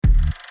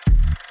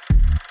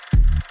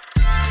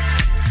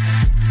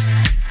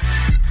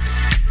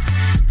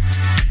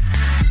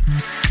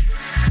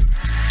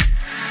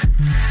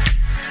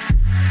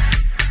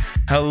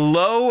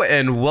Hello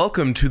and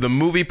welcome to the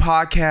movie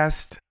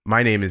podcast.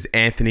 My name is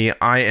Anthony.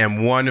 I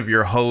am one of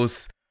your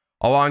hosts.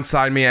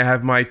 Alongside me, I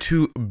have my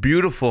two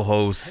beautiful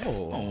hosts,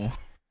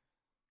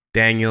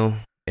 Daniel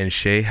and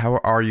Shay. How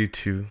are you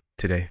two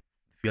today?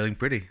 Feeling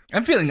pretty.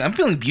 I'm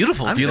feeling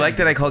beautiful. Do you like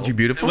that I called you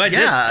beautiful? Well,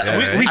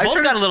 Yeah. we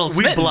both got a little We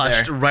smitten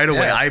blushed there. right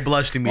away. Yeah. I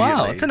blushed immediately.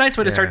 Wow, it's a nice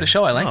way to start the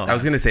show. I like I that.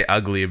 was going to say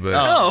ugly, but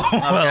Oh, Okay.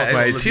 my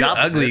Well, two the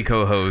opposite. ugly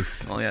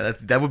co-hosts. Well, yeah,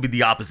 that would be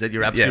the opposite.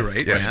 You're absolutely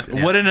right. Yes.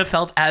 Yeah. Wouldn't have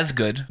felt as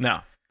good,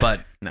 No.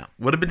 but No.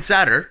 Would have been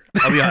sadder,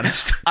 I'll be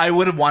honest. I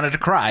would have wanted to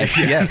cry.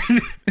 Yes.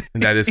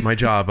 And that is my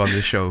job on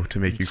this show, to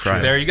make you cry.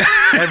 There you go.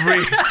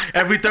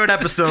 Every third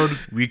episode,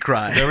 we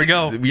cry. There we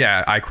go.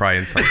 Yeah, I cry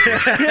inside.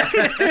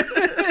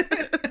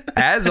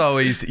 As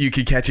always, you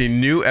can catch a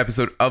new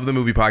episode of the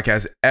movie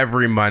podcast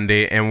every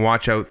Monday and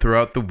watch out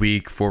throughout the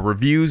week for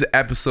reviews,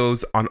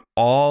 episodes on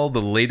all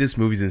the latest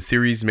movies and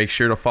series. Make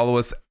sure to follow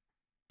us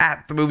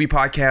at the movie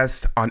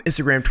podcast on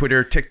Instagram,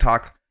 Twitter,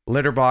 TikTok,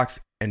 Letterboxd,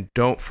 and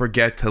don't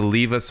forget to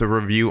leave us a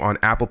review on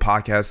Apple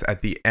Podcasts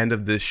at the end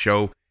of this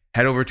show.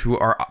 Head over to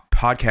our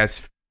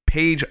podcast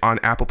page on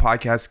Apple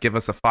Podcasts. Give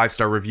us a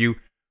 5-star review.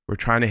 We're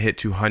trying to hit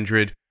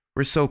 200.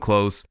 We're so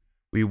close.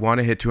 We want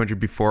to hit 200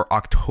 before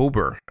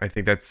October. I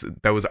think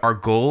that was our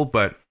goal,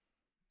 but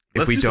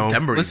if we don't,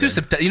 September Let's do even.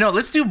 September.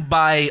 Let's do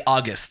by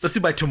August. Let's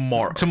do by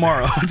tomorrow.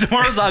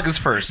 Tomorrow's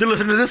August 1st. So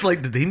listen to this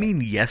like, did they mean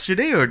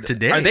yesterday or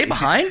today? Are they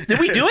behind? Did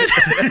we do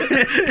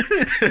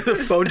it? The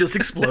phone just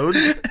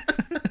explodes.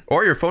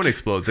 or your phone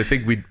explodes. I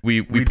think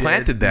we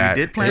planted did. that.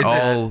 We did plant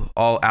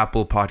all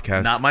Apple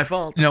Podcasts. Not my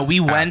fault. No, we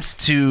went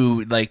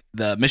to like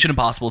the Mission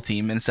Impossible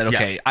team and said,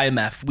 okay,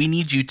 IMF, we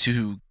need you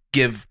to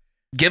give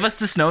us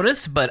this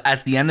notice, but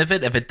at the end of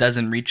it, if it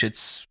doesn't reach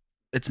its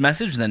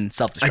message, then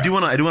self-destruct. I do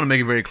want to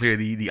make it very clear.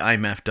 The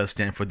IMF does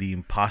stand for the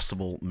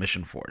Impossible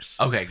Mission Force.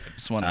 Okay,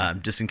 just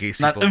want Just in case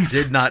Not people oomph.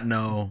 did not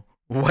know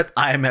what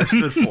IMF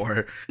stood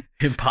for,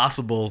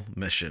 Impossible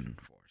Mission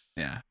Force.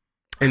 yeah,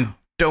 And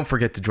don't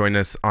forget to join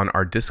us on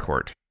our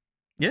Discord.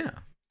 Yeah,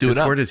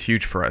 Discord is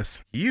huge for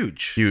us.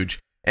 huge.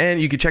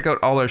 And you can check out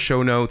all our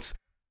show notes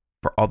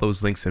for all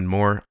those links and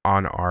more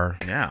on our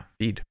Yeah,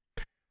 feed.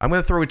 I'm going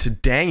to throw it to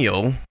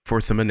Daniel for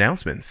some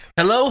announcements.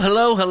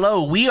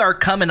 Hello. We are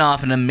coming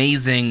off an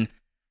amazing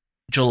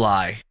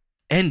July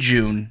and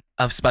June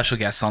of special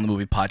guests on the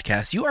movie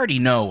podcast. You already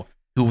know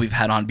who we've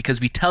had on because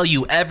we tell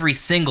you every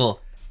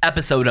single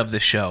episode of the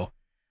show.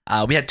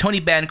 We had Tony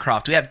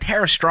Bancroft, we have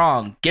Tara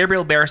Strong,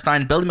 Gabriel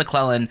Berenstein, Billy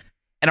McClellan.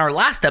 And our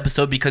last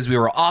episode, because we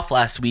were off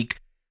last week,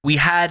 we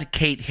had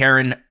Kate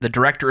Herron, the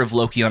director of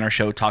Loki, on our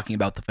show talking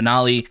about the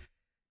finale.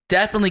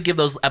 Definitely give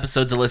those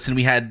episodes a listen.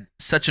 We had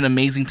such an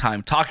amazing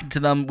time talking to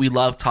them. We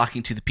love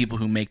talking to the people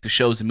who make the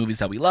shows and movies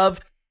that we love.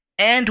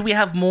 And we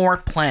have more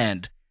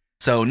planned.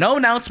 So no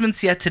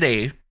announcements yet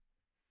today,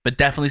 but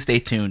definitely stay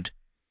tuned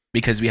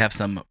because we have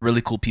some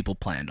really cool people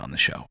planned on the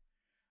show.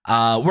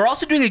 We're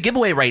also doing a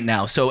giveaway right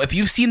now. So if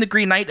you've seen The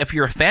Green Knight, if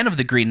you're a fan of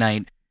The Green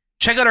Knight,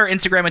 check out our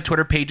Instagram and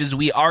Twitter pages.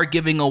 We are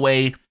giving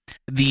away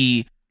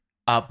the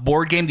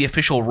board game, the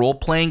official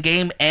role-playing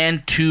game,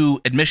 and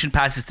 2 admission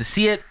passes to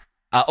see it.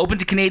 Open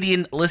to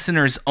Canadian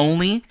listeners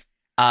only,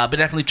 but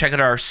definitely check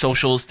out our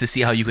socials to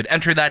see how you could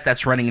enter that.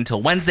 That's running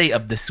until Wednesday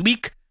of this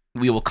week.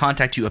 We will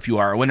contact you if you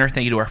are a winner.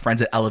 Thank you to our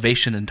friends at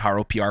Elevation and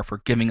Taro PR for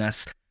giving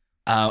us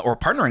or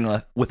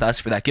partnering with us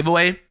for that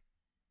giveaway.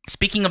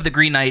 Speaking of The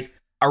Green Knight,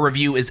 our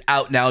review is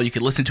out now. You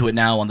can listen to it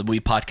now on the movie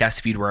podcast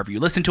feed wherever you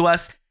listen to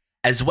us,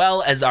 as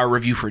well as our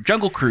review for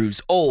Jungle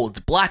Cruise,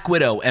 Old, Black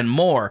Widow, and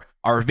more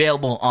are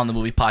available on the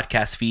movie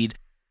podcast feed.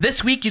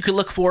 This week, you can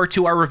look forward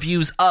to our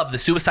reviews of The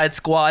Suicide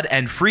Squad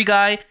and Free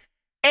Guy.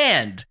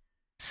 And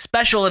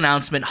special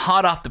announcement,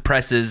 hot off the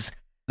presses,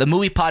 the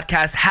movie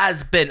podcast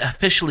has been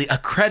officially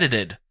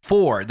accredited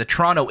for the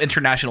Toronto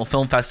International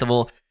Film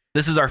Festival.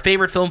 This is our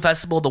favorite film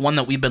festival, the one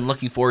that we've been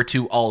looking forward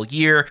to all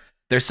year.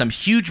 There's some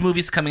huge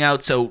movies coming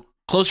out, so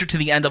closer to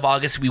the end of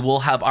August, we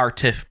will have our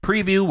TIFF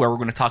preview where we're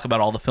going to talk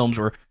about all the films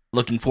we're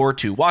looking forward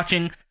to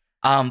watching.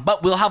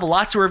 But we'll have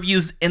lots of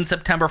reviews in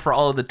September for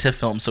all of the TIFF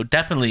films, so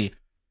definitely,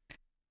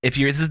 if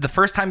this is the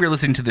first time you're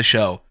listening to the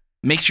show,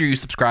 make sure you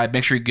subscribe.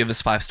 Make sure you give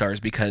us 5 stars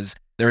because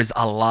there is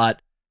a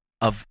lot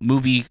of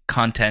movie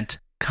content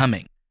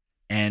coming.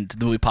 And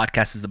the movie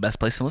podcast is the best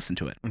place to listen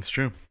to it. That's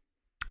true.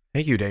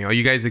 Thank you, Daniel. Are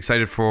you guys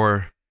excited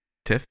for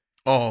TIFF?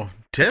 Oh,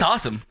 TIFF? It's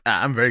awesome.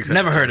 I'm very excited.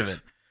 Never for heard TIFF. of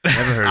it.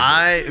 Never heard of it.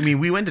 I mean,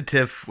 we went to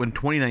TIFF in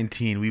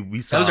 2019.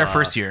 We saw That was our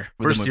first year.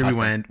 with the First movie year we podcast.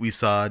 went. We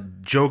saw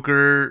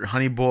Joker,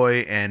 Honey Boy,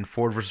 and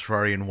Ford vs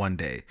Ferrari in one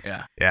day.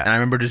 Yeah. Yeah. And I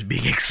remember just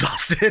being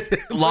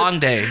exhausted. Long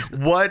day.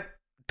 What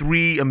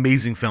 3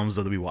 amazing films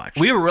though that we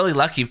watched? We were really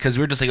lucky because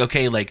we were just like,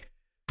 okay, like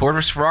Ford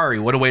vs Ferrari,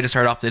 what a way to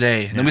start off the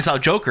day. And then we saw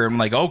Joker. I'm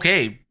like,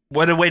 okay,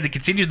 what a way to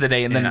continue the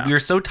day. And then we were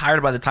so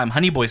tired by the time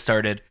Honey Boy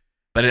started,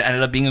 but it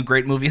ended up being a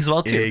great movie as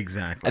well too.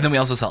 Exactly. And then we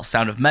also saw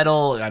Sound of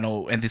Metal. I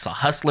know Anthony saw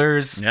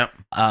Hustlers. Yep.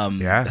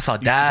 Yeah. I saw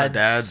Dads.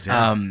 Dads,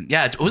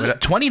 yeah. It was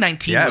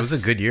 2019. Yeah, it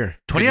was a good year.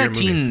 Good year of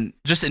movies. 2019,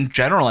 just in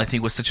general, I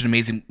think was such an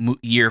amazing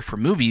year for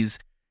movies.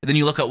 And then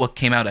you look at what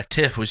came out at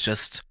TIFF was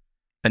just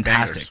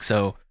fantastic. Bangers.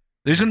 So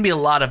there's going to be a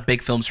lot of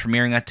big films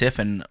premiering at TIFF,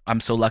 and I'm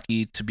so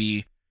lucky to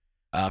be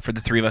for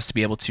the three of us to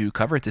be able to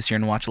cover it this year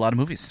and watch a lot of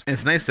movies.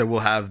 It's nice that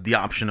we'll have the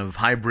option of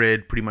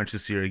hybrid pretty much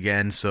this year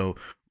again, so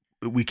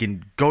we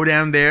can go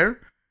down there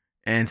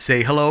and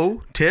say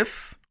hello,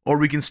 TIFF, or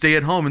we can stay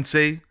at home and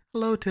say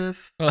hello,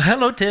 TIFF. Oh,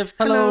 hello, TIFF.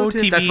 Hello,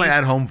 TIFF. TV. That's my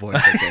at-home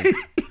voice, I think.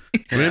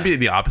 Wouldn't it be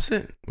the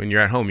opposite? When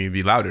you're at home, you'd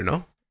be louder,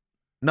 no?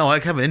 No, I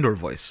have an indoor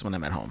voice when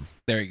I'm at home.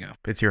 There you go.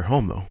 It's your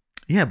home, though.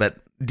 Yeah, but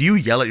do you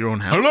yell at your own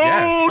house? Hello,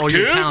 Yes. Oh,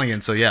 you're TIFF.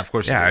 Italian, so yeah, of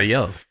course. Yeah, I you do.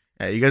 yell.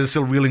 Yeah, you guys are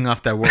still reeling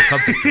off that World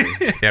Cup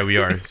victory. Yeah, we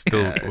are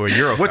still. Well,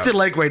 Euro What's Cup. it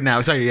like right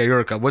now? Sorry, yeah,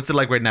 Euro Cup. What's it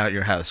like right now at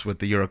your house with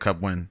the Euro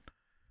Cup win?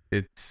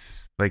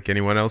 It's like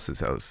anyone else's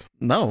house.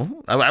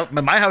 No,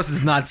 my house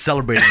is not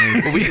celebrating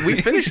anything. Well,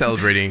 we finished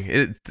celebrating.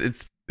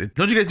 It's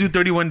Don't you guys do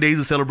 31 days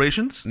of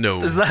celebrations? no.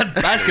 Is that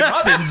Baskin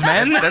Robbins,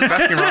 man? That's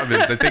Baskin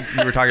Robbins. I think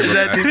you were talking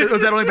about that.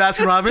 Was that only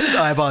Baskin Robbins?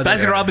 Oh, I apologize.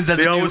 Baskin Robbins has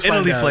They a new always find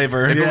Italy out.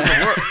 flavor.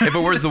 Yeah. If it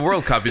was the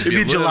World Cup, it'd be a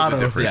It'd be little gelato. bit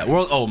different. Yeah,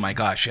 world. Oh my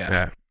gosh, yeah.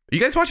 Yeah. You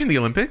guys watching the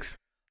Olympics?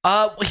 Here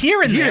and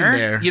Here and there.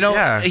 there. You know,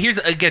 Yeah. here's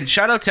again,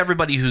 shout out to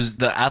everybody who's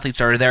the athletes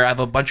that are there. I have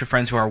a bunch of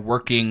friends who are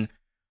working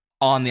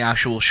on the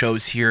actual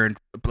shows here and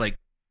like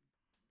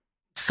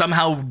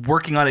somehow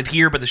working on it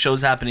here, but the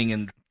show's happening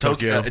in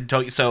Tokyo.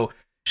 So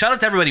shout out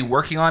to everybody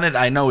working on it.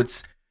 I know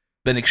it's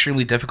been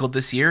extremely difficult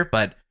this year,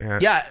 but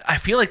yeah, I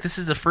feel like this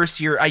is the first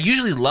year. I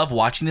usually love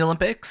watching the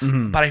Olympics,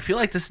 but I feel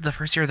like this is the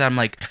first year that I'm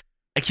like,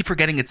 I keep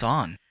forgetting it's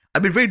on.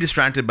 I've been very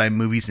distracted by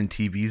movies and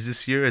TVs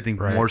this year. I think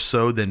more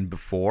so than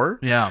before.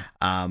 Yeah.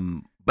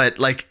 But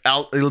like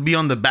it'll be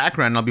on the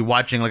background. I'll be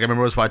watching. Like I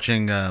remember I was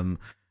watching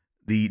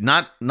the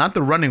not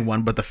the running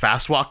one, but the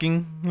fast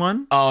walking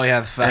one. Oh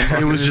yeah, the fast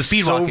walking. It was just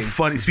speed so walking.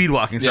 funny. Speed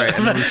walking. Sorry, Yeah.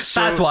 And it was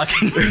so, Fast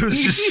walking. It was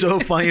just so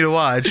funny to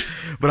watch.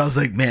 But I was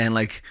like, man,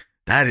 like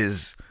that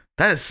is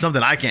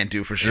something I can't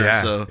do for sure.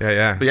 Yeah. So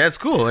Yeah. But yeah, it's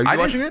cool. Are you I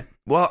watching it?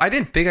 Well, I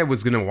didn't think I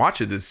was gonna watch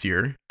it this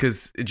year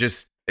because it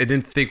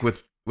didn't think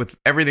with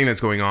everything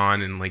that's going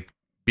on and like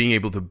being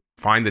able to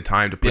find the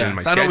time to put in my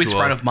it's schedule. not always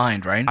front of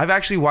mind, right? I've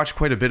actually watched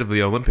quite a bit of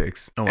the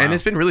Olympics, and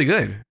it's been really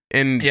good.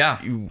 And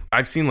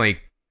I've seen like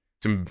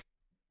some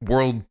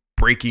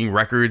world-breaking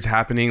records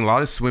happening. A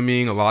lot of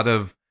swimming, a lot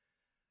of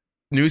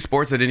new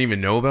sports I didn't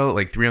even know about,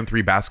 like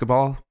 3-on-3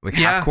 basketball, like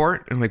half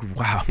court. I'm like,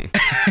 wow,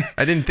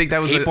 I didn't think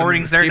that was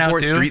skateboarding's there now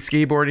too. Street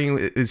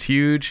skateboarding is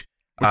huge.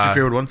 What's your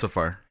favorite one so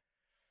far?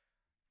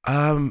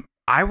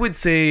 I would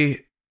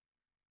say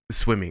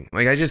swimming.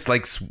 Like I just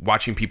like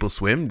watching people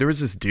swim. There was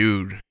this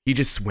dude, he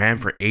just swam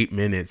for 8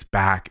 minutes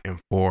back and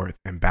forth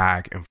and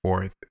back and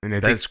forth, and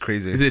That's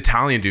crazy. He's an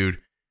Italian dude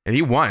and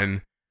he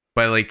won,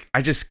 but like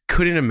I just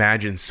couldn't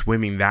imagine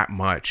swimming that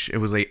much. It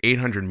was like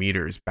 800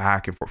 meters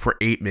back and forth for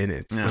 8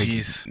 minutes. Yeah. Like,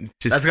 Jeez,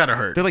 that's gotta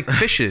hurt. They're like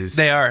fishes.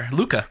 they are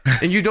Luca.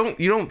 And you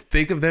don't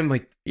think of them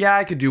like, yeah,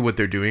 I could do what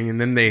they're doing, and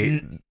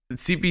then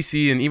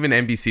CBC and even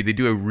NBC, they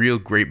do a real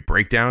great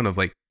breakdown of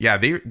like, yeah,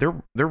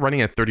 they're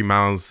running at 30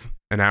 miles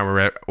an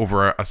hour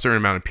over a certain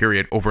amount of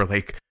period over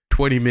like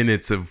 20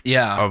 minutes of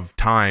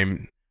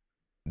time.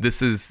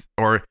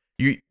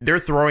 They're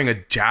throwing a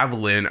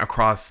javelin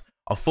across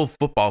a full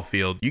football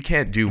field. You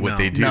can't do what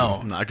they do.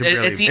 No, I can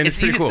barely. it's pretty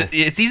easy. cool.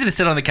 It's easy to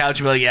sit on the couch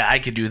and be like, yeah, I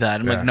could do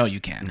that. I'm like, no, you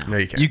can't. No,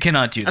 you can't. You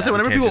cannot do I that. said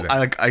whenever can't do people,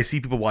 that. I see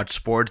people watch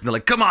sports and they're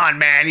like, "Come on,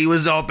 man, he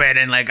was open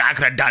and like I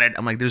could have done it."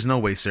 I'm like, "There's no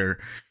way, sir.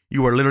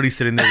 You are literally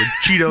sitting there with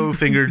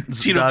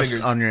Cheeto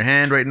dust on your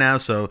hand right now,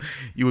 so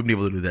you wouldn't be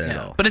able to do that at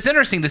all." But it's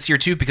interesting this year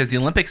too because the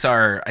Olympics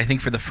are, I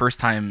think, for the first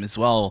time as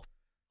well,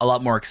 a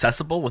lot more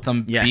accessible with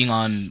them being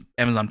on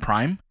Amazon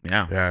Prime.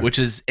 Yeah. Which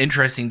is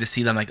interesting to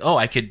see them like, oh,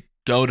 I could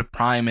go to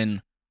Prime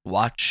and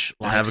watch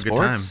live have a good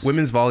time. sports.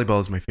 Women's volleyball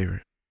is my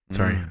favorite.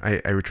 Sorry,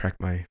 I retract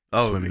my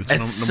swimming.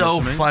 It's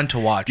so fun to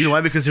watch. You know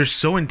why? Because they're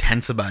so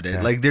intense about it.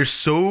 Yeah. Like they're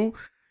so.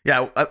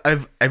 Yeah,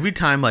 I've every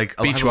time like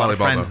I have a lot of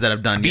friends that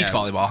have done beach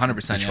volleyball, 100%.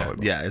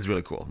 volleyball. Yeah, it's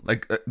really cool.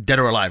 Like Dead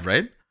or Alive,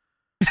 right?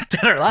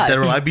 Dead or Alive. Dead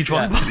or Alive beach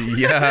volleyball.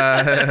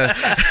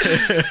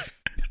 Yeah.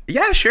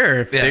 Yeah,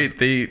 sure. If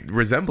they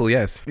resemble,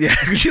 yes. Yeah,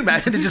 could you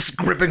imagine they're just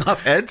ripping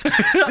off heads?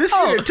 This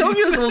year,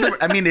 Tokyo's a little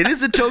different. I mean, it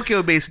is a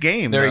Tokyo-based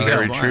game. There you go.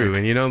 Very true.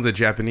 And you know the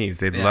Japanese,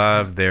 they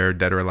love their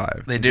Dead or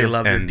Alive. They do. They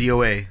love their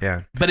DOA.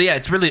 Yeah. But yeah,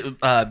 it's really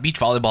beach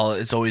volleyball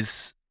is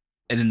always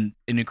an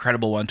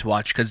incredible one to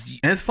watch because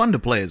And it's fun to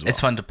play as well. it's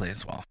fun to play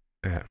as well.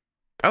 Yeah.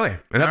 Okay.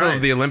 Enough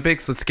of the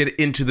Olympics. Let's get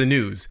into the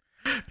news.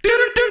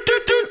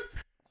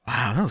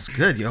 Wow, that was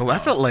good, yo. I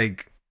felt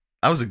like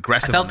I was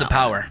aggressive. I felt on the that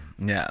power.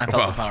 one. Yeah. I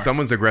felt the power.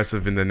 Someone's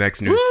aggressive in the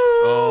next news.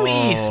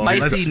 Ooh,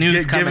 spicy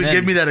news coming in.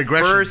 Give me that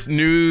aggression. First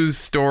news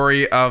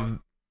story of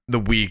the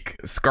week: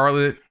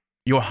 Scarlett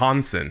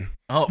Johansson.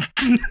 Oh,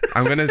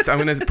 I'm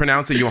gonna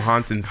pronounce it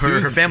Johansson.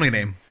 her family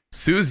name.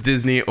 Sues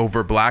Disney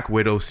over Black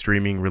Widow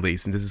streaming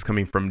release, and this is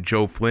coming from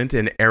Joe Flint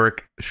and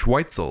Eric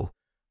Schweitzel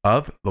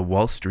of the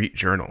Wall Street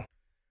Journal.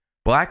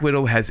 Black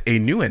Widow has a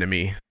new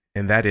enemy,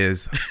 and that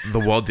is the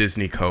Walt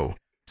Disney Co.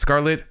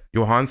 Scarlett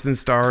Johansson,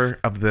 star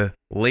of the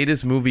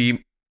latest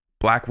movie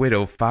Black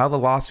Widow, filed a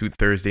lawsuit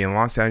Thursday in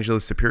Los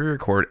Angeles Superior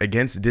Court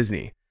against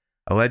Disney,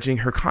 alleging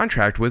her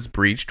contract was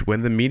breached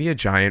when the media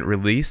giant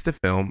released the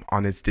film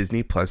on its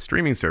Disney Plus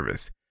streaming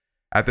service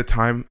at the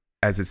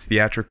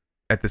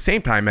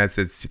same time as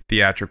its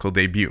theatrical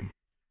debut.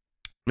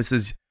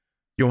 Mrs.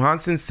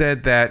 Johansson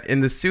said that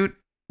in the suit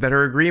that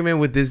her agreement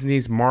with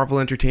Disney's Marvel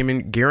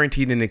Entertainment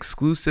guaranteed an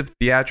exclusive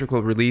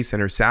theatrical release,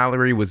 and her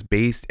salary was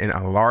based in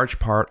a large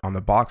part on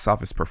the box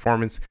office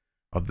performance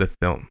of the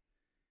film.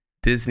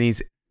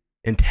 Disney's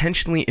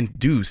intentionally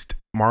induced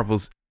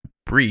Marvel's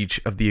breach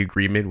of the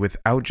agreement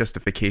without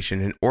justification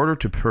in order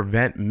to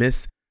prevent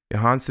Miss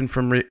Johansson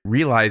from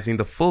realizing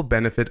the full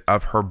benefit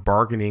of her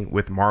bargaining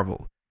with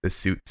Marvel, the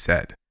suit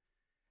said.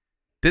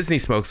 Disney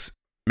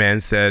spokesman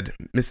said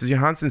Mrs.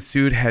 Johansson's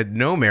suit had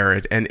no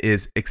merit and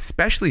is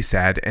especially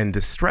sad and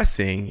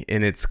distressing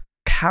in its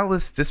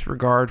callous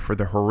disregard for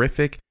the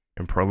horrific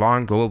and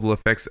prolonged global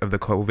effects of the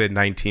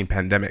COVID-19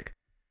 pandemic.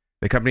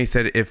 The company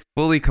said it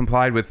fully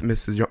complied with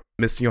Miss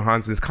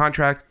Johansson's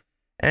contract,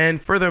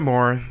 and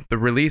furthermore, the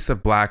release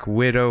of Black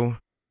Widow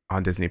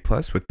on Disney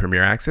Plus with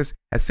Premier Access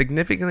has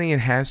significantly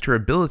enhanced her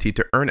ability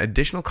to earn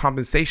additional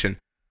compensation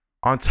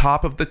on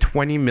top of the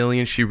 $20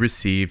 million she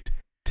received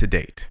to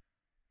date.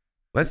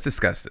 Let's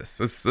discuss this.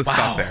 Let's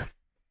stop there.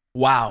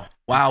 Wow.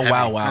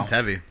 That's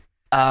heavy.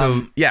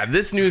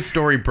 This news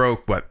story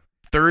broke,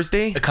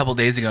 Thursday? A couple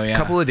days ago, yeah. A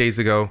couple of days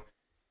ago.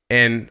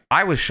 And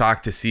I was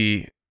shocked to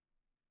see,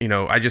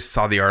 I just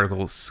saw the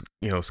articles,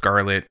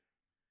 Scarlett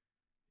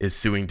is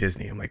suing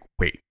Disney. I'm like,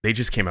 wait, they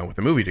just came out with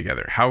a movie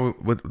together.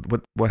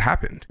 What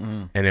happened?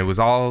 And it was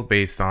all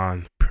based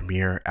on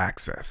Premier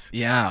Access.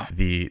 Yeah.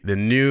 The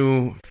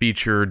new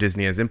feature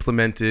Disney has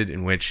implemented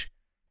in which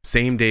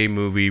same-day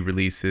movie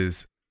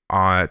releases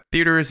on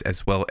theaters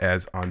as well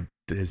as on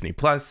Disney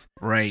Plus.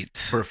 Right.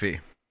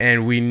 Perfect.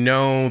 And we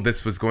know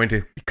this was going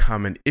to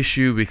become an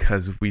issue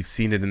because we've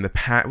seen it in the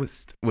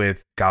past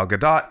with Gal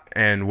Gadot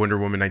and Wonder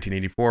Woman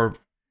 1984.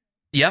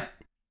 Yep.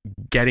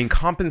 Getting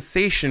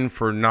compensation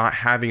for not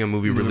having a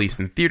movie released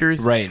in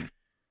theaters. Right.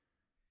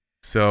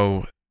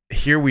 So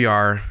here we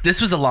are.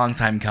 This was a long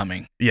time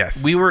coming.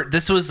 Yes.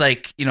 This was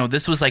like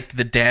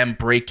the dam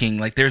breaking.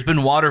 Like there's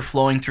been water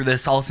flowing through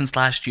this all since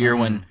last year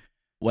when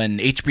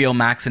HBO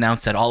Max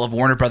announced that all of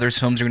Warner Brothers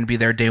films are going to be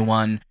there day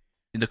one.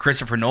 The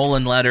Christopher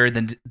Nolan letter,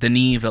 the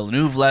Denis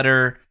Villeneuve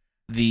letter,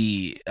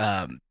 the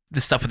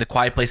stuff with The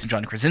Quiet Place and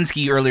John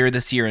Krasinski earlier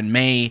this year in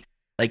May.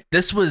 Like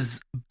this was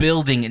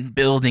building and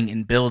building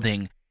and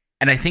building.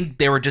 And I think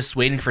they were just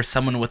waiting for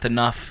someone with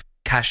enough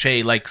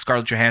cachet like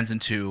Scarlett Johansson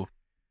to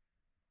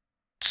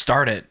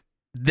start it.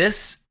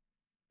 This,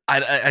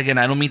 I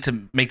don't mean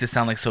to make this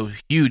sound like so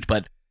huge,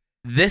 but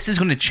this is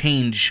going to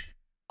change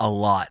a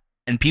lot.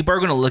 And people are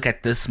going to look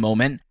at this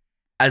moment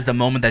as the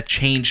moment that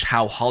changed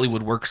how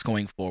Hollywood works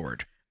going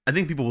forward. I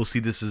think people will see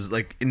this as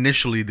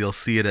initially they'll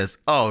see it as,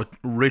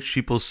 rich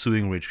people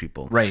suing rich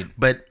people. Right.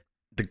 But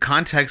the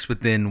context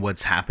within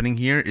what's happening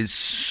here is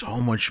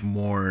so much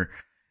more,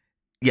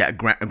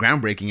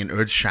 groundbreaking and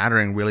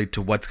earth-shattering really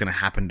to what's going to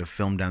happen to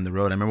film down the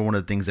road. I remember one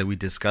of the things that we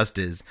discussed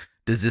is,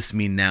 does this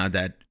mean now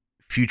that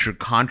future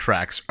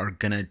contracts are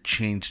going to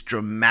change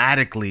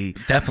dramatically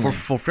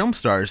for film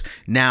stars?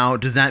 Now,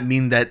 does that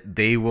mean that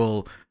they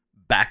will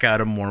back out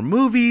of more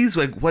movies?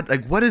 What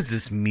does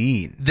this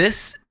mean?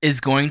 This is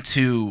going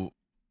to,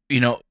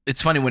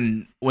 it's funny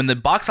when the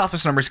box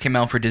office numbers came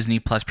out for Disney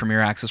Plus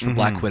Premier Access for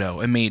Black Widow,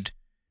 it made,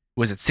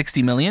 was it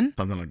 60 million?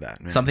 Something like that.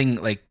 Man. Something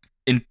like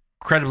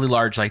incredibly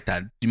large like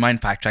that. Do you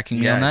mind fact checking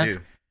me on that?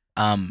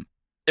 I do.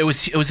 It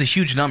was a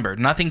huge number.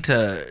 Nothing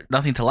to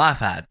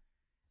laugh at.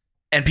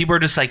 And people are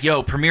just like,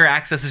 yo, Premier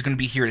Access is going to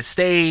be here to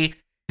stay.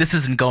 This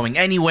isn't going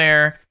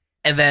anywhere.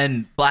 And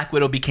then Black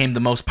Widow became the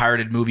most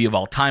pirated movie of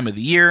all time of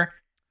the year.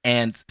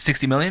 And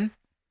 60 million.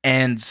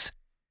 And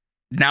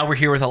now we're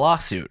here with a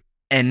lawsuit.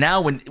 And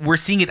now when we're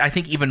seeing it, I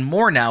think even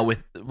more now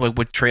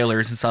with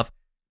trailers and stuff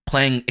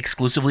playing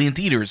exclusively in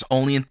theaters,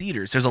 only in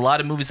theaters. There's a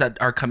lot of movies that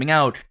are coming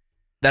out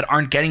that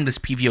aren't getting this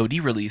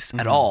PVOD release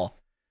at all.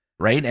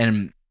 Right.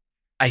 And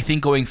I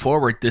think going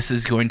forward, this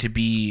is going to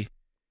be,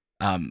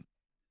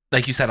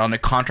 like you said, on a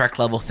contract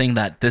level thing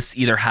that this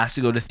either has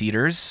to go to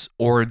theaters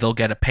or they'll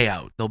get a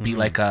payout. There'll be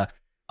like a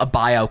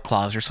buyout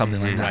clause or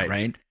something like that,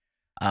 right?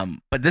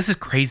 But this is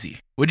crazy.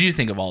 What do you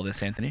think of all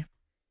this, Anthony?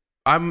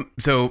 I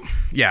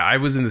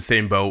was in the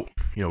same boat.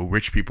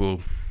 Rich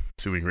people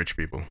suing rich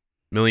people,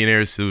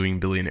 millionaires suing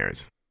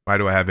billionaires. Why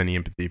do I have any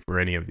empathy for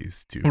any of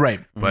these two?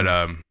 Right. But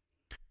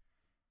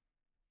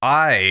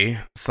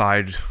I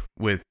side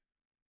with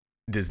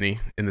Disney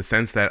in the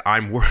sense that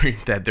I'm worried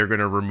that they're going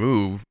to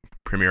remove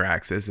Premier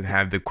Access and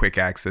have the quick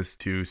access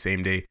to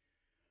same day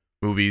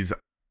movies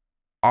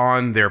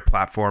on their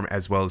platform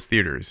as well as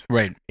theaters.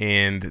 Right.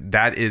 And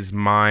that is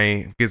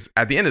because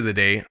at the end of the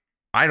day,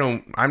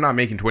 I'm not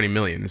making 20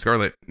 million.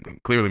 Scarlett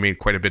clearly made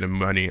quite a bit of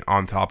money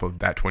on top of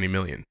that 20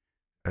 million.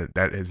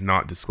 That is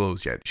not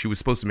disclosed yet. She was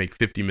supposed to make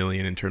 50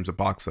 million in terms of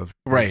box of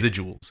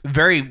residuals.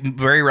 Very,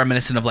 very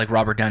reminiscent of like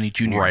Robert Downey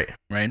Jr.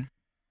 Right.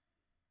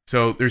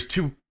 So there's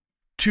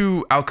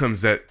two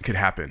outcomes that could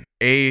happen.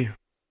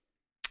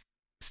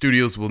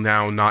 studios will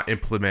now not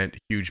implement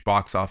huge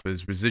box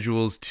office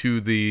residuals to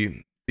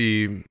the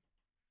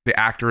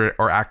actor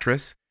or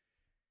actress,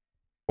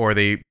 or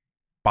they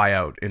buy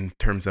out in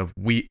terms of,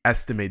 we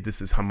estimate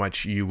this is how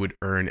much you would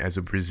earn as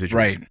a residual.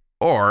 Right.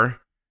 Or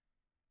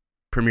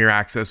Premier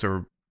Access,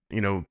 or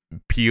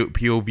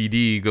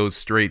POVD goes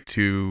straight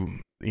to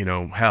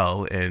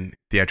hell and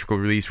theatrical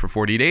release for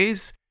 40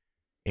 days,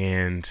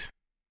 and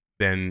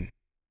then.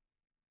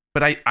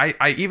 But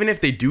I even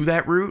if they do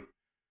that route,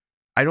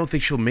 I don't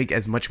think she'll make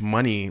as much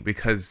money,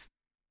 because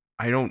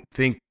I don't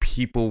think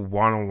people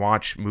want to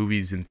watch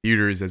movies in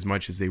theaters as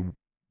much as they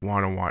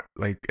want to watch,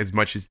 like, as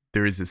much as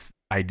there is this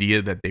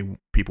idea that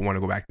people want to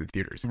go back to the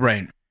theaters.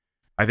 Right.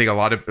 I think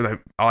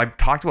I've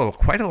talked to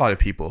quite a lot of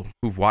people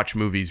who've watched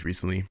movies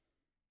recently,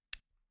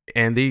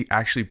 and they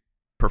actually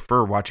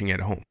prefer watching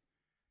at home.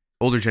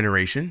 Older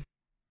generation,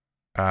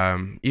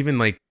 even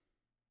like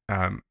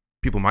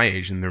people my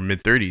age in their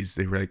mid-30s,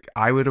 they were like,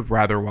 I would have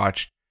rather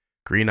watched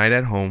Green Knight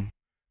at home,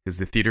 because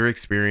the theater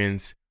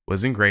experience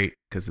wasn't great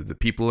because of the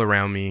people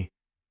around me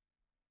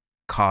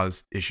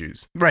caused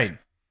issues. Right.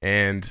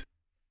 And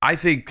I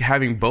think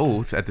having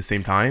both at the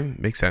same time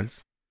makes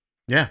sense.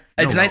 Yeah.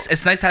 It's nice.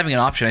 It's nice having an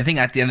option. I think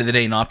at the end of the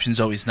day, an option is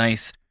always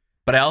nice.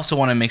 But I also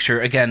want to make sure,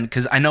 again,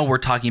 because I know we're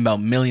talking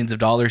about millions of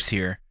dollars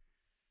here.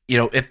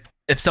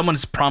 If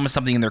someone's promised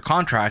something in their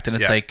contract and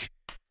it's like,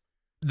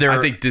 I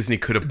think Disney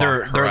could have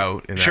bought her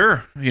out. In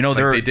sure.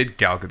 That. They did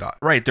Gal Gadot.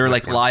 Right. They're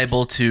like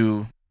liable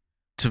to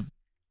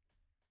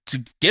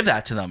give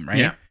that to them. Right.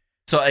 Yeah.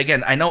 So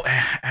again, I know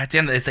at the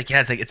end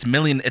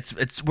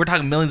it's we're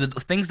talking millions of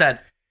things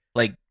that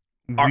like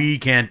we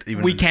can't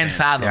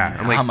fathom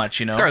how much,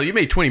 Scarlett, you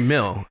made 20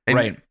 mil.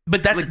 Right.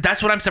 But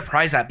that's what I'm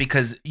surprised at,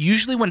 because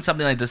usually when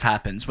something like this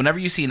happens, whenever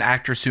you see an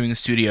actor suing a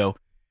studio,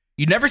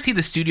 you never see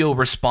the studio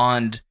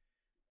respond.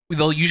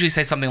 They'll usually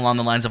say something along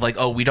the lines of like,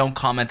 oh, we don't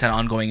comment on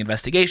ongoing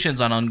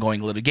investigations, on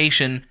ongoing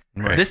litigation.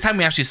 Right. This time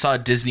we actually saw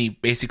Disney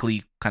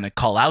basically kind of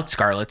call out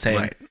Scarlett,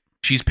 saying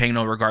she's paying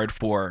no regard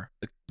for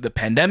the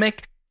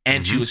pandemic,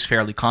 and she was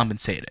fairly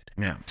compensated.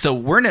 Yeah. So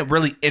we're in a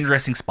really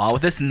interesting spot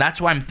with this, and that's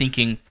why I'm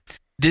thinking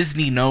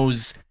Disney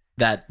knows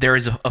that there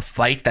is a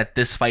fight, that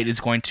this fight is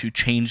going to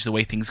change the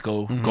way things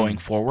go going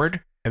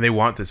forward. And they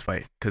want this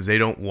fight because they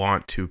don't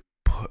want to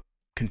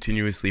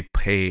continuously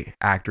pay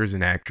actors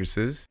and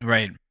actresses.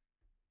 Right.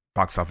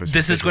 Box office.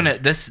 This is going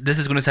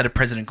to set a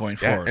precedent going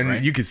forward. And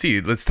right? you can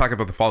see. Let's talk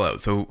about the fallout.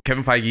 So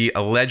Kevin Feige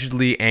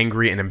allegedly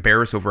angry and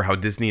embarrassed over how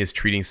Disney is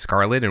treating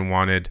Scarlett and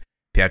wanted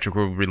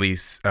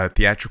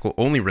theatrical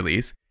only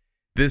release.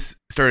 This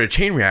started a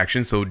chain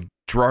reaction. So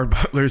Gerard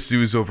Butler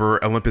sues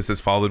over Olympus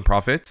Has Fallen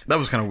profits. That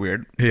was kind of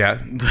weird.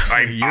 Yeah.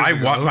 I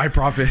want my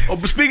profits. Oh,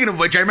 but speaking of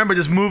which, I remember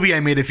this movie I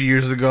made a few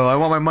years ago. I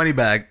want my money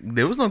back.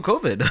 There was no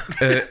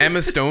COVID.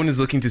 Emma Stone is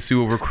looking to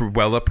sue over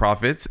Cruella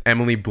profits.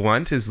 Emily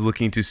Blunt is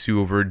looking to sue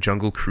over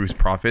Jungle Cruise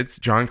profits.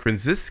 John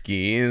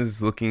Krasinski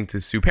is looking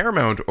to sue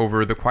Paramount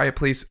over The Quiet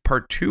Place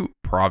Part 2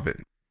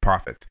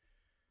 profit.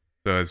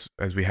 So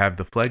as we have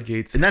the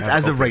floodgates, and that's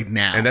as of right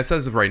now. And that's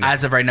as of right now.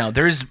 As of right now,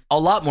 there's a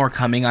lot more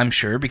coming, I'm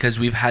sure, because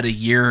we've had a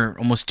year,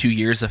 almost 2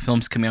 years of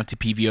films coming out to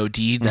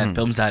PVOD. That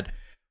films that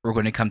were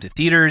going to come to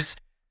theaters,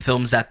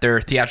 films that their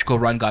theatrical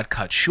run got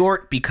cut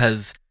short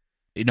because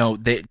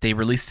they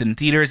released it in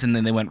theaters and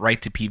then they went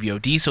right to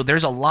PVOD. So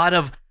there's a lot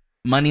of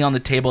money on the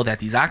table that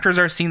these actors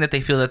are seeing that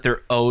they feel that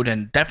they're owed,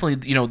 and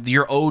definitely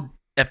you're owed.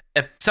 If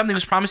something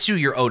was promised you,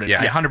 you're owed it.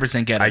 Yeah, I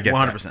 100% get it. I get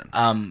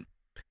 100%.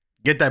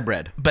 Get that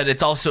bread. But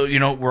it's also,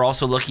 we're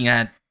also looking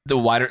at the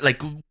wider,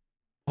 like,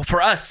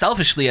 for us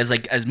selfishly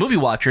as movie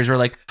watchers, we're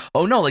like,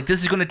 oh no, like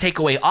this is going to take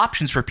away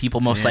options for people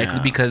most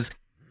likely, because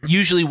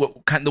usually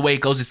the way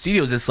it goes at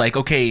studios is like,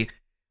 okay,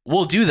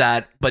 we'll do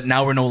that, but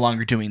now we're no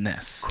longer doing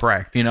this.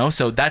 Correct.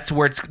 So that's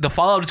where the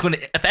fallout is going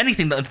to, if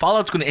anything, the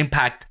fallout's going to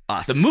impact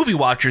us, the movie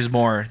watchers,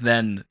 more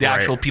than the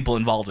actual people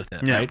involved with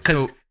it. Right?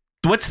 Because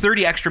what's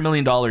 $30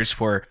 million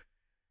for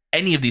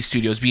any of these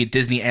studios, be it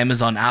Disney,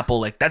 Amazon, Apple,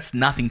 like that's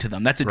nothing to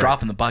them. That's a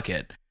drop in the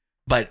bucket.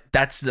 But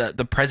that's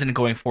the president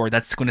going forward.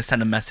 That's going to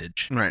send a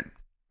message. Right.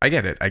 I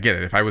get it.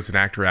 If I was an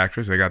actor or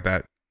actress, I got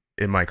that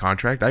in my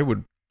contract, I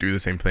would do the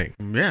same thing.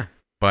 Yeah.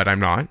 But I'm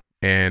not.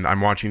 And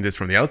I'm watching this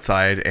from the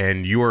outside,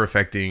 and you are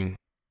affecting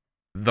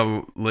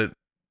the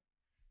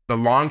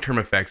long-term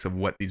effects of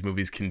what these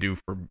movies can do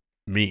for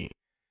me.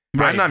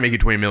 Right. I'm not making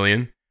 20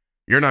 million.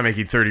 You're not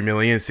making 30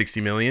 million,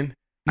 60 million.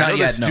 I know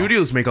the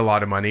studios make a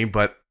lot of money,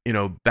 but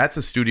that's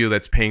a studio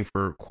that's paying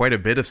for quite a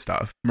bit of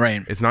stuff.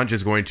 Right. It's not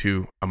just going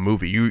to a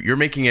movie. You're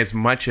making as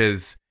much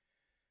as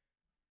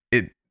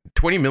it.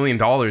 $20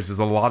 million is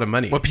a lot of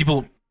money. What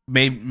people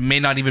may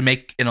not even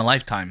make in a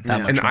lifetime.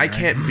 That much and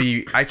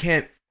money, I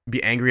can't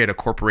be angry at a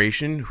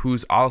corporation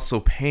who's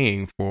also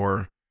paying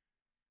for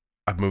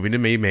a movie to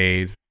be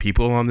made,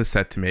 people on the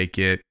set to make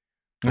it.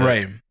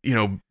 Right.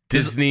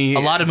 Disney,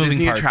 there's a lot of moving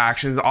Disney parts.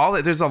 attractions,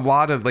 there's a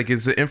lot of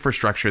it's an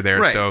infrastructure there.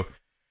 Right. So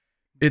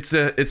it's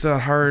a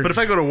hard. But if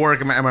I go to work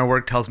and my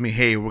work tells me,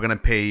 hey, we're gonna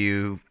pay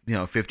you,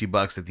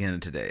 $50 at the end of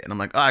today, and I'm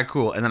like, all right,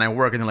 cool. And then I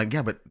work and they're like,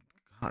 yeah, but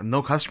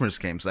no customers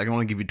came, so I can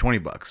only give you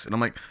 $20. And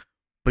I'm like,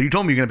 but you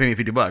told me you're going to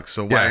pay me $50,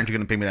 so why Yeah. aren't you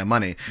going to pay me that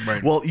money?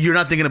 Right. Well, you're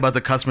not thinking about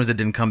the customers that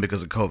didn't come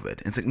because of COVID.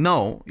 And it's like,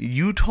 no,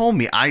 you told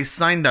me I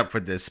signed up for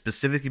this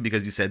specifically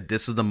because you said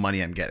this is the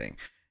money I'm getting.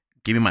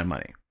 Give me my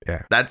money.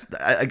 Yeah. That's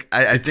I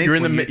think You're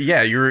in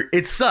the you're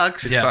it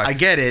sucks. It sucks. I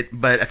get it,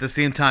 but at the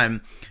same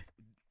time,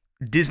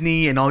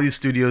 Disney and all these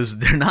studios,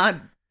 they're not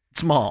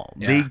small.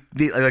 Yeah.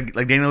 They like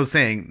Daniel was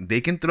saying,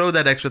 they can throw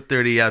that extra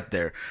 30 out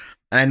there.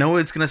 And I know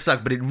it's going to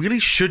suck, but it really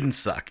shouldn't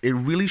suck. It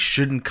really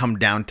shouldn't come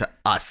down to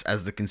us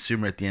as the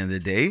consumer at the end of the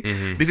day,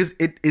 because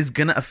it is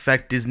going to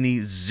affect Disney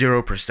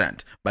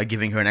 0% by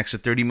giving her an extra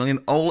 30 million.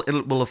 All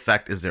it will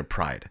affect is their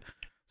pride.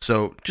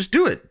 So just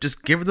do it.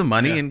 Just give her the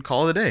money and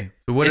call it a day.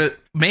 So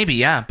Maybe,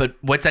 yeah. But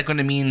what's that going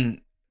to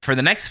mean for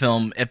the next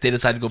film if they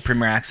decide to go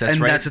premiere access,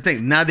 And right? that's the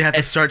thing. Now they have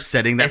to start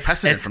setting that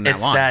precedent from now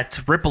it's on. that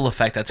ripple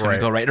effect that's going Right.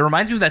 to go, right? It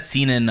reminds me of that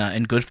scene in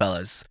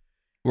Goodfellas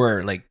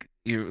where, like,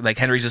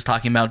 Henry's just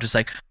talking about just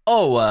like,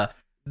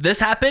 this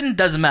happened,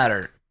 doesn't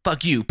matter.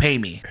 Fuck you, pay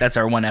me. That's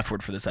our one F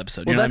word for this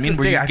episode. You Well, know what I that's mean? the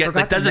Where thing. you I get, forgot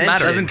like, to doesn't mention-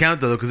 matter. It doesn't count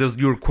though because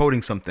you were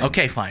quoting something.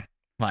 Okay, fine.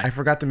 I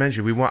forgot to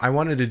mention I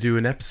wanted to do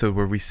an episode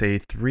where we say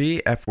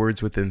 3 F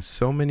words within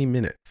so many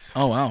minutes.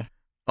 Oh, wow.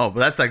 Oh,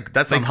 but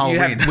that's on you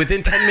Halloween. have,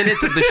 within 10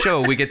 minutes of the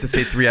show, we get to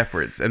say 3 F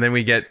words, and then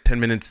we get 10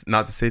 minutes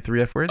not to say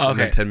 3 F words, and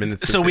then Okay. 10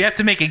 minutes. So we have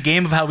to make a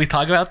game of how we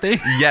talk about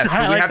things? Yes, I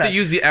but we like have that. to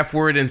use the F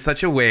word in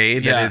such a way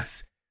that Yeah.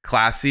 it's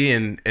classy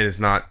and it's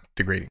not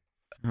degrading.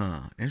 Huh,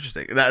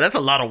 interesting. That's a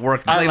lot of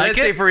work. I like let's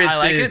it. say, for I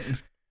like instance,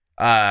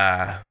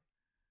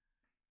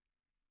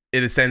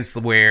 in a sense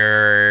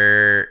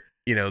where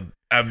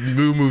a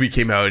new movie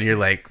came out and you're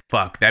like,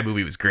 "Fuck, that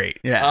movie was great."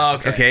 Yeah. Oh,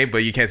 okay. Okay, but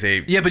you can't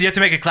say. Yeah, but you have to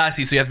make it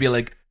classy, so you have to be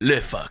like,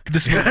 le fuck.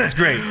 This movie is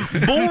great.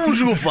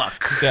 Bonjour,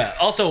 fuck. Yeah.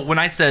 Also, when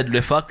I said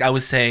le fuck, I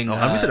was saying. Oh,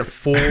 have we said it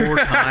 4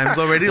 times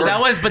already? That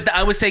was, but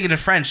I was saying it in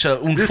French.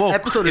 Un This fuck.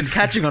 episode is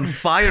catching on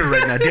fire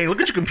right now. Dang, look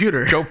at your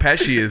computer. Joe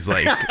Pesci is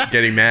like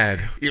getting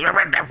mad.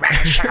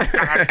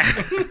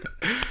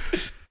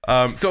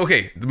 So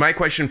okay, my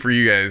question for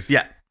you guys.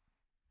 Yeah.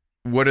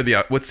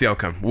 What's the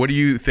outcome? What do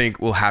you think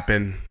will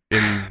happen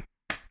in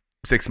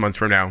 6 months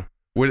from now?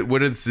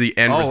 What is the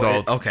end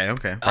result? Okay.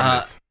 From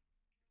this?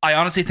 I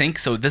honestly think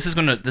so. This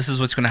is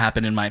what's gonna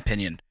happen, in my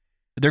opinion.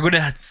 They're going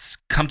to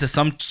come to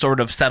some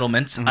sort of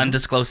settlements,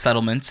 undisclosed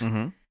settlements,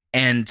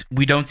 and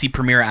we don't see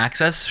premiere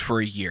access for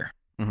a year.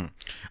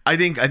 I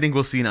think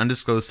we'll see an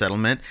undisclosed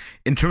settlement.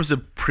 In terms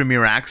of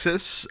premiere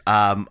access,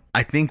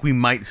 I think we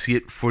might see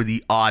it for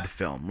the odd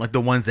film, like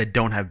the ones that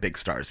don't have big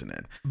stars in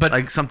it. But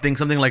like something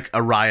like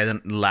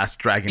Araya, the Last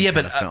Dragon. yeah, kind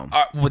but of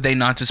film. would they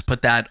not just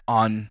put that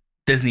on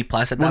Disney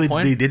Plus at that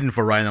point? They didn't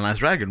for Raya and the Last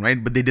Dragon,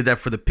 right? But they did that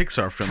for the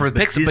Pixar films. For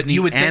Pixar, but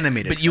you would think,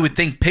 animated. but you would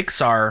think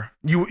Pixar.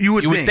 You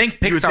would think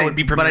Pixar would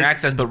be but premiere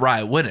access, but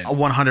Raya wouldn't.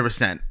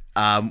 100%.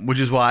 Which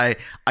is why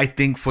I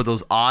think for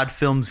those odd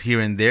films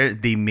here and there,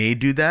 they may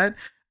do that.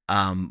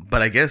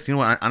 But I guess, you know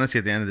what, honestly,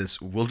 at the end of this,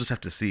 we'll just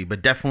have to see.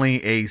 But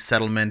definitely a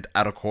settlement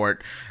out of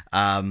court,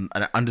 an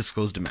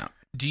undisclosed amount.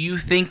 Do you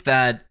think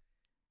that,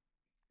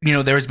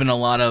 there's been a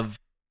lot of,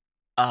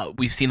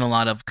 we've seen a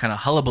lot of kind of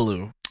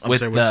hullabaloo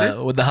with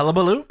the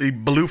hullabaloo? The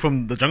Baloo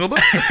from the Jungle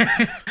Book?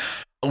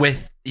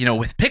 with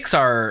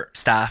Pixar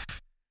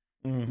staff,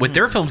 with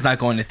their films not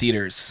going to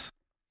theaters,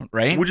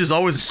 right? Which has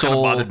always kind of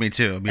Soul bothered me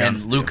too, to be and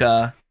honest with you.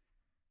 Luca.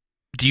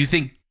 Do you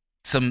think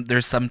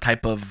there's some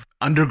type of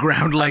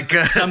Underground,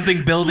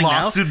 something building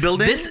lawsuit now?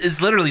 building? This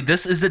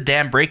is the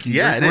dam breaking.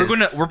 Yeah,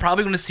 we're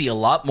probably gonna see a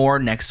lot more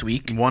next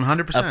week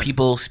 100%. of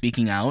people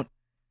speaking out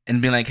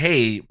and being like,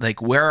 hey,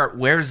 like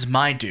where's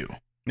my due?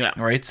 Yeah.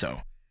 All right,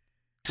 so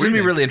it's What do gonna you be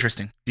think? really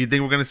interesting. Do you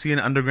think we're going to see an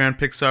underground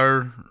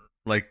Pixar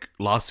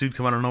lawsuit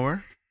come out of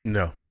nowhere?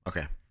 No,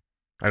 Okay.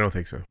 I don't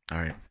think so. All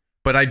right.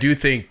 But I do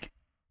think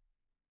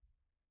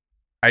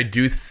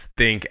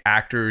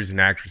actors and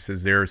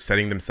actresses, they're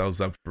setting themselves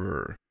up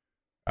for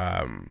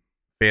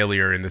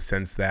failure in the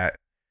sense that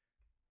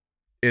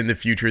in the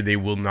future they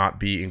will not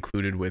be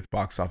included with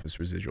box office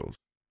residuals.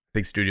 I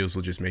think studios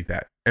will just make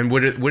that. And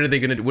what are they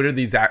going to? What are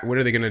they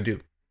going to do?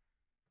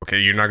 Okay,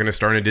 you're not going to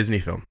star in a Disney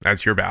film.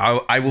 That's your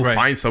bad. I will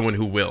find someone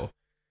who will.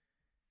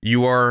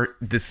 You are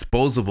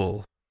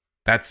disposable.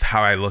 That's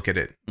how I look at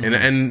it,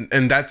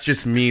 and that's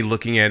just me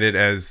looking at it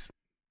as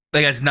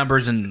Like as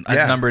numbers.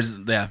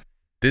 Yeah.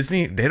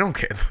 Disney. They don't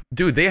care,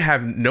 dude. They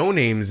have no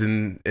names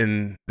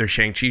in their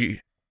Shang-Chi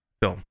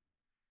film.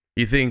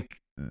 You think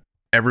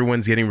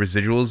everyone's getting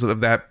residuals of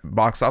that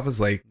box office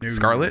like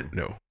Scarlett?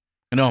 No.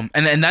 No,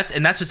 and that's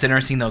what's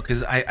interesting though,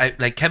 because I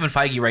like Kevin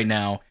Feige right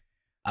now.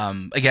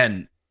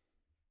 Again,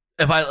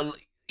 Kevin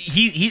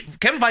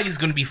Feige is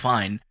going to be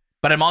fine,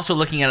 but I'm also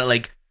looking at it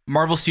like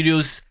Marvel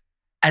Studios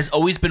has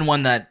always been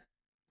one that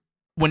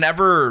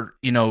whenever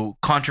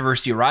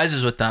controversy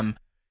arises with them,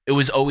 it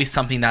was always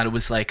something that it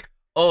was like,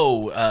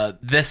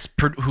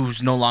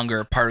 who's no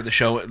longer part of the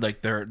show,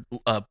 like they're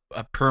a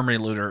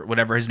permanent or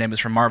whatever his name is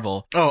from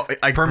Marvel. Oh,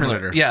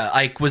 permanent. Yeah,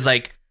 Ike was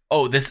like,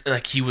 this,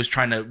 like he was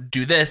trying to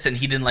do this and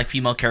he didn't like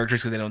female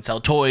characters because they don't sell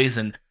toys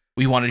and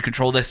we wanted to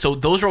control this. So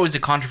those are always the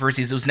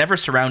controversies. It was never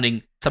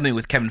surrounding something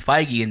with Kevin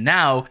Feige. And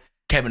now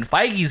Kevin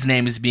Feige's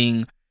name is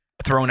being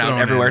thrown out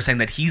everywhere, saying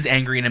that he's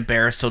angry and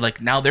embarrassed. So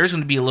like now there's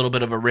going to be a little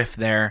bit of a rift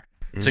there.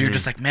 So you're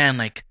just like, man,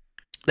 like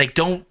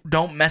don't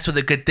mess with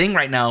a good thing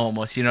right now.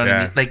 Almost, you know what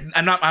I mean? Like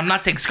I'm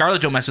not saying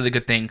Scarlett don't mess with a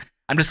good thing.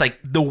 I'm just like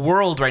the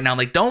world right now.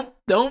 Like don't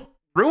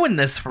ruin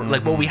this for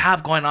like what we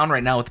have going on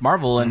right now with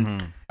Marvel.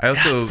 And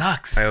it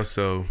sucks. I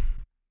also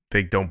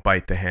think don't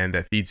bite the hand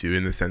that feeds you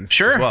in the sense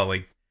as well.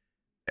 Like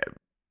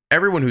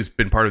everyone who's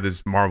been part of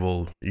this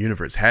Marvel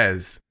universe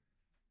has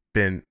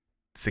been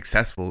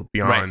successful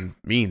beyond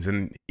means,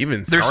 and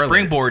even there's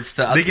Scarlett, springboards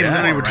to they can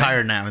literally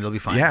retire now and they'll be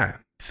fine. Yeah.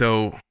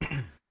 So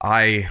if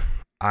I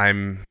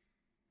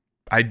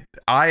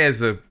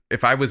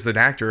was an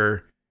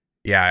actor,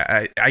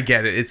 I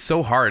get it. It's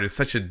so hard. It's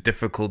such a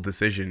difficult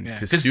decision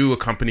to sue a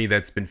company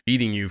that's been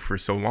feeding you for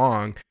so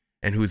long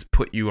and who's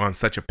put you on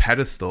such a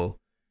pedestal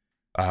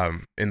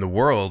in the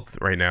world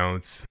right now.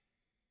 It's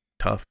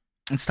tough.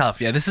 It's tough.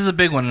 Yeah, this is a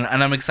big one,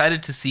 and I'm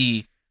excited to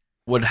see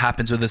what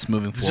happens with this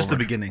moving forward. It's just the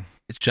beginning.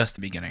 It's just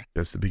the beginning.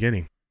 Just the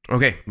beginning.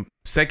 Okay,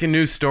 second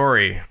news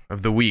story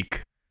of the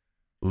week.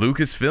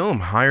 Lucasfilm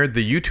hired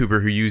the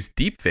YouTuber who used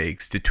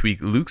deepfakes to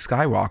tweak Luke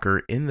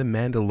Skywalker in The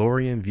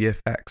Mandalorian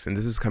VFX. And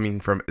this is coming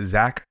from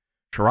Zach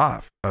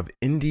Sharaf of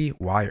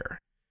IndieWire.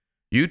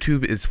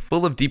 YouTube is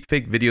full of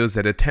deepfake videos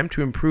that attempt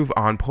to improve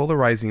on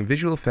polarizing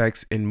visual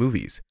effects in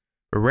movies.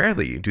 But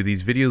rarely do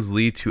these videos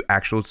lead to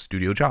actual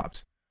studio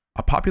jobs.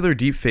 A popular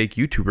deepfake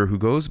YouTuber who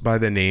goes by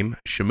the name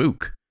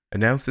Shamook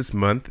announced this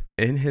month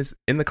in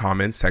the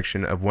comments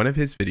section of one of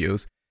his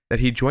videos that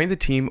he joined the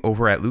team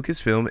over at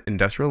Lucasfilm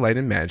Industrial Light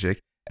and Magic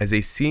as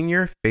a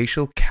senior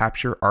facial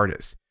capture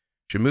artist.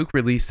 Shamook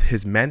released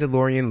his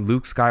Mandalorian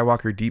Luke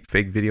Skywalker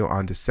deepfake video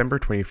on December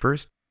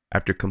 21st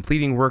after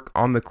completing work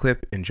on the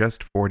clip in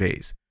just 4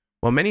 days.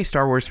 While many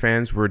Star Wars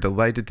fans were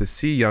delighted to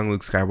see young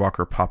Luke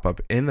Skywalker pop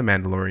up in the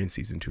Mandalorian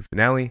Season 2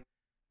 finale,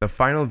 the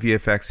final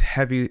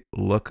VFX-heavy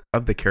look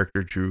of the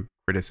character drew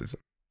criticism.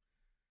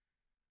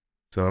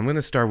 So I'm going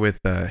to start with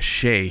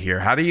Shay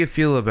here. How do you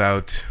feel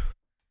about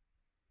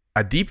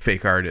a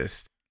deepfake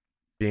artist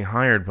being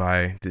hired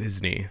by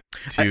Disney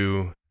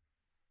to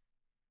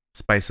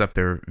spice up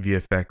their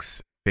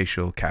VFX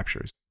facial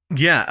captures?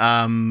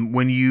 Yeah,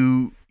 when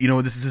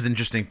this is an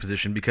interesting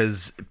position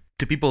because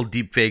to people,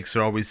 deepfakes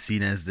are always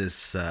seen as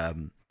this, not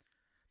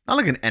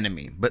like an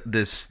enemy, but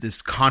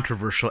this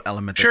controversial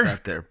element that's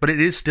out there. But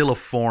it is still a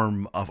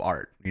form of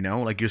art,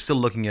 like you're still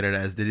looking at it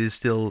as it is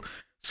still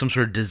some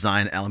sort of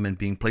design element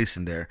being placed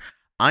in there.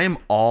 I am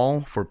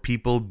all for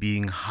people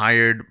being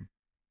hired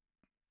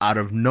out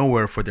of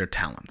nowhere for their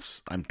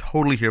talents. I'm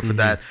totally here for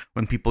that.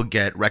 When people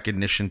get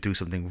recognition through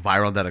something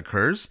viral that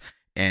occurs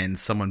and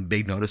someone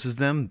big notices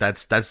them,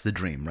 that's the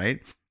dream, right?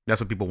 That's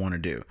what people want to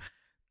do.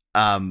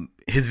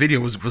 His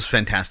video was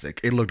fantastic.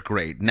 It looked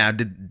great. Now,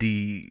 did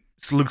the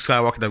Luke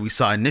Skywalker that we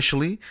saw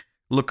initially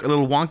look a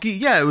little wonky?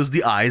 Yeah, it was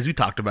the eyes. We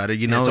talked about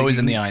it. It's always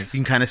in the eyes. You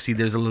can kind of see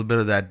there's a little bit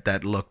of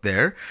that look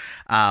there.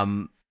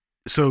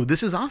 So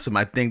this is awesome.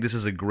 I think this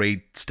is a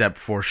great step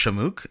for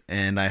Shamook,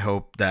 and I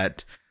hope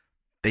that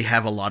they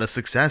have a lot of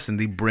success and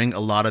they bring a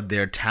lot of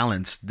their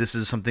talents. This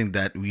is something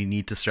that we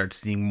need to start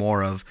seeing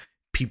more of,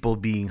 people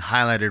being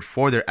highlighted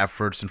for their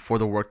efforts and for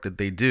the work that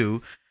they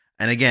do.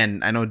 And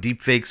again, I know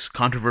deepfakes,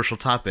 controversial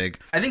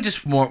topic. I think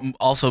just more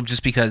also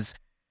just because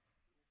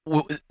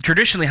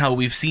traditionally how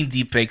we've seen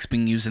deepfakes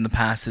being used in the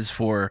past is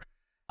for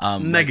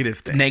negative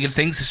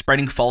things,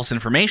 spreading false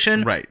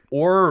information, right,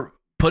 or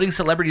putting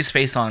celebrities'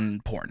 face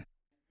on porn.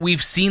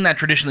 We've seen that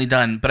traditionally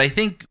done, but I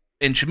think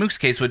in Shamook's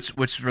case,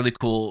 what's really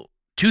cool,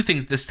 two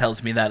things this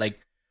tells me that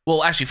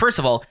actually, first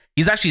of all,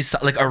 he's actually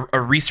like a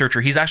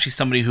researcher. He's actually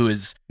somebody who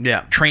is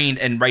trained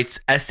and writes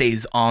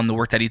essays on the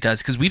work that he does,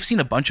 because we've seen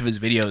a bunch of his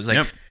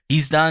videos.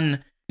 He's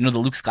done, the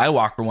Luke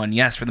Skywalker one,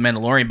 yes, for The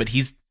Mandalorian, but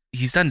he's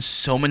done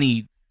so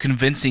many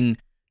convincing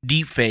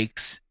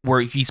deepfakes where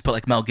he's put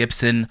like Mel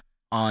Gibson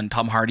on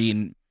Tom Hardy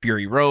in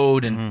Fury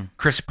Road and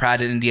Chris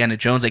Pratt in Indiana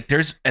Jones.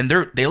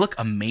 They look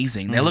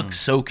amazing. They look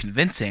so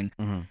convincing.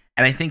 And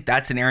I think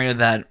that's an area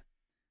that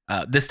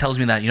this tells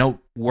me that,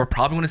 we're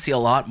probably going to see a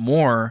lot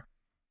more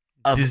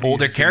of Disney's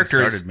older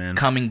characters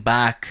coming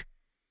back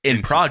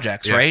in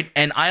projects, right?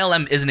 And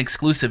ILM isn't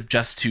exclusive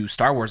just to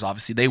Star Wars,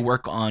 obviously. They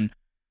work on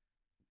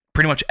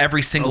pretty much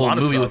every single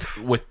movie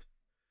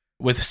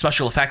with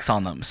special effects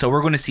on them. So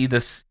we're going to see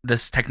this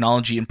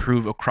technology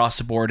improve across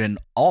the board in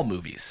all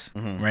movies,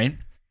 right?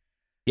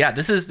 Yeah,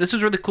 this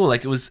was really cool.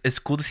 It's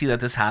cool to see that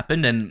this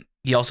happened. And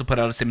he also put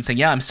out a statement saying,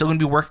 yeah, I'm still going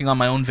to be working on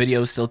my own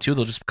videos still too.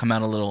 They'll just come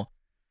out a little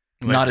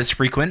not as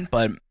frequent,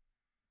 but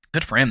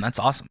good for him. That's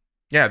awesome.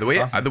 Yeah, the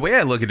way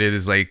I look at it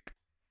is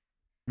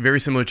very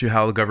similar to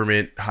how the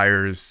government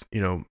hires,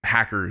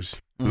 hackers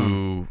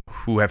who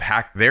have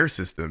hacked their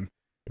system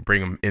and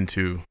bring them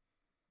into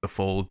the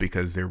fold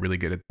because they're really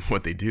good at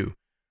what they do.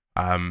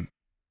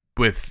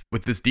 With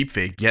this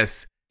deepfake,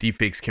 yes,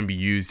 deepfakes can be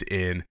used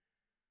in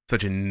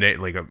such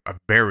a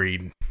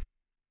very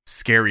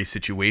scary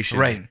situation,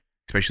 right?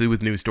 Especially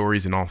with news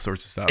stories and all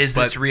sorts of stuff. Is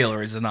this real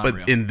or is it not real?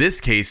 But in this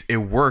case, it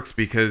works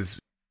because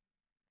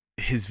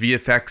his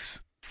VFX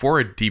for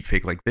a deep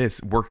fake like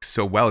this works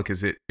so well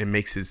because it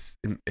makes his,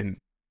 and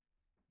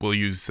we'll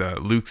use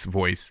Luke's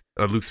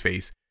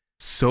face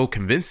so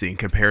convincing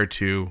compared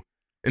to,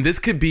 and this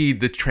could be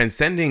the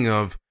transcending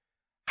of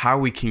how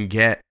we can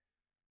get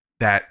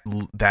that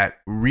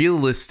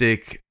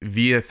realistic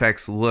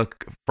VFX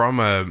look from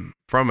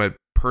a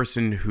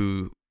person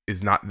who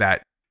is not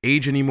that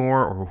age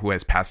anymore or who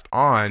has passed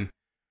on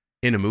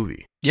in a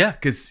movie. Yeah,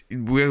 because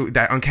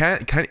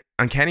that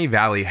uncanny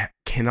valley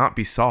cannot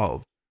be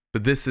solved,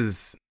 but this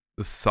is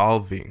the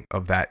solving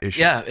of that issue.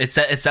 Yeah, it's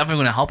definitely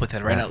going to help with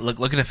it, right? Yeah.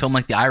 Look at a film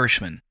like The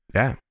Irishman.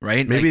 Yeah,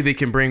 right. Maybe like, they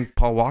can bring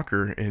Paul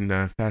Walker in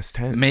Fast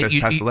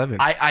 11.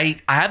 I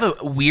have a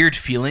weird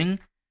feeling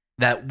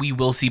that we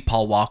will see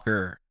Paul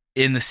Walker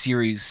in the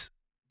series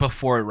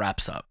before it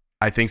wraps up.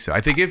 I think so.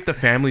 I think if the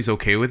family's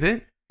okay with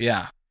it,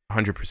 yeah,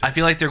 100%. I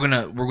feel like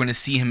we're gonna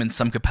see him in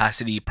some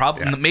capacity.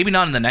 Probably maybe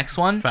not in the next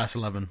one, Fast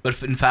 11,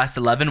 but in Fast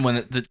 11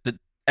 when the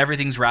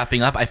everything's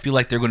wrapping up, I feel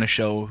like they're gonna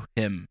show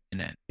him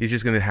in it. He's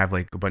just gonna have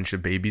like a bunch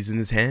of babies in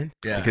his hand,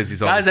 because he's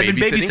guys. always I've been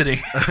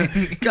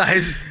babysitting.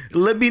 Guys,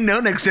 let me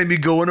know next time you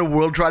go on a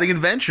world trotting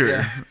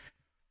adventure.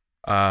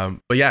 Yeah.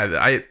 But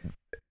yeah,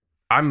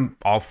 I'm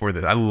all for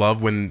this. I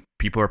love when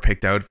people are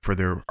picked out for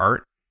their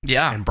art.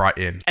 Yeah, and brought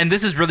in. And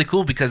this is really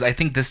cool because I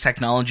think this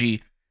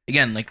technology,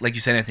 again, like you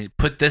said, Anthony,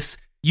 put this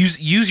use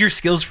your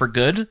skills for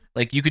good.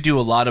 Like you could do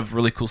a lot of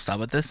really cool stuff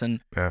with this.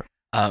 And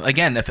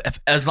again, if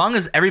as long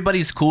as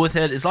everybody's cool with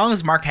it, as long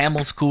as Mark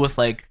Hamill's cool with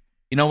like,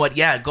 you know what,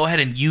 yeah, go ahead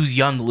and use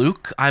young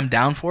Luke. I'm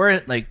down for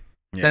it. Like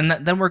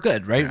then we're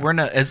good, right? We're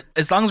not as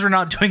long as we're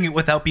not doing it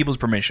without people's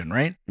permission,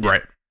 right?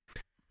 Right.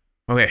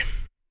 Okay.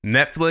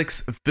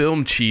 Netflix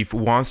film chief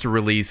wants to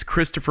release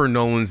Christopher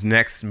Nolan's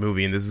next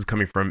movie, and this is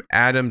coming from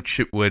Adam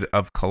Chitwood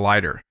of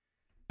Collider.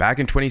 Back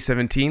in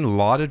 2017,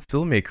 lauded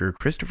filmmaker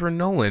Christopher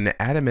Nolan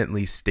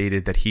adamantly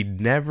stated that he'd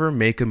never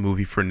make a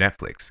movie for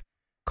Netflix,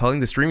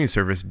 calling the streaming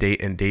service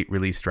date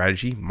release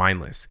strategy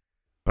mindless.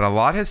 But a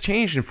lot has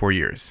changed in 4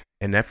 years,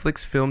 and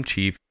Netflix film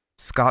chief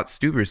Scott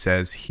Stuber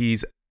says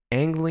he's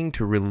angling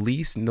to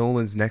release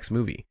Nolan's next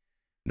movie.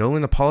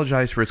 Nolan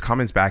apologized for his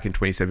comments back in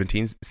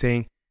 2017,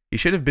 saying he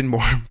should have been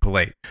more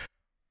polite,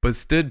 but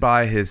stood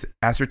by his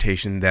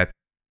assertion that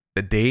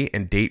the day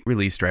and date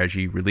release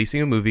strategy, releasing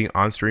a movie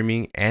on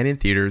streaming and in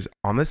theaters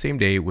on the same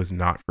day, was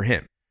not for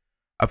him.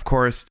 Of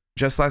course,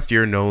 just last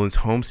year, Nolan's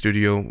home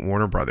studio,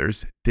 Warner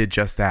Brothers, did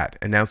just that,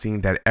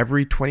 announcing that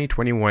every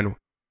 2021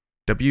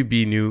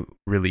 WB new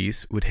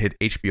release would hit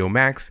HBO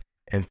Max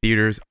and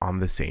theaters on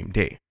the same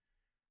day.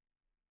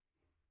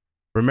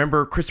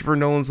 Remember Christopher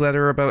Nolan's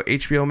letter about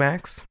HBO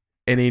Max?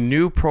 In a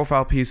new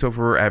profile piece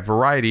over at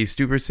Variety,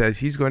 Stuber says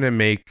he's going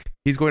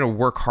to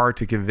work hard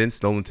to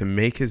convince Nolan to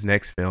make his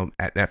next film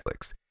at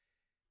Netflix.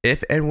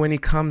 If and when he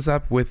comes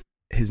up with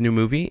his new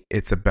movie,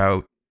 it's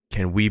about,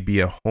 can we be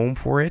a home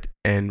for it,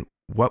 and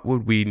what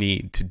would we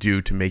need to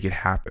do to make it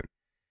happen?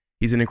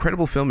 He's an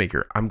incredible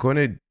filmmaker. I'm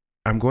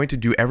going to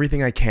do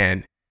everything I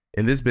can.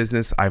 In this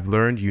business, I've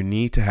learned you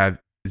need to have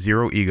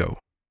zero ego.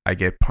 I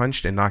get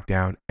punched and knocked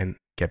down and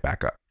get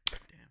back up.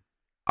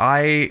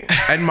 I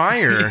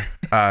admire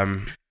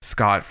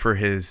Scott for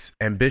his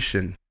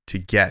ambition to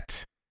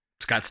get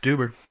Scott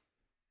Stuber,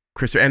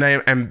 Chris, and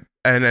I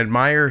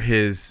admire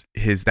his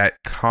that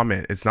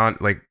comment. It's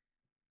not like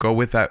go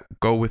without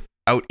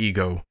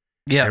ego.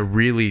 Yeah, and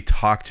really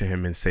talk to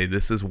him and say,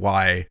 this is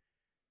why,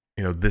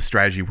 this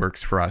strategy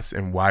works for us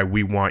and why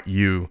we want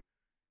you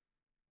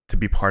to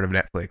be part of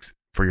Netflix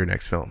for your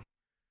next film.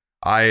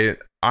 I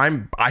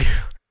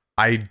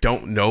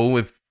don't know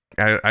if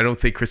I don't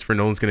think Christopher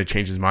Nolan's going to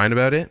change his mind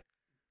about it,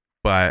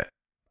 but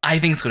I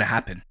think it's going to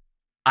happen.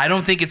 I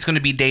don't think it's going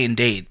to be day and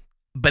date,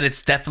 but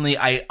it's definitely,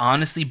 I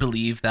honestly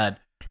believe that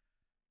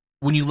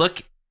when you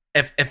look,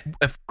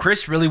 if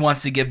Chris really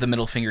wants to give the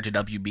middle finger to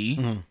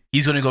WB,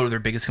 he's going to go to their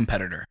biggest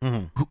competitor.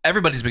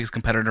 Everybody's biggest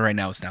competitor right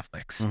now is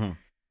Netflix.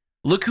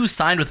 Look who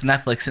signed with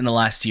Netflix in the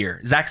last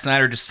year. Zack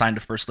Snyder just signed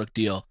a first look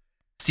deal.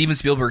 Steven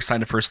Spielberg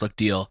signed a first look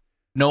deal.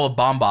 Noah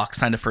Baumbach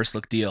signed a first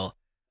look deal.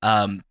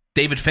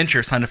 David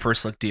Fincher signed a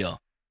first look deal.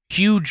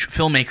 Huge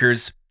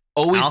filmmakers,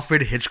 always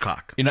Alfred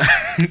Hitchcock,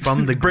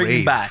 from the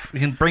grave.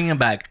 Bring him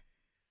back.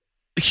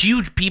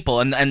 Huge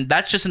people, and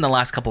that's just in the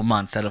last couple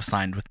months that have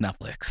signed with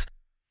Netflix.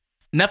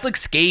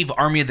 Netflix gave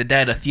Army of the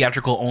Dead a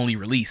theatrical only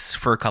release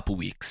for a couple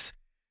weeks,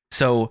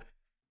 so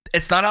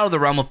it's not out of the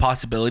realm of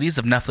possibilities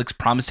of Netflix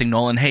promising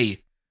Nolan,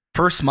 hey,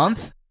 first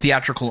month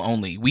theatrical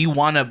only. We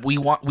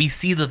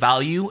see the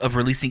value of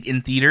releasing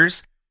in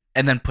theaters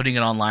and then putting it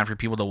online for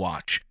people to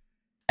watch.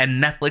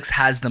 And Netflix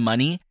has the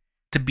money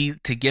to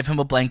give him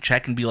a blank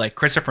check and be like,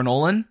 Christopher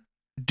Nolan,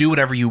 do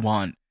whatever you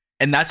want.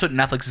 And that's what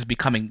Netflix is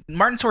becoming.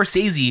 Martin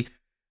Scorsese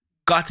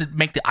got to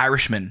make The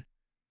Irishman,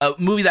 a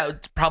movie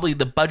that probably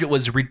the budget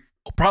was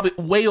probably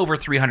way over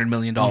 $300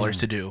 million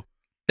to do.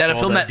 That a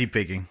film that deep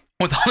faking,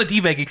 with all the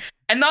deep faking,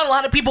 and not a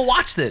lot of people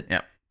watched it.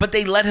 Yeah, but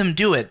they let him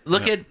do it.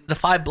 Look at The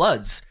Five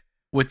Bloods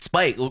with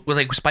Spike.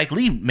 Like Spike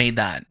Lee made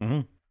that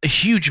a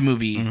huge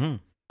movie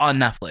on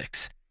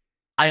Netflix.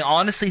 I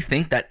honestly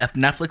think that if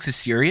Netflix is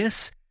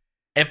serious,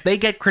 if they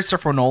get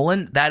Christopher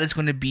Nolan, that is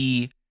going to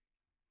be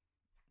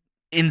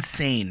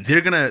insane.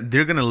 They're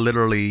gonna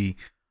literally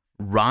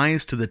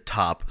rise to the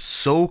top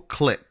so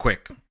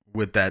quick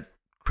with that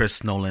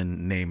Chris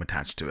Nolan name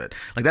attached to it.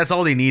 Like that's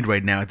all they need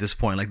right now at this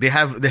point. Like they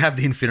have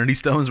the Infinity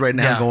Stones right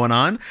now going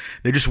on.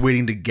 They're just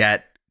waiting to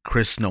get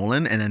Chris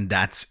Nolan, and then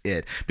that's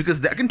it.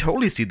 Because I can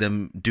totally see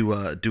them do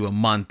a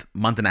month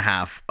and a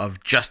half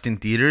of just in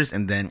theaters,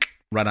 and then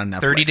right on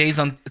Netflix.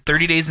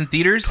 30 days in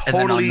theaters, and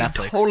then on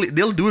Netflix. Totally,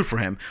 they'll do it for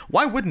him.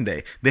 Why wouldn't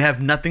they? They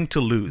have nothing to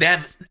lose. They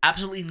have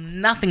absolutely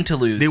nothing to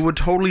lose. They would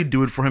totally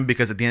do it for him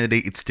because at the end of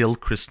the day, it's still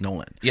Chris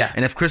Nolan. Yeah.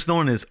 And if Chris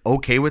Nolan is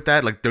okay with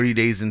that, like 30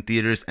 days in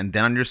theaters and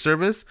then on your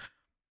service,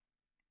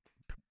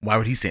 why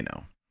would he say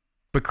no?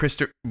 But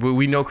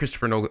we know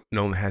Christopher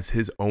Nolan has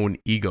his own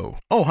ego.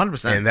 Oh,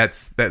 100%. And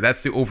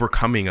that's the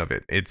overcoming of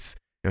it. It's,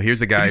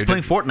 here's a guy he's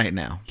playing Fortnite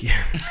now.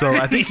 Yeah. So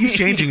I think he's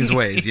changing his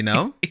ways,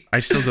 I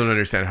still don't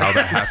understand how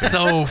that happened.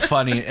 So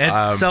funny.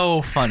 It's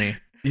so funny.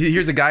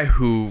 Here's a guy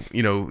who,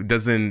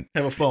 doesn't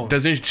have a phone.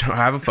 Doesn't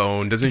have a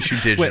phone, doesn't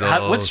shoot digital.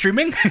 Wait, what's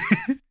streaming?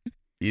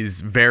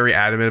 He's very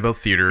adamant about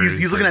theaters.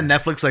 He's looking at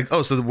Netflix like,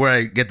 oh, so where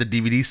I get the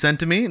DVD sent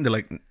to me? And they're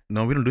like,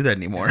 no, we don't do that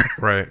anymore.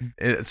 Right.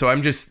 So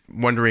I'm just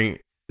wondering,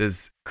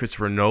 does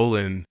Christopher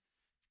Nolan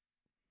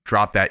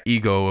drop that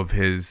ego of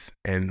his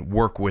and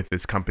work with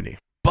this company?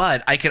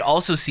 But I could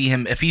also see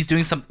him, if he's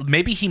doing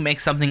maybe he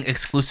makes something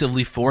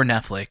exclusively for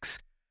Netflix.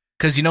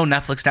 Because,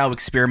 Netflix now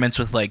experiments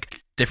with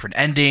like different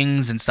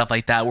endings and stuff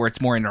like that where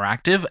it's more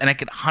interactive. And I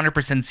could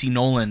 100% see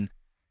Nolan,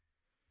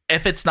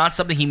 if it's not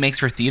something he makes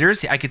for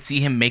theaters, I could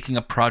see him making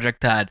a project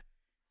that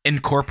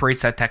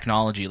incorporates that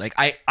technology. Like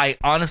I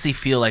honestly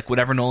feel like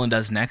whatever Nolan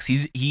does next,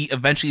 he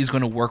eventually is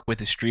going to work with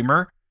a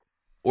streamer,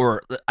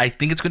 or I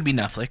think it's going to be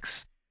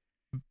Netflix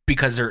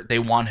because they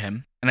want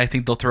him, and I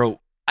think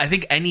I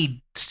think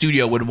any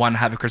studio would want to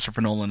have a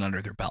Christopher Nolan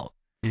under their belt,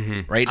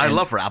 right? I'd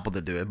love for Apple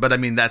to do it, but I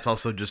mean that's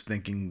also just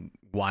thinking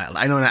wild.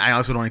 I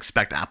also don't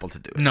expect Apple to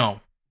do it.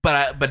 No,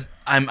 but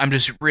I'm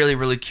just really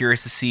really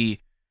curious to see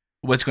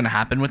what's going to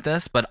happen with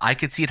this. But I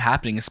could see it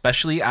happening,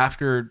 especially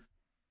after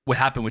what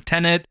happened with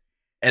Tenet.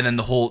 And then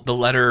the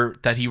letter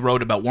that he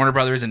wrote about Warner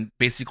Brothers and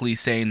basically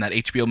saying that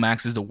HBO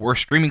Max is the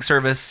worst streaming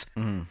service.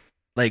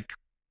 Like,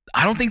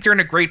 I don't think they're in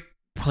a great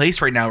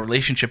place right now,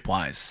 relationship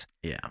wise.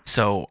 Yeah.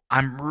 So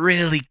I'm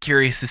really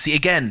curious to see.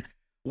 Again,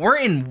 we're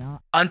in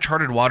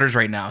uncharted waters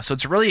right now. So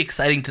it's really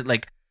exciting to,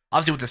 like,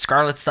 obviously with the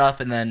Scarlett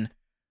stuff, and then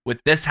with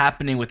this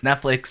happening with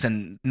Netflix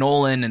and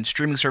Nolan and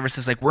streaming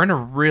services, like, we're in a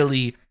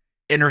really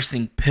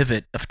interesting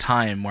pivot of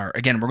time where,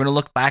 again, we're going to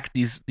look back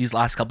these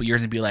last couple of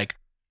years and be like,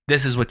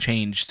 this is what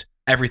changed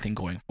everything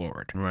going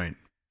forward. Right.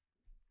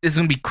 This is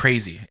going to be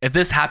crazy. If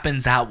this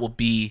happens, that will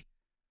be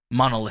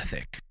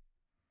monolithic.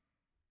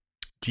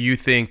 Do you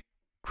think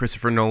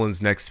Christopher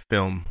Nolan's next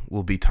film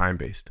will be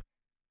time-based?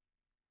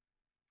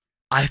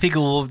 I think it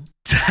will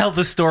tell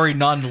the story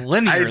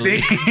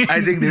non-linearly.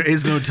 I think there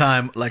is no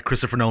time like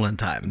Christopher Nolan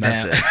time.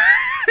 That's it.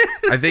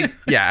 I think,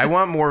 I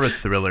want more of a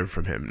thriller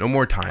from him. No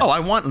more time. Oh, I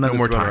want another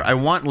thriller. I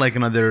want like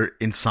another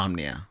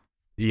Insomnia.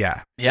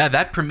 Yeah. Yeah,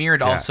 that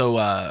premiered also,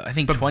 I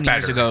think, 20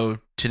 years ago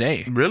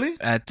today. Really?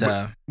 At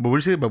what did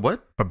you say about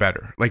what? But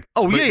better. Like,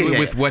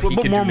 with what he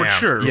can more do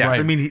mature. now. Yeah. Right.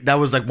 I mean, that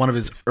was like one of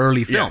his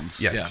early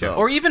films. Yes.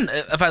 Or even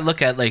if I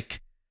look at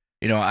like,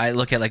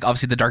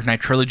 obviously the Dark Knight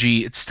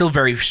trilogy, it's still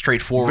very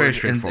straightforward,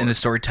 in the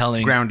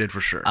storytelling. Grounded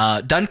for sure.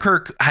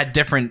 Dunkirk had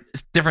different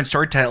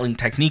storytelling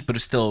technique, but it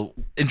was still,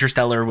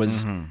 Interstellar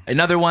was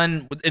another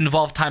one,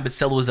 involved time, but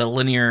still was a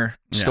linear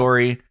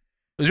story.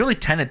 It was really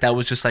Tenet that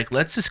was just like,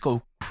 let's just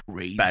go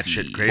crazy.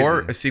 Batshit crazy.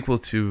 Or a sequel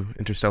to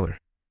Interstellar.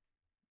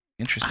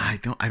 Interesting. I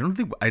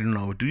don't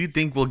know. Do you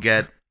think we'll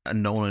get a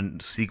Nolan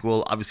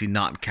sequel? Obviously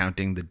not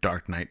counting the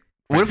Dark Knight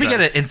franchise. What if we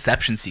get an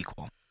Inception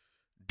sequel?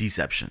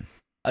 Deception.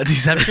 A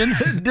Deception?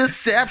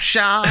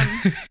 Deception.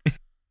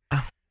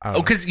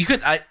 Because you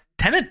could.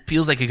 Tenet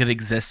feels like it could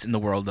exist in the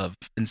world of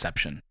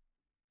Inception.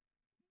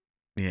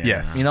 Yeah.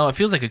 Yes. It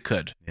feels like it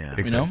could.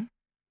 Yeah.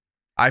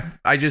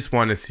 I just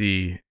want to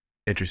see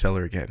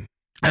Interstellar again.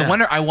 Yeah.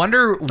 I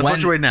wonder Let's when.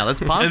 watch it right now. Let's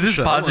pause the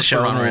show. Pause the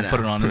show and we'll right put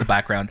it on in the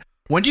background.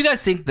 When do you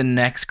guys think the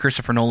next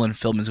Christopher Nolan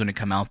film is going to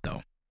come out,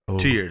 though?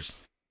 2 years.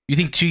 You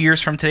think 2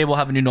 years from today we'll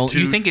have a new Nolan?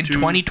 You think in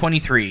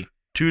 2023?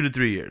 2 to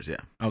 3 years, yeah.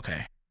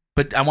 Okay.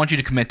 But I want you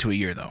to commit to a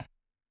year, though.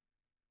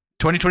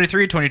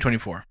 2023 or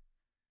 2024?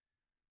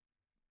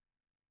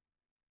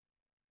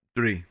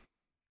 3.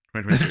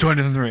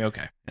 2023,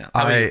 okay. Yeah.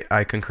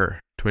 I concur.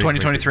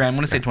 2023. I'm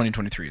going to say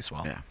 2023 as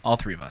well. Yeah. All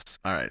three of us.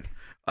 All right.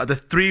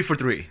 That's 3 for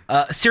 3.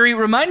 Siri,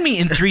 remind me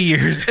in 3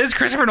 years, is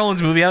Christopher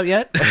Nolan's movie out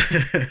yet?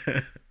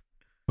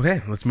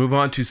 Okay, let's move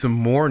on to some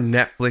more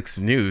Netflix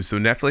news. So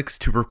Netflix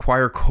to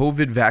require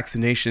COVID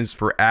vaccinations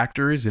for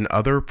actors and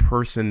other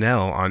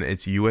personnel on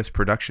its U.S.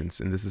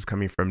 productions. And this is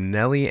coming from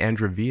Nelly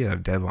Andravia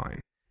of Deadline.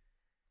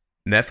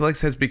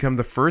 Netflix has become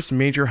the first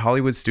major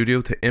Hollywood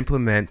studio to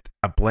implement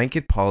a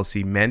blanket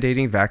policy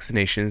mandating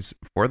vaccinations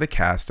for the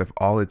cast of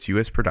all its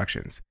U.S.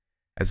 productions,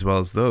 as well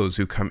as those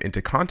who come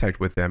into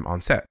contact with them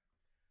on set.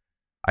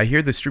 I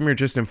hear the streamer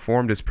just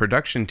informed its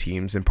production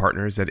teams and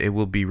partners that it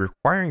will be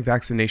requiring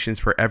vaccinations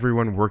for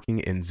everyone working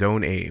in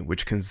Zone A,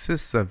 which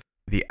consists of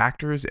the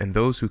actors and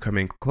those who come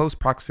in close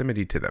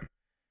proximity to them.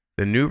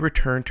 The new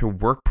return to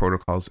work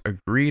protocols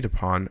agreed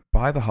upon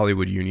by the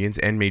Hollywood unions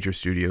and major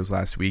studios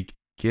last week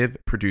give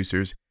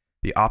producers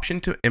the option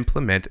to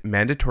implement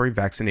mandatory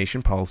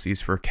vaccination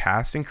policies for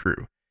cast and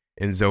crew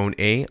in Zone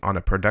A on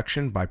a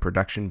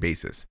production-by-production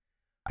basis.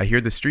 I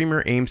hear the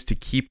streamer aims to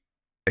keep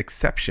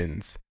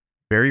exceptions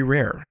very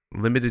rare,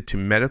 limited to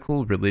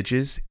medical,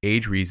 religious,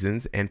 age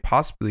reasons, and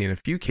possibly in a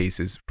few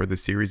cases for the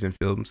series and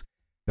films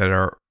that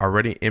are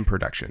already in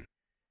production.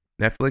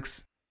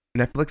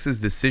 Netflix's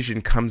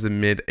decision comes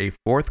amid a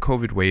fourth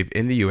COVID wave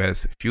in the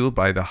US fueled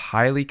by the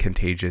highly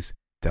contagious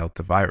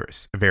Delta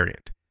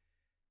variant.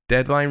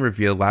 Deadline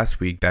revealed last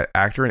week that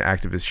actor and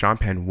activist Sean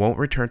Penn won't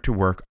return to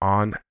work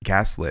on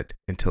Gaslit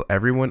until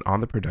everyone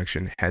on the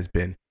production has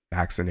been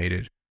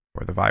vaccinated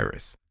for the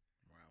virus.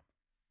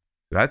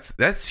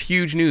 That's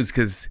huge news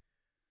because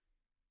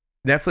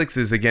Netflix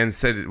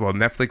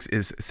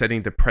is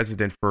setting the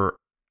precedent for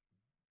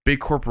big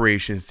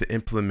corporations to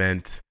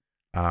implement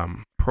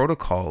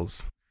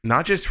protocols,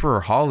 not just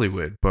for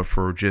Hollywood, but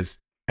for just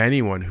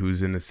anyone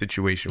who's in a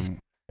situation. And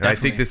Definitely.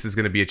 I think this is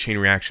going to be a chain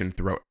reaction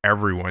throughout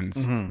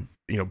everyone's,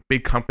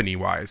 big company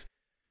wise,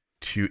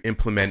 to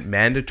implement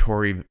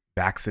mandatory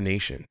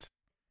vaccinations.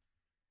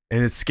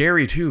 And it's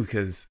scary too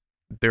because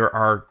there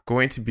are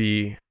going to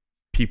be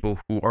people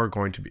who are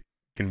going to be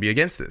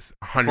against this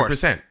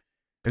 100%. And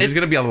there's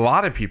going to be a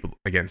lot of people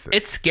against this.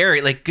 It's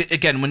scary. Like,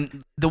 again,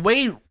 when the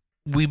way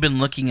we've been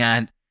looking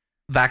at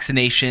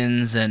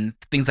vaccinations and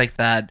things like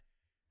that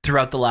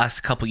throughout the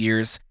last couple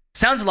years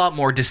sounds a lot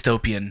more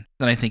dystopian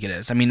than I think it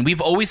is. I mean,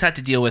 we've always had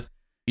to deal with,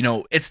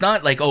 it's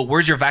not like, oh,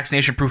 where's your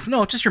vaccination proof?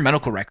 No, it's just your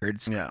medical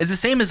records. Yeah. It's the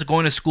same as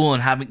going to school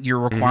and you're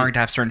required to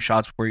have certain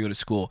shots before you go to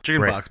school.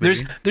 Chickenpox,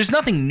 baby. There's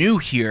nothing new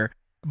here.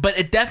 But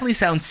it definitely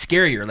sounds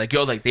scarier. Like,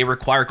 they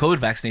require COVID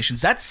vaccinations.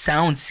 That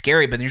sounds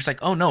scary, but then you're just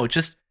like, oh no, it's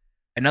just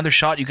another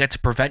shot you get to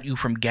prevent you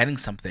from getting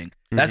something.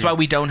 That's why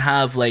we don't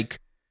have like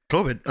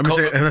COVID.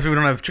 Unless we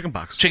don't have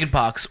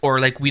chickenpox. Or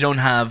like we don't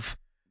have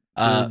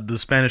the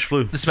Spanish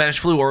flu. The Spanish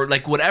flu, or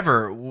like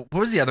whatever. What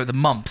was the other? The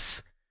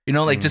mumps.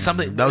 Just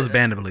something that was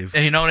banned, I believe.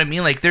 You know what I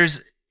mean? Like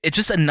it's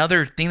just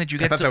another thing that you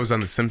get. I thought that was on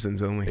The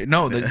Simpsons only.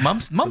 No, the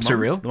mumps are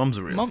real. The mums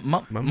are real.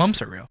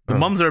 Mumps are real. The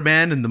mums are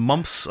banned and the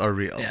mumps are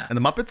real. Yeah. And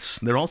the Muppets,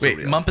 they're also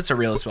real. Muppets are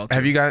real as well, too.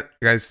 Have you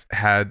guys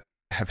had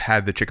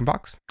the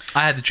chickenpox?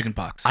 I had the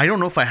chickenpox. I don't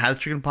know if I had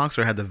chickenpox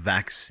or I had the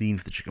vaccine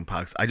for the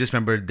chickenpox. I just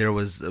remember there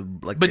was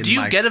But do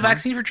you get a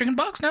vaccine for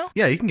chickenpox now?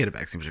 Yeah, you can get a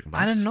vaccine for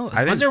chickenpox. I didn't know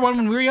that. Was there one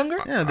when we were younger?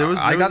 Yeah, there was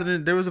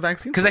a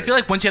vaccine. Because I feel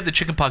like once you have the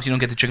chickenpox, you don't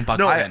get the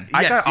chickenpox again.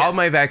 I got all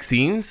my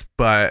vaccines,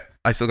 but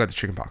I still got the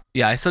chickenpox.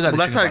 Yeah, I still got the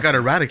chickenpox. Well, that's how it got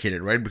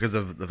eradicated, right? Because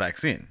of the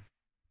vaccine.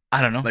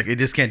 I don't know. Like, it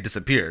just can't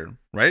disappear,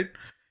 right?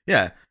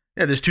 Yeah.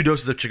 Yeah, there's 2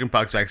 doses of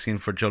chickenpox vaccine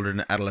for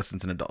children,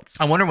 adolescents, and adults.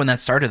 I wonder when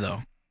that started,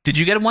 though. Did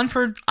you get one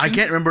for? I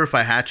can't remember if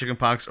I had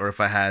chickenpox or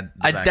if I had.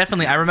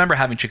 I remember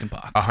having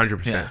chickenpox.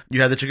 100%. Yeah.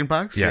 You had the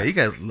chickenpox? Yeah. You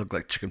guys look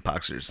like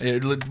chickenpoxers.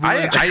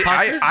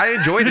 I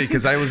enjoyed it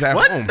because I was at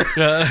home.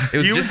 It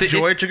was just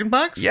enjoyed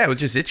chickenpox? Yeah, it was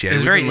just itchy. It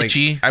was very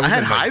itchy. I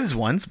had hives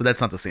once, but that's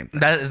not the same thing.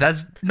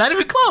 That's not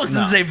even close. It's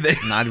the same thing.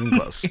 Not even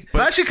close.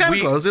 But actually, kind of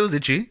close. It was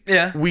itchy.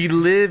 Yeah. We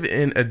live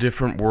in a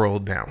different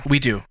world now. We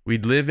do. We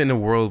live in a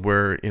world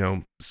where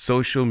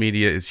social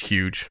media is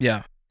huge.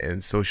 Yeah.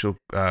 And social.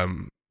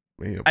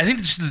 I think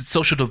it's just the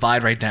social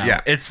divide right now.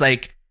 Yeah. It's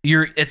like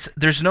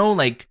there's no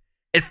like,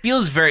 it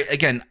feels very,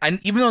 again,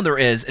 even though there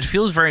is, it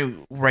feels very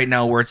right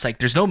now where it's like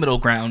there's no middle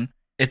ground.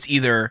 It's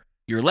either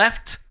you're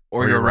left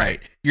or you're right.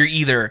 You're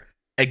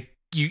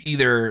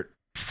either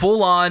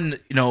full on,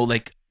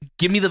 like,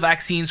 give me the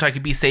vaccine so I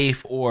can be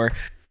safe, or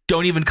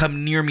don't even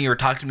come near me or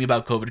talk to me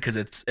about COVID because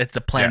it's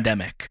a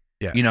pandemic.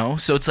 Yeah.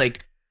 So it's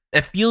like,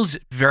 it feels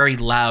very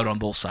loud on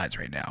both sides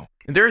right now.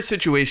 And there are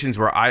situations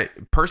where I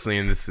personally,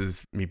 and this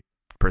is me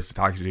person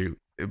talking to you,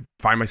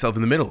 find myself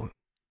in the middle.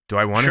 Do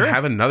I want to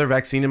have another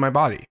vaccine in my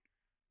body?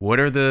 What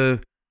are the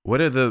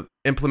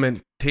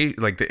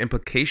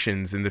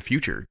implications in the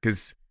future?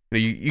 Because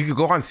you could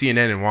go on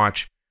CNN and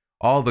watch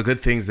all the good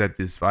things that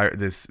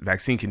this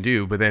vaccine can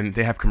do, but then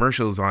they have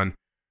commercials on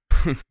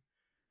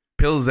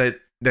pills that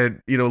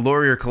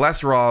lower your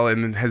cholesterol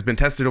and has been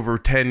tested over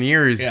 10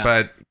 years,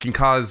 but can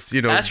cause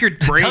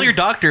tell your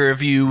doctor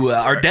if you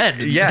are dead.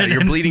 Yeah,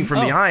 you're bleeding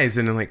from the eyes,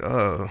 and I'm like,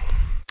 oh.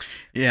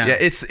 Yeah,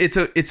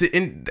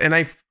 and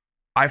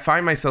I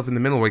find myself in the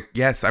middle. Like,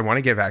 yes, I want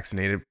to get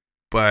vaccinated,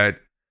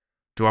 but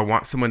do I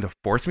want someone to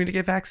force me to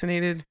get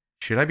vaccinated?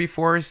 Should I be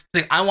forced?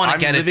 Like, I want to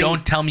get it.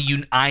 Don't tell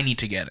me I need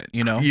to get it.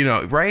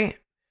 Right?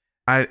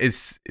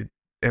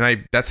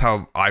 That's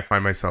how I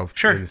find myself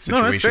in situations.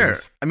 No, that's fair.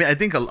 I mean, I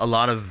think a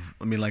lot of,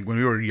 like when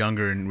we were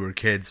younger and we were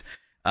kids,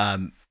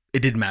 it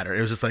didn't matter. It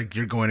was just like,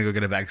 you're going to go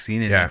get a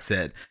vaccine and that's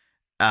it.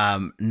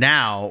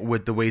 now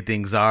with the way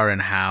things are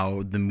and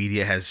how the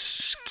media has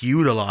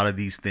skewed a lot of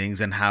these things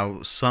and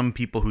how some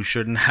people who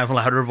shouldn't have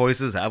louder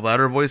voices have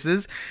louder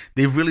voices,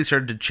 they've really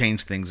started to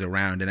change things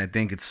around. And I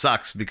think it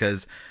sucks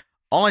because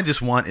all I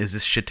just want is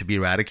this shit to be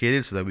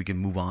eradicated so that we can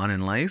move on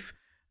in life.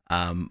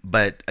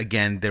 But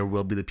again, there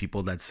will be the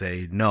people that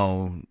say,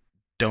 no,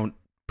 don't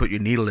put your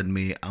needle in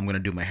me. I'm going to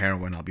do my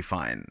heroin. I'll be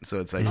fine. So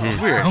it's like,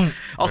 it's weird.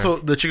 Also,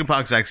 the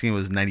chickenpox vaccine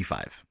was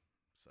 95.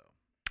 So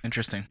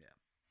Interesting.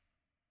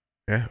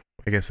 Yeah,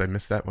 I guess I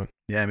missed that one.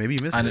 yeah, maybe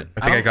you missed it.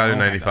 I think I got it in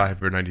know if I got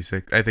 95 or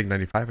 96. I think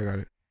 95 I got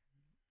it.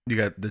 You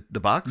got the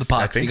box? The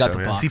box. think You got so,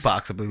 the yeah. box.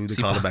 C-Pox, I believe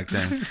they called it back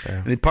then. Yeah.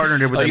 And they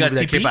partnered with Oh, you that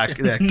movie, got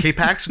that CP?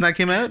 K-Pax when that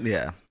came out.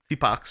 Yeah,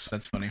 C-Pox.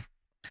 That's funny.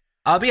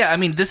 But yeah, I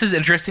mean, this is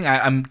interesting.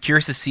 I'm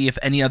curious to see if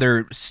any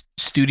other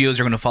studios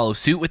are going to follow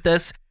suit with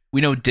this.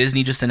 We know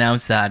Disney just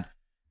announced that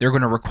they're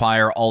going to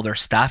require all their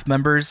staff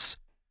members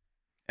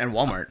And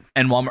Walmart.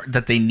 and Walmart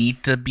that they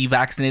need to be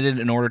vaccinated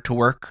in order to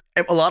work.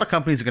 And a lot of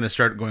companies are going to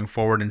start going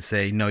forward and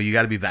say, no, you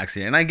got to be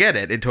vaccinated. And I get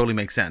it. It totally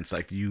makes sense.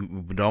 Like, you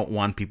don't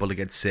want people to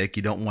get sick.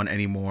 You don't want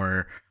any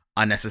more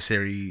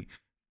unnecessary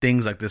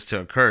things like this to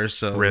occur.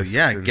 So, Risks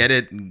yeah, and- get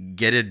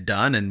it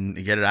done and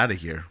get it out of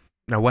here.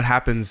 Now, what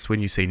happens when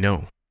you say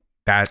no?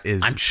 That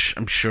is,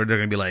 I'm sure they're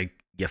going to be like,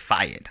 you're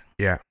fired.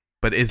 yeah.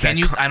 But is Can that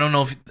you? I don't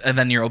know if. And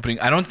then you're opening.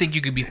 I don't think you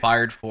could be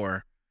fired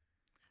for.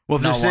 Well,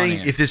 if Not they're saying wanting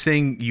it. if they're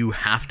saying you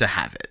have to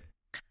have it,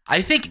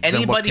 I think Then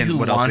what anybody who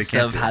else they wants to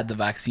can't have do? had the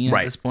vaccine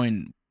Right. at this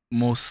point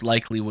most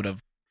likely would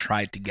have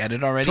tried to get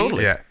it already.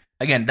 Totally. yeah.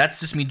 Again, that's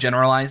just me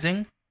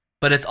generalizing,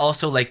 but it's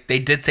also like they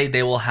did say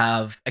they will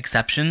have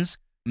exceptions,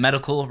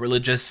 medical,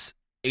 religious,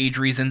 age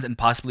reasons, and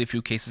possibly a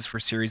few cases for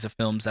series of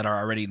films that are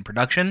already in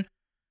production.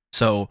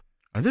 So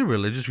are there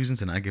religious reasons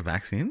to not get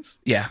vaccines?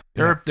 yeah,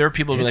 there are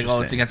people who are like, oh,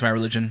 it's Interesting. against my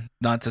religion.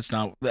 Not that's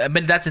not.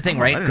 But that's the thing, Oh,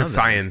 I right? didn't know Because that.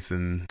 science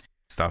and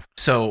stuff.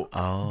 So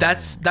Oh,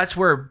 that's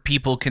where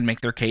people can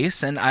make their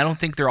case, and I don't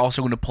think they're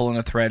also going to pull in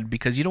a thread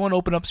because you don't want to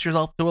open up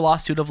yourself to a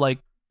lawsuit of like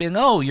being,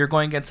 oh, you're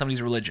going against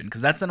somebody's religion, because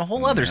that's then a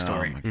whole other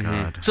story. Oh my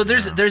god. So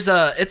there's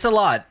it's a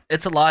lot.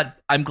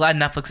 I'm glad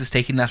Netflix is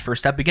taking that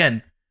first step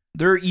again.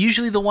 They're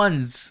usually the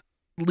ones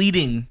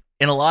leading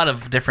in a lot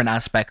of different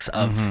aspects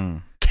of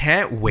Mhm.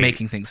 Can't wait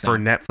making things for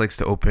known. Netflix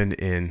to open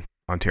in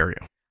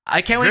Ontario.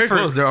 I can't Very wait for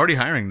close. They're already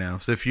hiring now.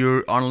 So if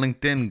you're on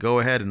LinkedIn, go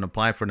ahead and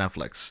apply for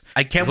Netflix.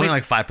 I can't There's wait, only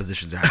like 5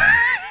 positions they're hiring.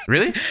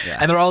 Really? Yeah.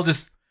 and they're all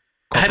just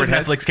head of Corporate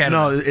Netflix heads?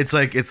 Canada. No, it's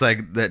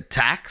like the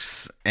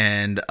tax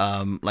and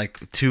like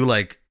 2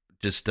 like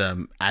just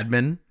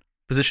admin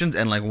positions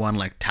and like 1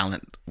 like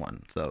talent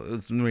one. So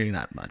it's really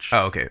not much.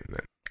 Oh, okay.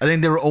 I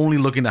think they were only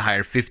looking to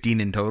hire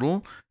 15 in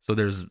total. So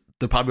they're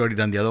probably already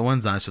done the other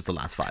ones. Now it's just the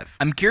last 5.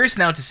 I'm curious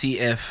now to see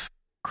if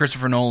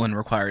Christopher Nolan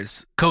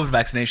requires COVID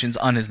vaccinations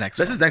on his next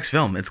That's film. his next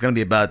film. It's going to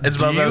be about. It's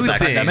about Do you the think-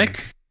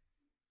 pandemic.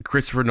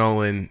 Christopher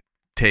Nolan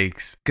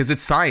takes, because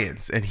it's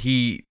science and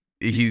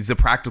he's a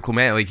practical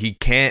man. Like, he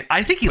can't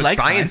I think he put likes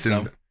science, in.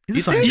 though.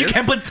 He's a You scientist.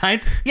 can't put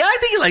science. Yeah, I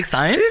think he likes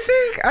science. You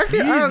think? I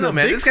feel. I He's don't know, a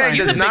man. big This guy science-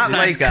 does He's a big not science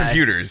like guy.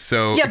 computers.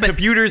 So Yeah, but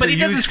computers but are he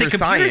doesn't used say for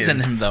computers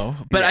science. in him though.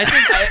 But I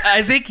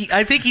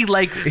think he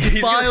likes. Files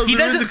He are in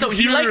doesn't. the So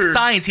he likes computer.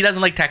 science. He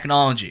doesn't like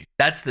technology.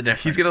 That's the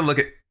difference. He's gonna look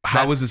at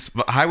how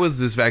was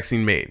this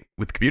vaccine made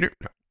with computer?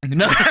 No.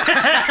 No.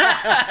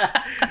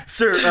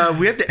 Sir,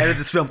 we have to edit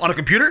this film on a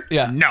computer?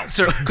 Yeah. No.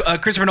 So,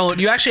 Christopher Nolan,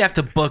 you actually have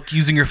to book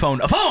using your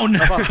phone. A phone.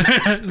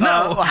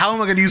 No. How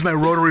am I going to use my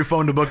rotary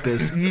phone to book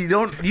this? You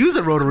don't use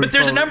a rotary phone. But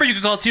there's a number you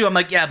can call too. I'm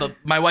like, yeah, but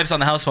my wife's on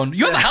the house phone.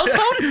 You have the house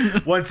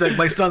phone? One sec.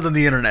 My son's on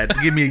the internet.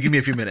 Give me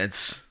a few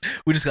minutes.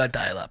 We just got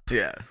dial up.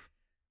 Yeah.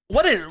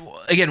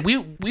 Again,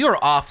 we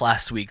were off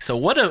last week, so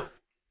what a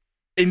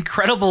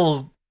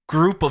incredible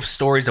group of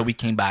stories that we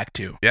came back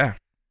to. Yeah.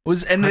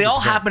 And they all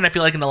 100%. happened, I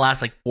feel like, in the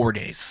last like 4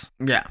 days.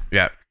 Yeah.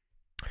 Yeah.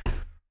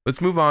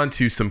 Let's move on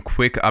to some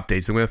quick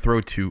updates. I'm going to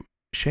throw to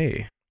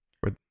Shay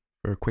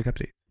for a quick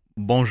update.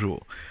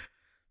 Bonjour.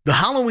 The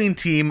Halloween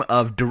team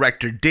of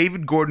director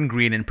David Gordon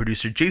Green and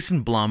producer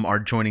Jason Blum are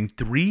joining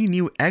 3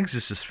 new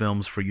Exorcist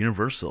films for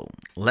Universal.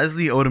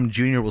 Leslie Odom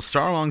Jr. will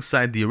star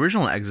alongside the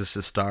original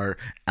Exorcist star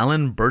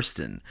Ellen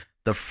Burstyn.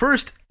 The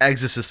first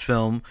Exorcist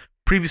film,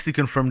 previously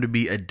confirmed to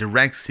be a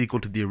direct sequel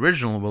to the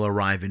original, will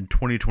arrive in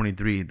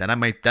 2023. That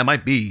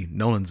might be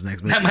Nolan's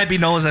next movie. That might be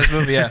Nolan's next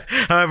movie, yeah.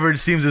 However, it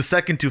seems the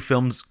second 2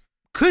 films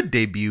could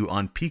debut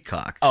on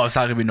Peacock. Oh, it's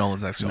not going to be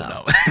Nolan's next film,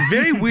 no.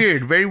 Very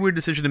weird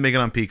decision to make it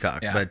on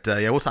Peacock. Yeah. But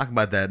we'll talk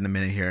about that in a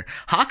minute here.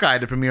 Hawkeye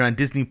to premiere on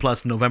Disney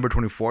Plus November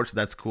 24th, so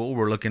that's cool.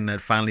 We're looking at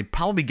finally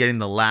probably getting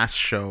the last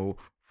show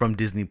from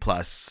Disney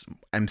Plus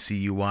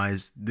MCU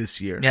wise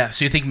this year. Yeah,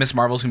 so you think Miss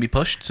Marvel's going to be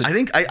pushed? I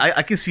think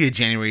I can see a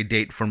January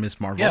date for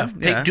Miss Marvel.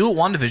 do it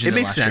WandaVision. It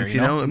makes sense,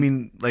 you know? I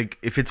mean, like,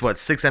 if it's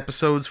 6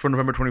 episodes for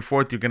November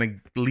 24th, you're going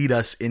to lead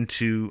us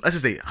into, let's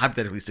just say,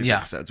 hypothetically 6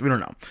 episodes. We don't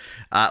know.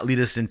 Lead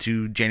us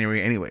into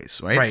January anyways,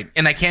 right? Right.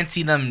 And I can't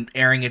see them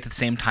airing it at the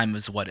same time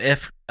as What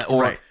If.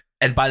 Right.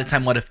 And by the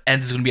time What If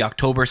ends, it's going to be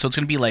October. So it's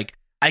going to be like,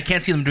 I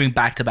can't see them doing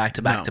back to back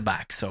to back to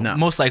back. So No.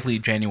 most likely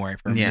January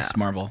for Miss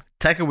Marvel.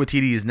 Taika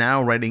Waititi is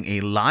now writing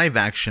a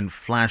live-action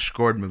Flash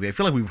Gordon movie. I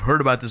feel like we've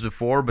heard about this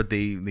before, but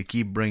they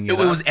keep bringing it up.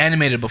 It was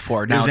animated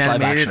before. Now it's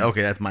live action.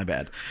 Okay, that's my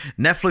bad.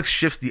 Netflix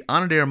shifts the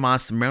Ana de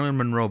Armas Marilyn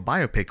Monroe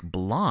biopic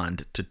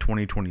Blonde to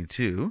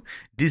 2022.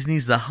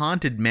 Disney's The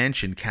Haunted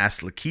Mansion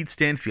cast Lakeith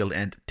Stanfield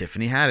and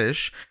Tiffany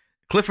Haddish.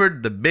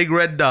 Clifford, the big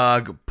red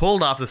dog,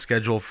 pulled off the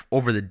schedule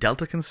over the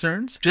Delta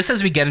concerns. Just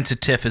as we get into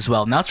TIFF as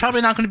well. Now it's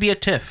probably not going to be a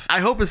TIFF.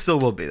 I hope it still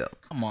will be, though.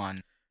 Come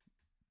on.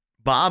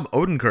 Bob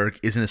Odenkirk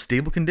is in a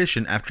stable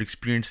condition after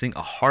experiencing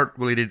a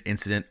heart-related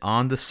incident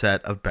on the set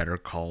of Better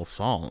Call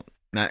Saul.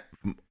 Now,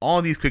 from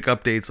all these quick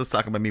updates, let's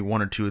talk about maybe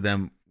one or two of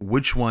them.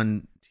 Which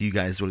one do you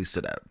guys really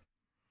stood out?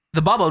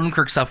 The Bob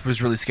Odenkirk stuff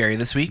was really scary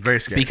this week. Very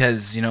scary.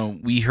 Because,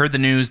 we heard the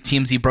news,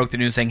 TMZ broke the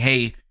news saying,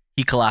 hey,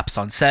 he collapsed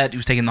on set, he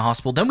was taken to the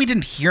hospital. Then we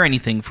didn't hear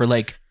anything for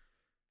like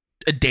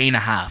a day and a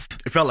half.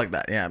 It felt like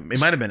that, yeah. It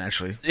might have been,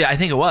 actually. Yeah, I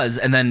think it was.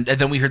 And then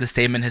we heard the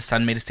statement, his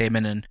son made a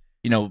statement, and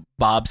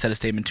Bob said a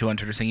statement too on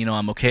Twitter saying,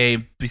 I'm okay.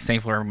 Be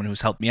thankful for everyone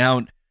who's helped me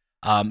out.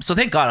 So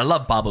thank God. I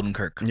love Bob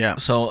Odenkirk. Yeah.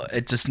 So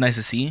it's just nice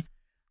to see.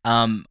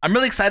 I'm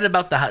really excited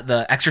about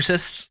the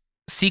Exorcist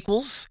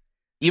sequels,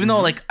 even though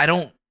like I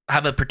don't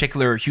have a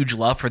particular huge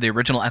love for the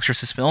original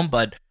Exorcist film,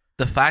 but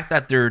the fact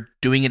that they're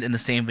doing it in the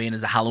same vein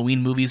as the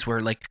Halloween movies,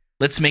 where like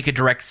let's make a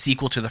direct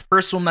sequel to the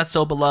first one that's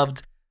so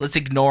beloved. Let's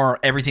ignore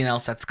everything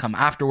else that's come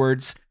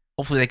afterwards.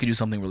 Hopefully, they could do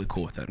something really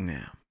cool with it.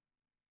 Yeah.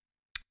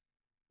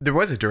 There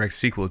was a direct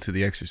sequel to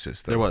The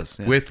Exorcist, though. There was.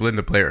 Yeah. With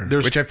Linda Blair.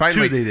 Which I find two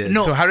like... they did.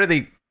 No. So how did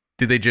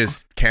they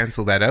just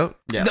cancel that out?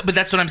 Yeah. No, but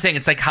that's what I'm saying.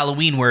 It's like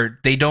Halloween where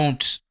they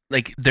don't,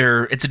 like,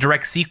 it's a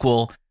direct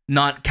sequel,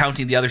 not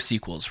counting the other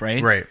sequels,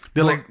 right? Right.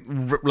 They're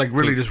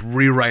really just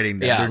rewriting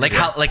them. Yeah, They're like just,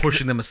 how, like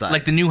pushing them aside.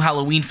 Like the new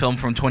Halloween film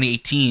from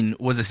 2018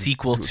 was a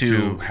sequel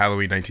to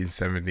Halloween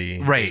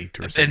 1978. right,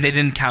 Or something. and they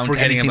didn't count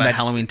forgetting anything about that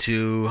Halloween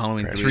 2,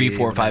 Halloween 3, 3,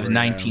 4, 5, whatever,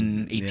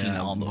 19, 18,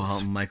 all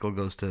those. Michael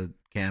goes to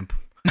camp.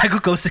 Michael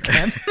goes to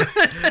camp.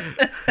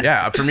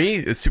 Yeah, for me,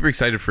 it's super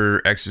excited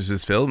for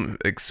Exorcist film.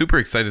 Super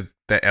excited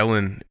that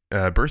Ellen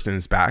Burstyn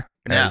is back.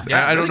 Yeah.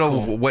 I don't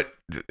really know cool.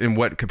 in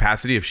what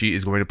capacity, if she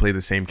is going to play the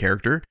same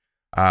character.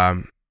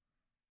 Love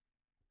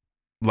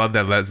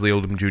that Leslie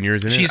Odom Jr.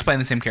 is in it. She's playing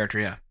the same character,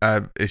 yeah.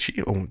 Is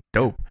she? Oh,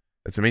 dope.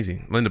 That's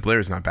amazing. Linda Blair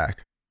is not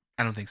back.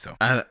 I don't think so.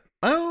 I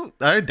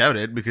doubt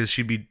it because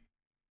she'd be.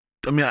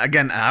 I mean,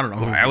 again, I don't know.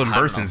 Well, Ellen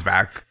Burstyn's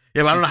back.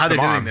 Yeah, but I don't know how She's they're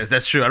the doing mom. this.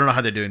 That's true. I don't know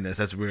how they're doing this.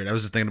 That's weird. I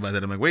was just thinking about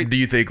that. I'm like, wait. Do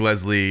you think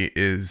Leslie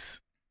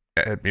is,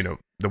 the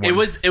one? It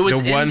was the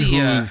in one the,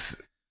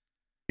 who's,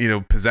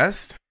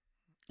 possessed.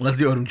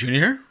 Leslie Odom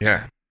Jr.?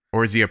 Yeah.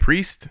 Or is he a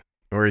priest?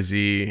 Or is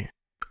he?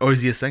 Or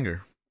is he a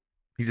singer?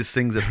 He just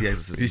sings at the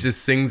Exorcist. He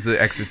just sings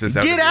the Exorcist.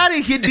 Get out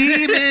of here,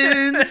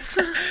 demons!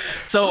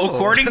 So,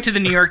 according to the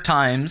New York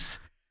Times,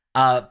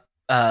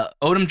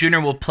 Odom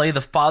Jr. will play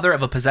the father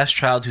of a possessed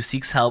child who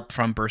seeks help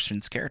from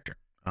Burstyn's character.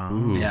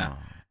 Ooh. Yeah.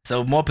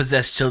 So, more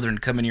possessed children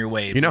coming your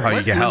way. You know how you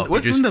What's get help. You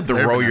what's just Linda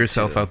Blair throw been up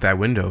yourself to? out that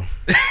window.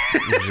 You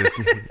just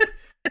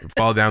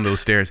fall down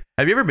those stairs.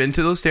 Have you ever been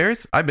to those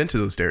stairs? I've been to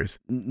those stairs.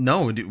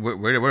 No,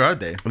 where are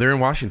they? They're in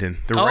Washington.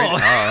 They're Oh.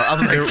 right. I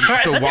was like, They're-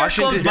 sorry, so they're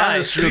Washington. close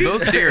by. So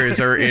those stairs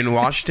are in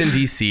Washington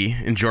D.C.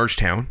 in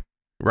Georgetown,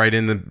 right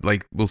in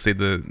the we'll say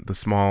the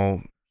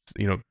small,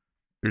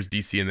 there's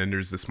D.C. and then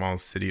there's the small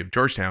city of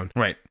Georgetown.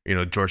 right.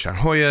 Georgetown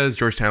Hoyas,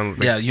 Georgetown.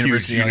 Yeah, huge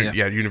university,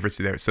 yeah.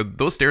 university there. So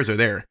those stairs are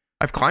there.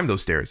 I've climbed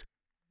those stairs.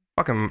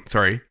 Fucking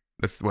sorry.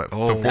 That's what.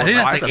 Oh, the I think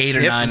that's the like 8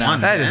 or fifth 9 one.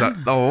 on that is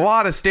a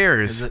lot of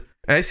stairs. Is it?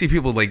 And I see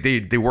people like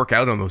they work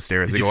out on those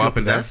stairs. Did They you go feel up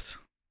and down. possessed?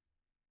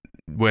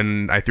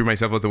 When I threw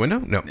myself out the window,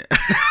 no,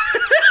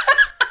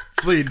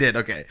 So you did,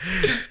 okay.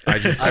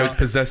 I was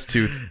possessed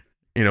to,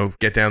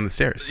 get down the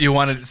stairs. You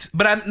wanted,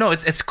 but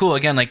it's cool.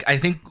 Again, like I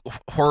think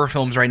horror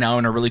films right now are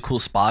in a really cool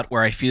spot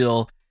where I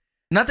feel,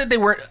 not that they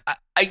weren't.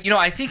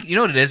 I think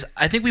what it is.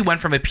 I think we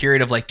went from a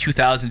period of like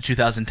 2000,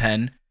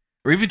 2010,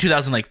 or even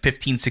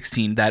 2015,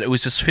 16, that it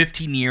was just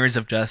 15 years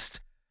of just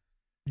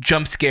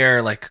jump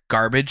scare like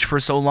garbage for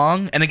so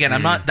long. And again,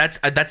 I'm not.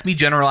 That's me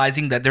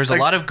generalizing. That there's a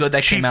lot of good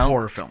that cheap came out.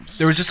 horror films.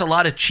 There was just a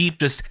lot of cheap,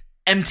 just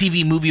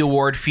MTV Movie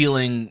Award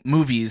feeling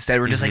movies that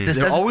were just like this.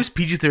 They're Doesn't, always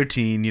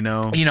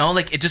PG-13,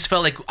 like it just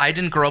felt like I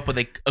didn't grow up with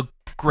like a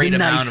great the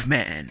amount knife of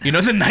man.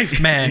 the knife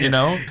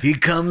man. He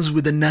comes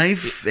with a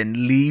knife and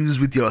leaves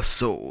with your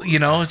soul.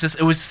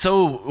 It was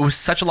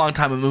such a long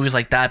time with movies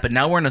like that. But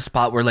now we're in a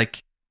spot where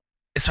like,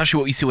 especially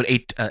what you see what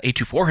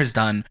A24 has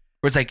done,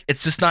 where it's like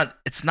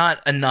it's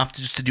not enough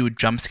to do a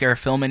jump scare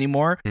film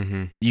anymore.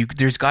 Mm-hmm.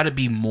 There's got to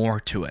be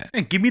more to it.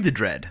 Hey, give me the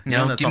dread.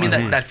 That's Give all me I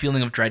want. that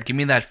feeling of dread. Give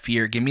me that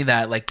fear. Give me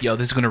that like,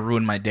 this is gonna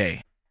ruin my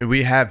day.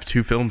 We have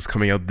 2 films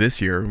coming out this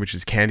year, which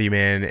is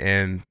Candyman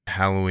and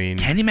Halloween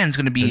Candyman's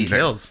gonna be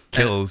Kills.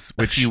 Kills,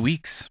 a which few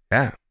weeks.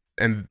 yeah,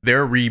 and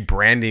they're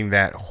rebranding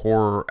that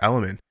horror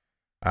element.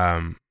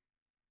 And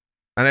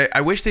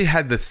I wish they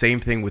had the same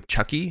thing with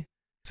Chucky.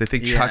 So I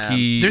think Yeah.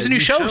 Chucky. There's a new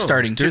show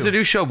starting too. There's a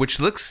new show which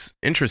looks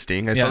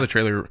interesting. I saw Yeah. the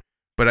trailer,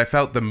 but I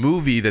felt the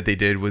movie that they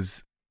did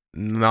was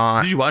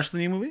not. Did you watch the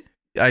new movie?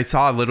 I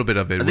saw a little bit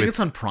of it. I think it's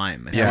on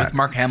Prime. Yeah. with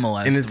Mark Hamill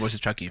And as the it's- voice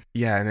of Chucky.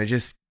 Yeah, and I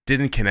just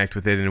didn't connect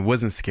with it, and it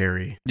wasn't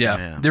scary.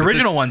 Yeah. But The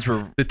original ones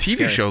were The TV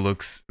scary. show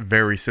looks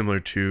very similar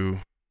to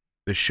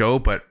the show,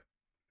 but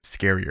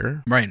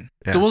scarier. Right.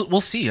 Yeah. So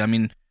we'll see. I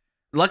mean,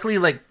 luckily,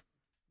 like,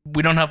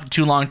 we don't have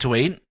too long to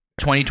wait.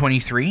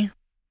 2023.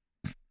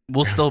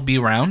 We'll still be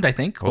around, I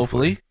think.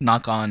 Hopefully.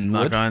 Knock on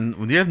wood. Knock on.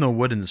 Well, you have no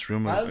wood in this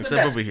room, The except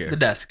desk, over here. The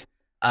desk.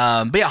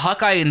 But yeah,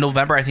 Hawkeye in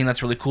November, I think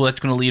that's really cool. That's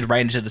going to lead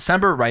right into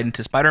December, right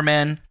into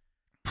Spider-Man.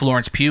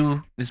 Florence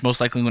Pugh is most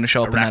likely going to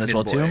show up in that as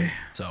well, Arachnid too. boy.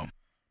 So,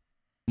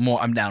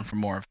 I'm down for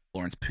more of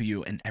Florence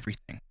Pugh and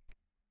everything.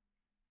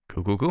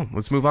 Cool.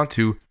 Let's move on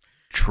to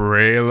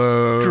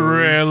trailers.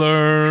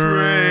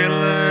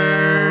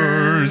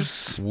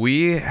 Trailers.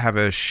 We have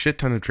a shit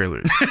ton of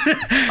trailers.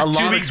 A lot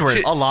 2 of weeks worth.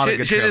 shit, a lot of shit,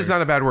 good shit trailers. is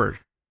not a bad word.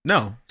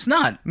 No, It's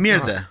not.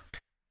 mierda.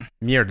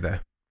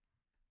 Mierda.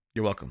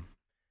 You're welcome.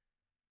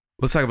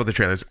 Let's talk about the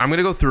trailers. I'm going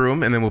to go through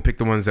them, and then we'll pick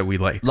the ones that we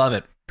like. Love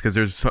it. Because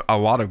there's a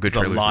lot of good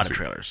There's a trailers. lot this of week.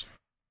 trailers.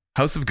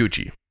 House of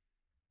Gucci.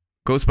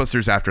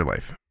 Ghostbusters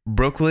Afterlife.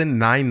 Brooklyn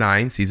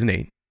Nine-Nine Season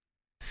 8.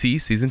 C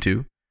Season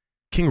 2.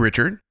 King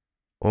Richard.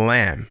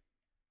 Lamb.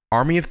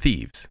 Army of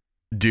Thieves.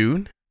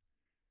 Dune.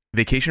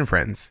 Vacation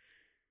Friends.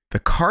 The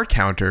Card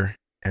Counter.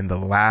 And The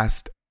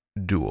Last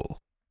Duel.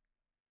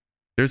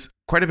 There's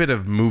quite a bit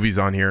of movies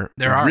on here.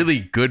 There are. Really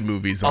good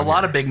movies on A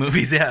lot here. of big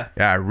movies, yeah.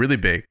 Yeah, really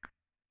big.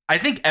 I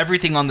think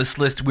everything on this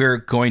list we're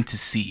going to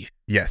see,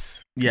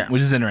 Yes. Yeah.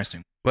 which is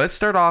interesting. Let's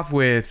start off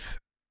with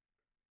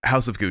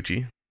House of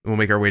Gucci. We'll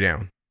make our way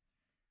down.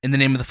 In the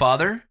Name of the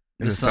Father,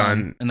 And the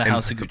Son, and the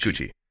House of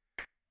Gucci.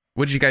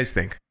 What did you guys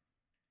think?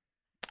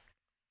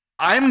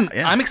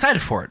 I'm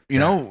excited for it. You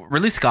know,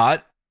 Ridley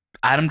Scott,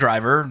 Adam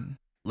Driver,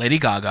 Lady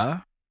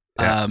Gaga,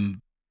 Yeah.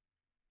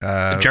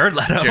 Jared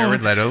Leto.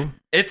 Jared Leto.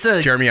 It's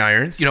a Jeremy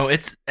Irons.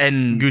 it's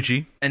and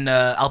Gucci.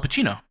 Al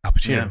Pacino. Al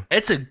Pacino. Yeah.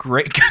 It's a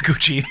great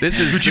Gucci. This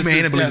is Gucci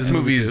Mane, I believe, this is in the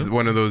movie movie is too.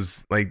 one of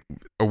those like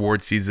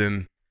award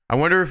season. I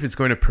wonder if it's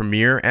going to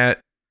premiere at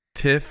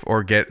TIFF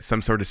or get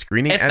some sort of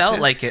screening. It at felt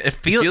TIFF. like it. It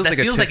feels feels like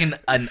a like TIFF.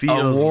 an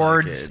Feels like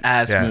awards it.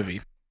 ass Yeah.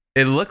 movie.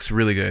 It looks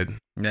really good.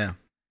 Yeah.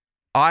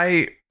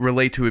 I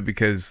relate to it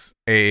because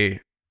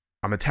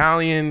I'm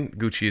Italian.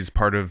 Gucci is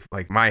part of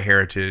like my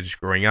heritage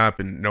growing up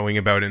and knowing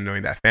about it and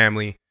knowing that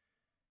family.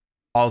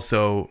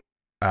 Also,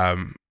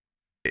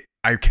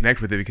 I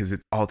connect with it because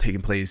it's all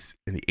taking place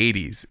in the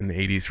 80s. In the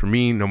 80s, for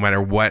me, no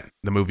matter what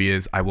the movie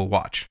is, I will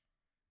watch.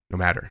 No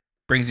matter.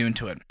 Brings you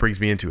into it. Brings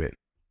me into it.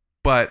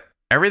 But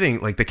everything,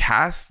 like the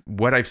cast,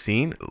 what I've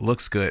seen,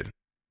 looks good.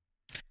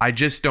 I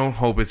just don't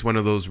hope it's one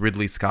of those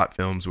Ridley Scott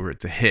films where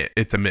it's a hit.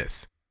 It's a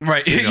miss.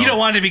 Right. You You, know. don't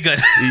want it to be good.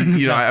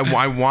 You know,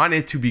 I want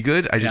it to be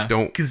good. I just Yeah.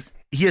 don't. Because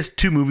he has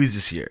 2 movies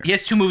this year He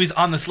has 2 movies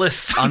on this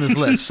list. on this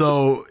list.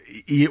 So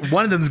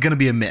one of them is going to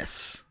be a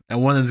miss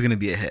and one of them is going to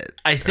be a hit.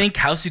 I think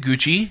House of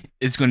Gucci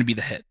is going to be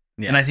the hit.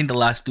 Yeah. And I think The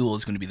Last Duel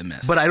is going to be the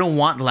miss. But I don't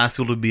want The Last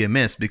Duel to be a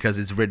miss because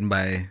it's written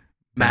by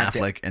Ben Matt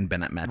Affleck and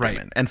Matt Right.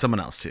 Damon and someone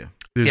else too.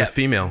 There's Yeah. a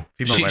female.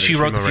 Female she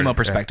writer. wrote the female female writer,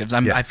 perspectives. yeah.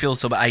 I Yes. feel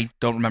so, but I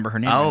don't remember her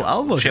name.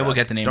 I'll look. Shay it will up.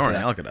 get the name Don't for worry,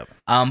 that. I'll look it up.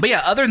 But yeah,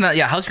 other than that,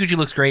 yeah, House of Gucci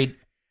looks great.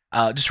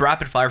 Just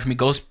rapid fire for me.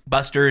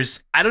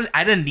 Ghostbusters. I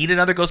didn't need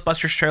another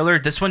Ghostbusters trailer.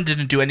 This one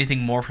didn't do anything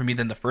more for me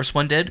than the first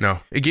one did. No,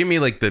 it gave me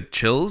like the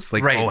chills.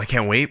 Like, Right. oh, I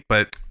can't wait.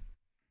 But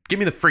give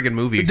me the friggin'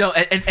 movie. No,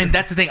 and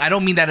that's the thing. I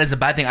don't mean that as a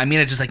bad thing. I mean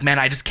it just like, man,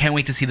 I just can't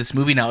wait to see this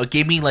movie now. It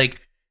gave me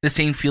like the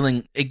same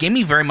feeling. It gave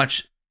me very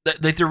much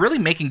like they're really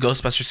making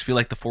Ghostbusters feel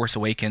like The Force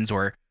Awakens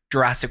or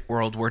Jurassic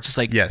World, where it's just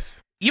like,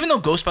 Yes. even though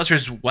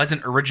Ghostbusters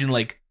wasn't originally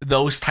like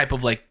those type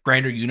of like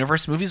grander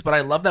universe movies, but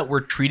I love that we're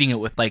treating it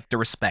with like the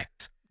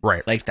respect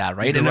Right. like that,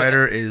 right? The And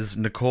writer is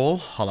Nicole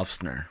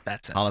Holofcener.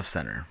 that's it.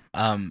 Holofcener.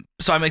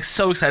 So I'm like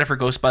so excited for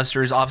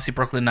Ghostbusters. Obviously,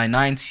 Brooklyn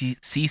Nine-Nine, see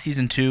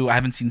season 2. I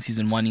haven't seen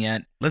season 1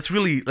 yet. Let's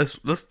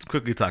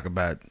quickly talk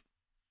about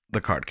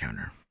the card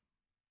counter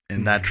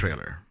in that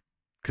trailer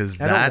because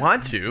I don't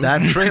want to.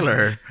 that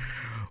trailer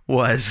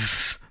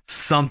was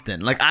something.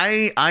 Like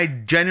I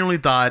genuinely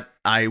thought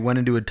I went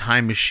into a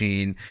time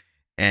machine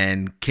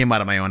and came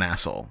out of my own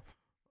asshole.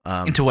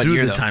 Into what through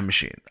year, the though? time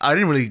machine. I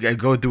didn't really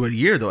go through a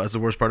year though. That's the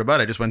worst part about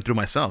it. I just went through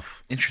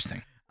myself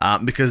Interesting.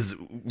 because. So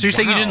you're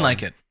saying you didn't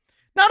like it?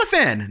 Not a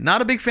fan.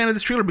 Not a big fan of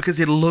this trailer because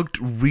it looked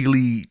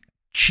really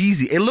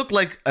cheesy. It looked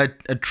like a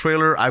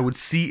trailer I would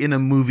see in a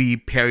movie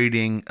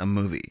parodying a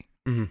movie.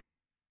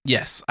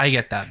 Yes, I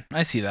get that.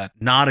 I see that.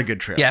 Not a good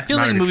trailer. Yeah, it feels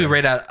Not like a a good movie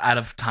trailer. right out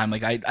of time.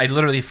 Like I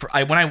literally,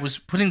 when I was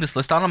putting this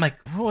list on, I'm like,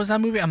 what was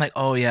that movie? I'm like,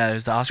 oh yeah, it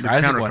was the Oscar The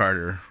Isaac Counter one,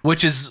 Carter.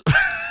 which is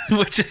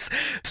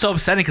so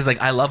upsetting because like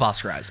I love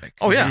Oscar Isaac.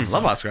 Oh yeah, Mhm.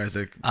 love Oscar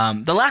Isaac.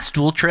 The Last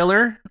Duel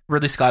trailer,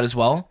 Ridley Scott as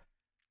well.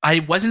 I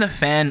wasn't a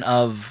fan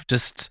of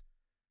just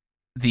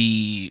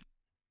the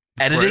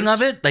editing Squares?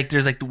 of it. Like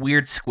there's like the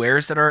weird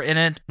squares that are in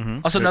it.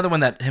 Mhm. Also another one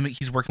that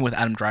he's working with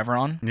Adam Driver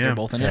on. Yeah. They're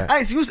both in Yeah.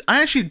 it.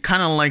 I actually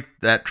kind of liked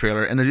that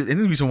trailer, and the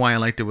reason why I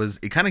liked it was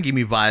it kind of gave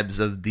me vibes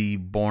of the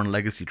Bourne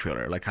Legacy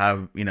trailer, like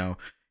how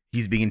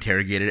he's being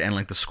interrogated and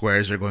like the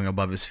squares are going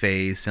above his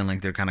face and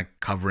like they're kind of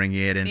covering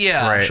it and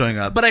Yeah. showing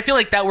up. But I feel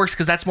like that works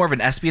because that's more of an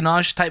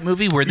espionage type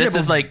movie where this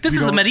is like, this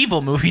is a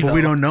medieval movie, But though.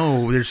 we don't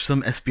know. There's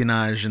some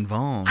espionage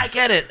involved. I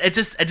get it. It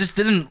just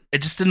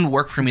didn't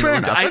work for me. Fair to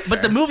look enough, at. that's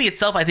But the fair. movie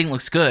itself, I think,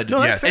 looks good.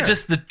 No, that's It's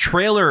just the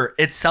trailer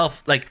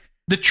itself, like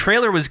the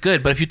trailer was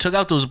good, but if you took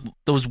out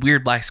those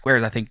weird black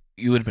squares, I think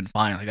you would have been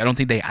fine. Like I don't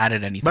think they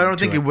added anything. But I don't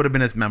think to it would have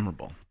been as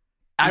memorable.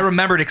 I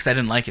remembered it because I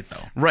didn't like it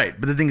though. Right,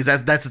 but the thing is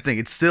that's the thing.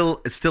 It's still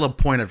a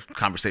point of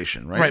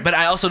conversation, right? Right, but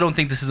I also don't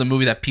think this is a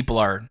movie that people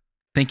are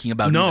thinking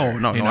about. No, either,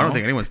 no, you no. I don't know?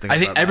 think anyone's thinking. I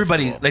think about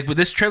everybody basketball. like when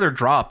this trailer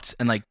dropped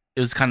and like it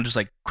was kind of just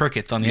like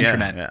crickets on the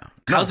internet. Yeah.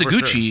 No, for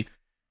Kawaguchi, sure.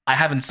 I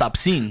haven't stopped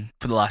seeing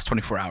for the last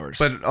 24 hours.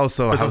 But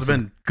also, But House it's of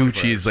been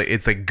Gucci is like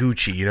it's like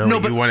Gucci, you know. No,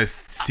 Like, but you want to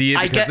see it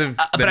I because get, of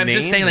the but I'm just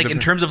name saying, or like the- in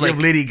terms of You like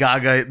have Lady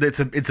Gaga.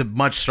 It's a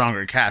much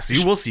stronger cast. So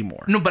you will see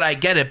more. no, but I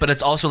get it. But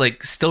it's also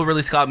like still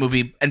Ridley Scott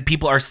movie, and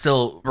people are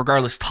still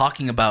regardless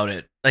talking about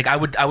it. Like I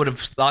would have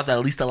thought that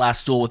at least The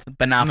Last Duel with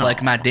Ben Affleck,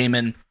 No. Matt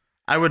Damon.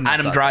 I wouldn't. have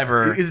Adam thought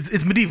Driver. that.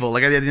 It's medieval.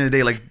 Like at the end of the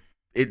day, like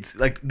it's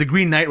like the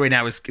Green Knight right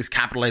now is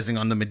capitalizing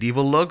on the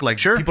medieval look. Like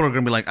Sure. people are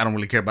gonna be like, I don't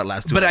really care about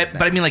Last Duel. But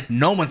right I mean, like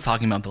no one's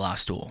talking about The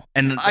Last Duel,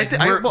 and I, like,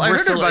 I heard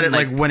still about in,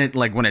 it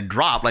when it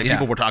dropped. Like Yeah.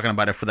 people were talking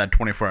about it for that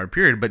 24-hour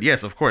period. But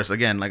yes, of course.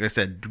 Again, like I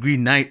said,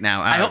 Green Knight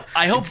now.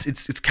 I hope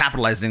it's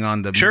capitalizing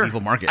on the sure. medieval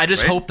market. I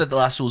just right? hope that The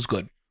Last Duel is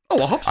good.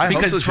 Oh, I hope so. I hope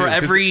because so, for too,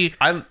 'cause every-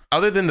 I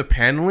other than the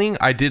paneling,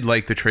 I did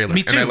like the trailer.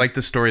 Me And I too. liked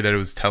the story that it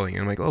was telling.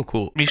 I'm like, oh,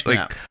 cool. Me too. Like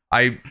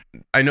Yeah.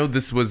 I know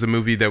this was a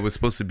movie that was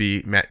supposed to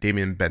be Matt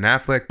Damon and Ben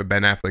Affleck, but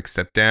Ben Affleck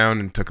stepped down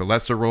and took a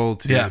lesser role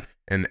too. Yeah.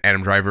 And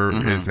Adam Driver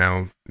Mhm. is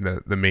now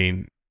the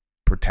main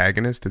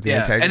protagonist of the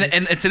antagonist.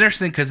 and it's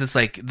interesting because it's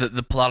like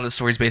the plot of the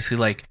story is basically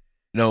like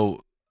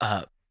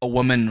a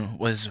woman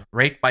was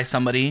raped by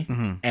somebody,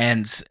 Mhm.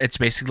 and it's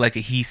basically like a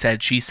he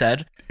said she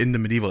said in the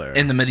medieval era.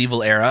 in the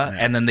medieval era,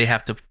 Yeah. and then they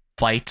have to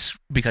fight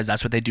because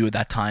that's what they do at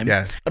that time.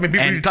 yeah. I mean,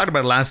 people, and- we talked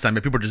about it last time,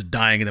 but people are just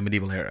dying in the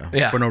medieval era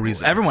Yeah, for no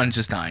reason. Everyone's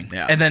just dying.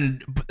 Yeah. And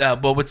then,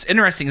 but what's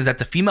interesting is that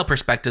the female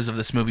perspectives of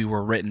this movie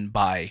were written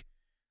by,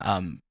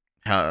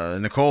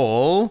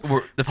 Nicole,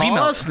 the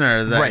female.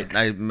 Hofsner that Right.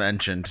 I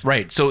mentioned.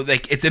 Right. So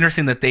like it's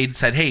interesting that they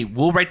said, "Hey,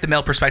 we'll write the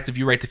male perspective,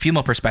 you write the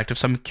female perspective."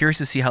 So I'm curious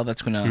to see how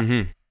that's going to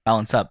Mhm.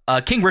 balance up.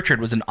 King Richard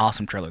was an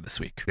awesome trailer this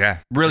week. Yeah.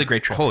 Really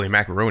great trailer. Holy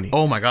macaroni.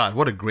 Oh my god,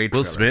 what a great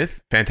Will trailer.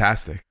 Smith,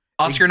 fantastic.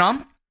 Oscar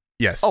nom?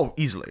 Yes. Oh,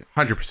 easily.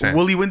 100%.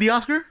 Will he win the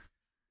Oscar?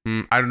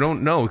 I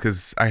don't know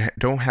because I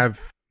don't have.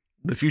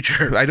 The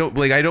future. I don't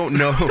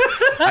know.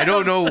 I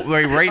don't know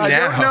like right I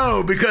now. don't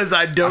know because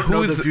I don't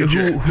know the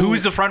future.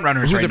 Who's the front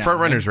runners? Who's right the now, front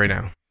runners right?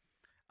 right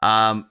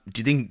now? Do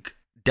you think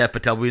Dev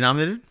Patel will be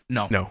nominated?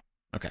 No. No.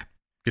 Okay,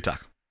 good talk.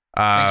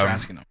 Thanks for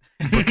asking them.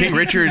 But King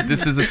Richard,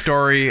 this is a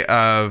story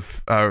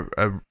of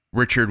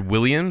Richard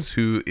Williams,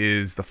 who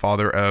is the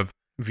father of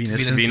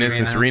Venus Venus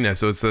and Serena.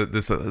 So it's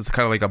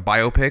kind of like a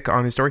biopic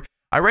on his story.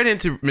 I read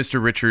into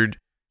Mr. Richard.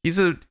 He's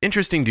an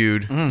interesting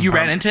dude. You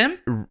ran into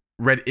him?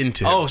 Read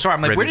into him. Oh, sorry.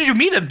 I'm like, Read where did you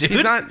meet him, dude?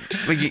 He's not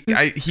like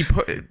he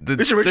put the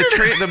Mr.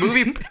 Richard? the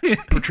movie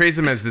portrays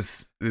him as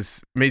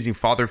this amazing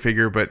father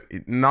figure, but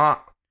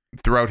not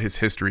throughout his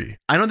history.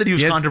 I know that he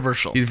was He has-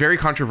 controversial. He's very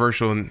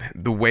controversial in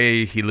the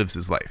way he lives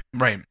his life.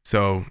 Right.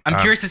 So I'm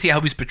curious to see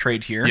how he's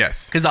portrayed here.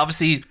 Yes. Because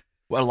obviously,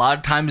 a lot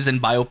of times in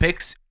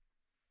biopics,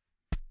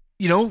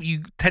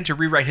 you tend to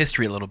rewrite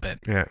history a little bit,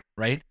 Yeah,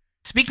 right?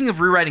 Speaking of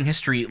rewriting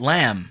history,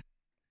 Lamb.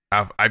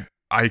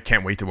 I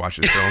can't wait to watch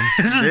this film.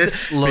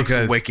 This looks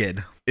Because-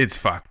 wicked. It's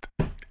fucked.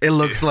 It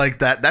looks like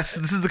that. This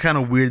is the kind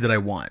of weird that I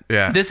want.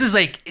 Yeah. This is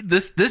like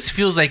this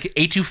feels like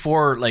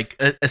A24, like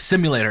a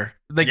simulator.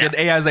 Like Yeah. an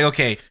AI is like,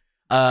 okay,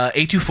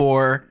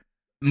 A24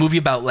 movie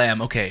about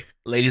lamb. Okay,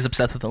 lady's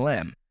obsessed with the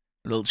lamb.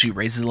 She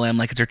raises the lamb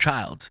like it's her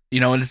child,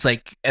 and it's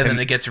like, and then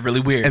it gets really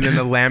weird. And then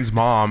the lamb's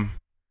mom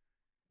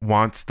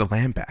wants the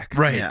lamb back.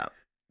 right. Yeah.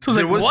 So it's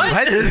There like, was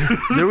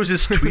what? There was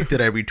this tweet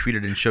that I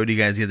retweeted and showed you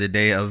guys the other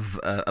day of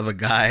a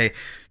guy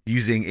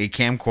using a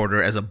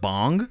camcorder as a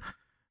bong.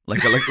 Like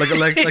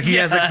he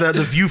has like the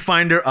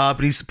viewfinder up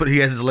and he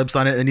has his lips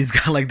on it and he's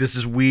got like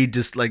this weed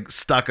just like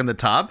stuck on the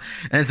top,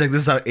 and it's like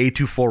this is how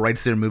A24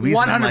 writes their movies.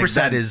 And I'm like,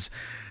 100%.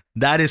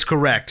 that is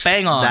correct.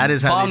 Bang on. That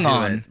is how Bong they do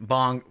on. it.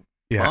 Bong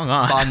Yeah. bong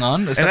on. Bong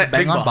on. Is that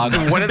bang on? Bong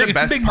on. One of the Big-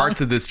 best big parts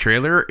bong. of this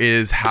trailer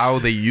is how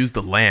they use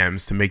the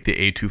lambs to make the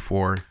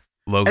A24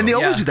 logo. And they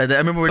always Yeah. do that. I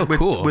remember So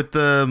cool. with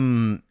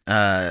the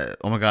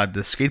oh my god,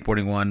 the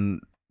skateboarding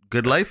one,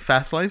 Good Life,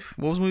 Fast Life.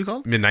 What was the movie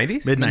called?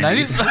 Mid-90s?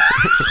 Mid-90s.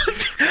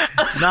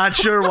 90s? Not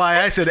sure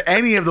why I said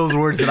any of those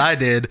words that I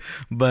did,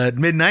 but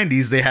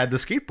mid-90s they had the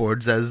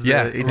skateboards as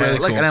Yeah, the, really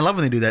like, cool. and I love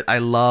when they do that. I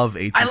love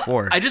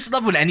A24. I just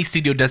love when any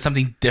studio does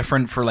something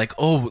different for like,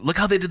 oh, look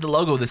how they did the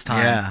logo this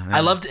time. Yeah, yeah.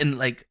 I loved in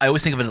like I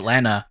always think of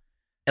Atlanta,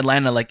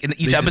 like in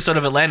each They episode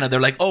of Atlanta,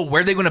 they're like, oh,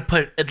 where are they going to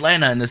put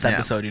Atlanta in this Yeah.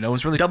 episode?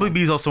 It's really cool. WB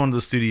is also one of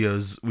those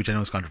studios, which I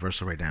know is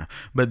controversial right now,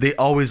 but they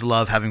always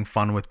love having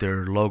fun with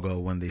their logo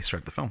when they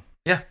start the film.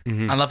 Yeah,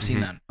 Mhm, I love seeing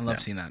mhm. that. I love Yeah.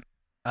 seeing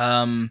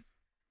that.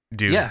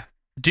 Dude. Yeah.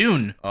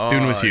 Dune.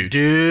 Dune was huge.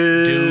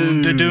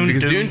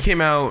 Because Dune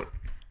came out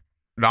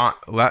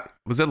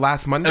was it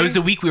last Monday? It was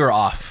the week we were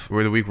off.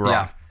 Or the week we're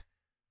off.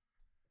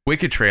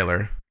 Wicked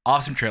trailer.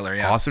 Awesome trailer,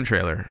 yeah. Awesome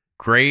trailer.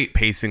 Great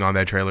pacing on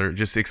that trailer,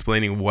 just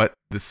explaining what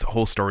this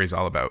whole story is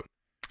all about.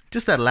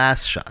 Just that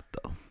last shot,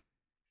 though.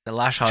 The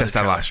last shot. Just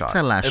that last shot.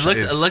 It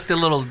looked a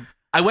little.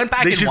 I went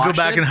back. They should go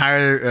back and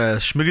hire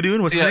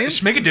Schmigadoon. What's his name?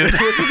 Schmigadoon.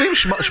 What's his name?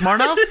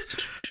 Schmarnoff?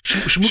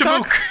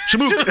 Shamook.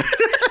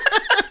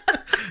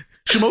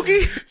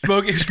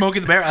 Smokey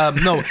the Bear.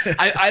 No,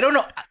 I don't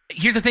know.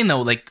 Here's the thing,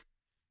 though. Like,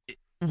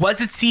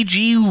 was it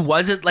CG?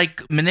 Was it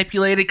like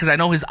manipulated? Because I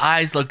know his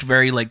eyes looked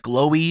very like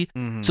glowy.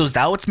 Mm-hmm. So is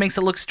that what makes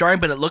it look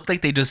jarring? But it looked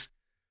like they just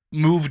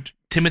moved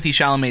Timothée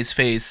Chalamet's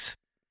face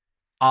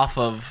off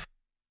of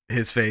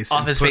his face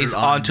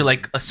onto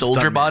like a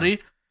soldier body.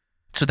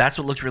 So that's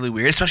what looked really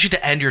weird, especially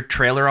to end your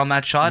trailer on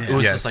that shot. Yeah. It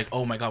was just like,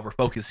 oh my god, we're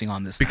focusing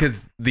on this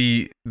because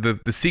the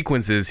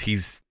sequence is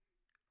he's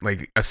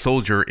like a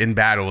soldier in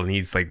battle and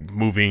he's like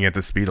moving at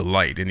the speed of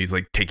light and he's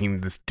like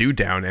taking this dude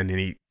down and then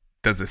he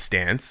does a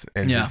stance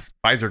and his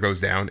visor goes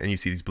down and you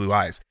see these blue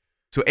eyes.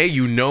 So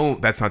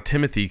that's not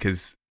Timothy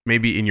because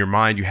maybe in your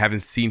mind you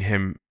haven't seen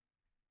him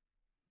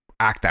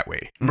act that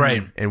way,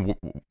 right? And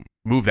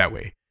move that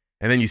way,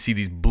 and then you see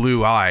these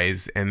blue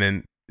eyes and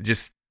then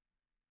just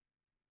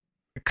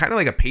kind of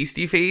like a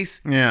pasty face,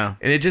 and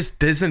it just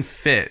doesn't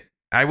fit.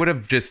 I would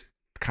have just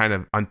kind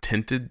of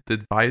untinted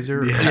the visor,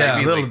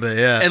 a little bit.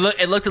 Yeah, it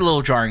looked a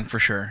little jarring for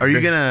sure. Are you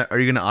gonna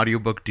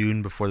audiobook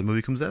Dune before the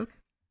movie comes out?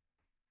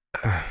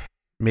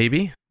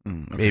 Maybe.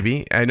 Okay.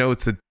 Maybe. I know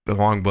it's a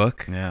long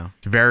book. Yeah.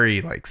 It's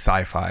very like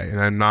sci-fi,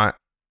 and I'm not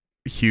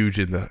huge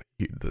in the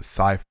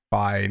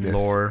sci-fi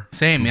lore.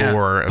 Same, yeah.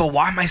 But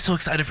why am I so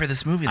excited for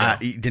this movie, though? I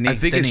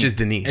think it's just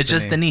Denis. It's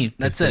just Denis.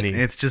 That's it.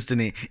 It's just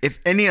Denis. If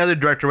any other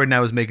director right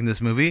now was making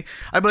this movie,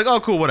 I'd be like, oh,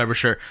 cool, whatever,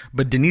 sure.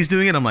 But Denis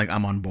doing it, I'm like,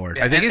 I'm on board.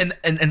 Yeah, I think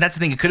and that's the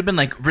thing. It could have been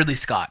like Ridley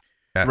Scott,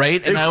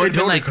 right? And I would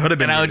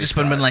have just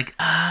been like,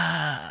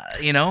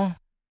 you know.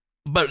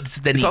 But it's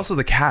Denis. It's also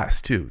the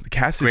cast too. The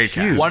cast is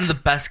huge. One of the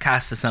best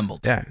casts assembled.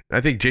 Yeah, I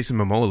think Jason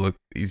Momoa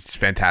he's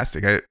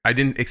fantastic. I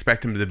didn't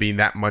expect him to be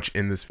that much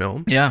in this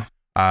film. Yeah.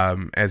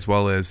 As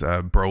well as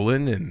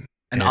Brolin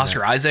and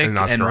Oscar Isaac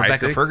and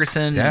Rebecca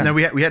Ferguson. Yeah. Now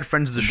we had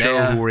friends of the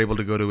show who were able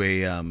to go to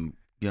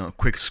a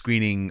quick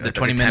screening, the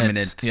 20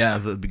 minutes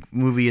of the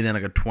movie, and then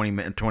like a 20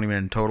 minute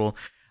in total.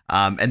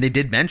 And they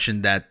did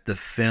mention that the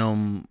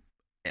film,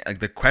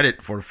 like the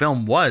credit for the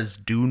film was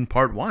Dune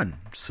Part 1.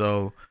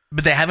 So.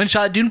 But they haven't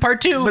shot Dune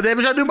Part 2. We'll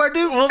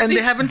and see.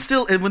 They haven't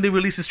still. And when they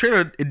released this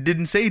trailer, it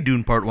didn't say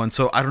Dune Part 1.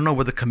 So I don't know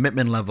what the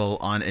commitment level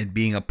on it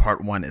being a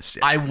Part 1 is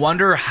yet. I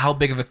wonder how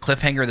big of a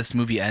cliffhanger this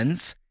movie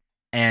ends.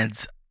 And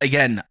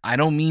again, I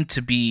don't mean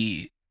to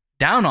be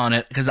down on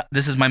it because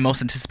this is my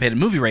most anticipated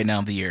movie right now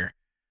of the year.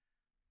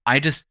 I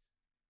just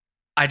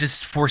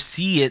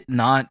foresee it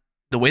not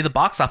the way the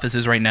box office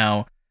is right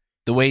now,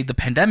 the way the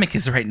pandemic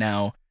is right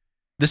now.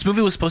 This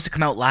movie was supposed to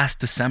come out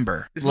last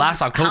October.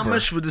 How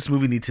much would this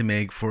movie need to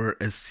make for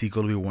a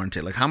sequel to be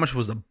warranted? Like, how much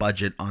was the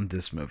budget on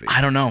this movie? I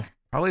don't know.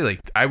 Probably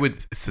like, I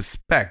would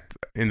suspect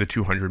in the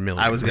 200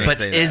 million. I was going to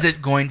say that. But is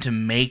it going to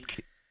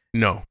make...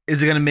 No.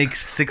 Is it going to make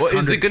 600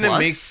 is it going to plus?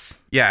 make...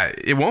 Yeah,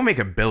 it won't make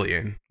 $1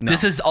 billion. No.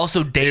 This is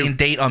also day and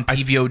date on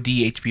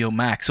PVOD, HBO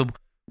Max. So,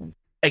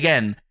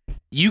 again,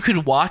 you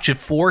could watch a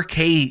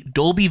 4K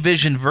Dolby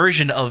Vision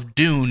version of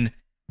Dune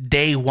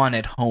day one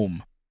at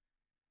home.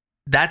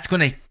 That's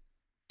going to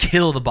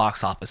kill the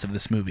box office of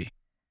this movie.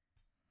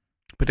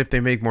 But if they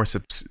make more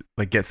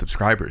get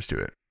subscribers to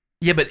it.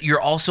 Yeah, but you're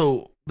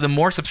also the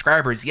more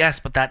subscribers, yes,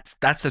 but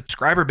that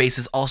subscriber base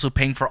is also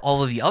paying for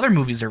all of the other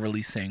movies they're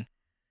releasing.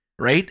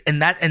 Right?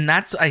 And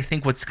that's I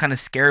think what's kind of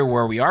scary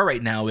where we are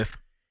right now. If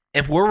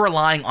we're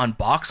relying on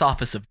box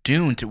office of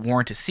Dune to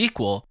warrant a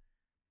sequel,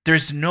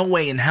 there's no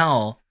way in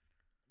hell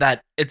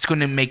that it's going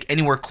to make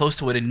anywhere close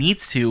to what it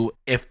needs to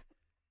if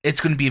it's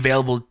going to be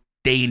available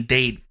day and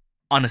date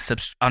on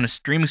a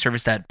streaming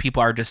service that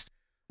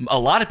a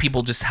lot of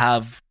people just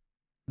have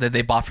that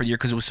they bought for the year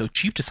because it was so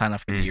cheap to sign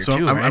up for the year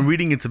too. I'm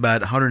reading it's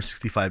about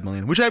 165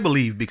 million, which I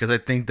believe because I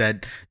think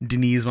that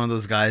Denis is one of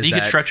those guys you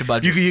that can stretch a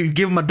budget. You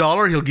give him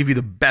 $1, he'll give you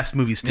the best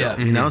movie still.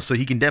 You know, so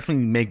he can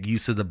definitely make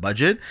use of the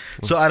budget.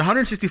 So at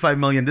 165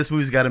 million, this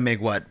movie's got to make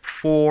what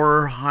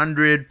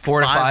 400,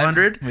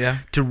 500,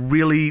 to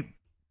really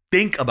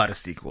think about a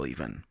sequel.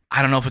 Even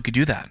I don't know if it could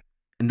do that.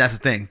 And that's the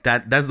thing.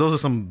 Those are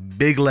some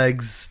big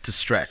legs to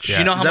stretch. Yeah. Do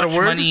you know how much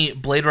money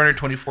Blade Runner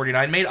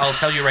 2049 made? I'll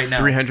tell you right now.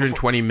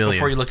 320 million.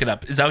 Before you look it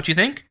up. Is that what you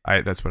think?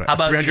 That's what I... How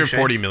about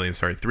 340 million,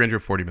 sorry.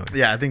 340 million.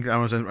 Yeah, I think I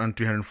was around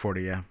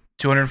 340, yeah.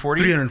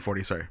 240?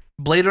 340, sorry.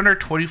 Blade Runner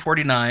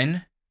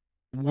 2049,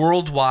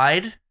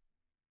 worldwide,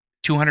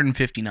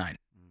 259.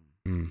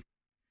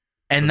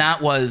 And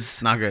that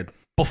was... Not good.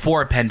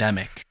 Before a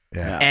pandemic.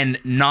 Yeah. And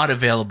not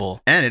available.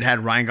 And it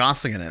had Ryan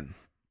Gosling in it.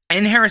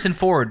 And Harrison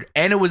Ford,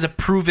 and it was a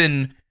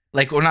proven,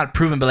 not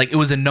proven, but it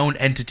was a known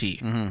entity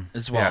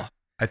as well. Yeah.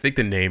 I think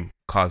the name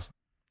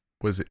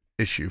was an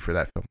issue for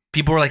that film.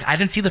 People were like, I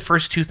didn't see the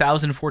first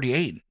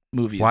 2048.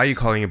 movies. Why are you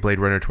calling it Blade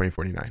Runner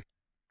 2049?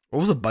 What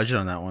was the budget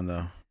on that one,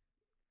 though?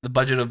 The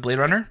budget of Blade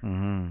Runner?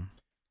 Mm-hmm.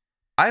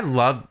 I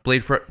love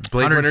Blade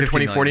Runner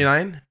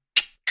 2049,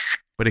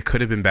 but it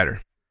could have been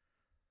better.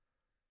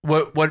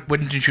 What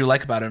didn't you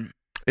like about it?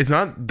 It's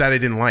not that I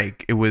didn't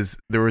like.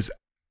 There was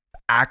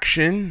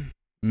action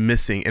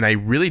missing, and I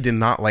really did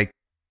not like.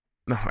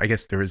 No, I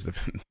guess there is the.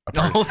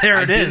 Oh,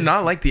 there it is. I did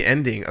not like the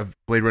ending of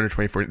Blade Runner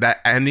 2049. That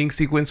ending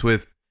sequence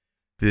with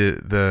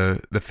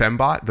the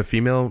fembot, the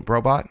female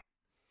robot.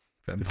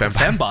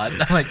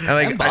 Fembot. I'm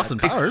like Austin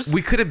Powers.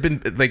 We could have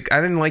been like,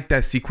 I didn't like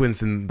that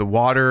sequence in the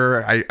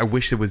water. I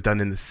wish it was done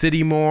in the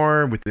city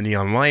more with the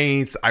neon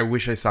lights. I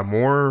wish I saw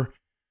more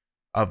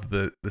of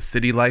the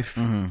city life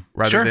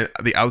rather than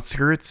the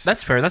outskirts.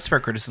 That's fair. That's fair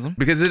criticism.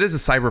 Because it is a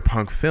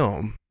cyberpunk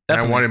film.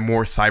 Definitely. And I wanted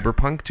more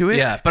cyberpunk to it.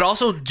 Yeah, but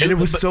also and it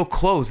was so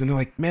close, and they're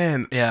like,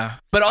 man. Yeah,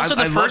 but also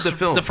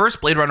the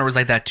first Blade Runner was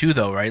like that too,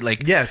 though, right?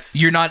 Like, yes,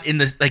 you're not in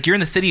this, like, you're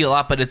in the city a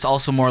lot, but it's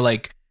also more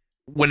like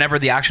whenever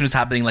the action is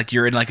happening, like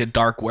you're in like a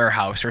dark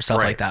warehouse or stuff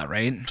like that,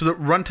 right? So the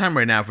runtime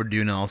right now for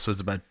Dune also is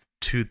about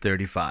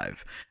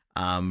 235.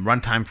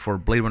 Runtime for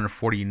Blade Runner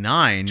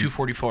 49,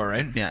 244,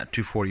 right? Yeah,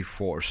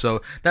 244.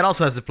 So that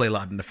also has to play a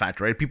lot in the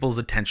factor, right? People's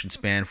attention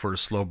span for a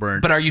slow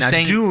burn. But are you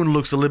saying Dune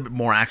looks a little bit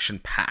more action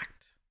packed?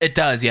 It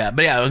does, yeah.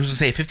 But yeah, I was gonna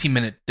say a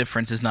 15-minute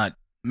difference is not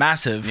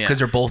massive because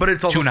they're both. But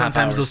it's also 2.5 sometimes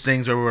hours. those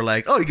things where we're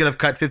like, oh, you could have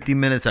cut 15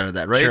 minutes out of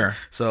that, right? Sure.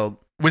 So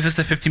was this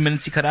the 15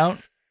 minutes you cut out?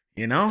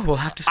 You know, we'll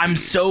have to see.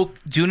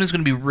 Dune is going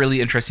to be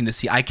really interesting to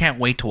see. I can't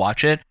wait to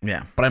watch it.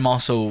 Yeah. But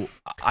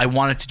I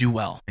want it to do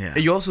well. Yeah.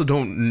 You also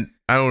don't,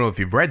 I don't know if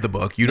you've read the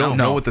book. You don't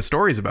know what the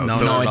story's about.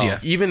 No idea.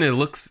 Even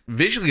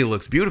visually it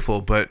looks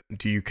beautiful, but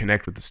do you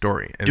connect with the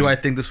story? And do I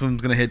think this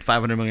one's going to hit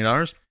 $500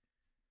 million?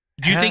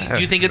 Do you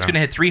think it's going to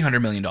hit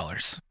 $300 million?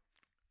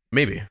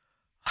 Maybe.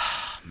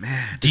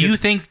 Man. Do you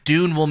think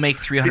Dune will make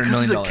 $300 million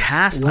because of the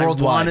cast,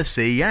 worldwide? I want to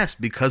say yes,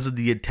 because of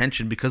the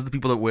attention, because of the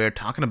people that we're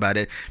talking about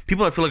it.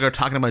 People I feel like are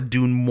talking about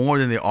Dune more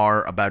than they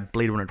are about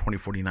Blade Runner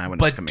 2049 when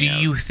it's coming out. But do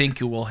you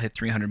think it will hit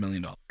 $300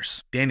 million?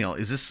 Daniel,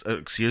 is this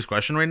a serious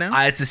question right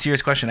now? It's a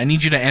serious question. I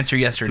need you to answer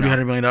yes or no.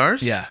 $300 million?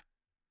 Yeah.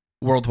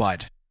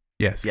 Worldwide.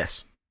 Yes.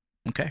 Yes.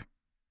 Okay.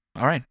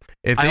 All right.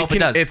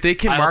 If they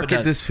can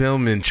market this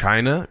film in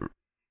China,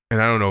 and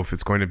I don't know if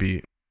it's going to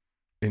be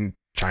in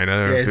China.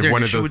 Or is there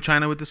an issue with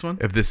China with this one?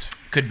 If this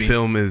Could be.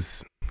 film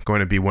is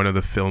going to be one of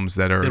the films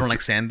that are... They don't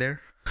like sand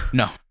there?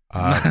 No.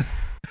 They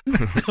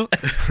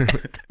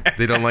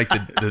don't like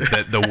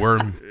the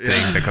worm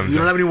thing that comes We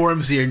don't out. have any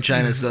worms here in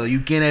China, so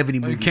you can't have any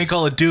movies. You can't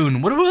call it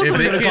Dune. What else are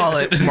we going to call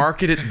it?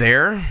 Market it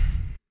there,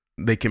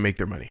 they can make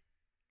their money.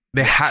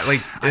 They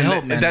I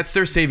hope, man. That's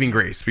their saving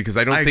grace, because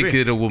I don't think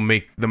it will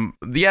make them...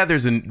 Yeah,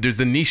 there's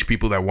the niche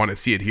people that want to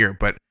see it here,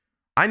 but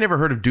I never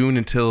heard of Dune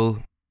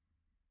until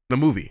the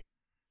movie.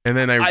 And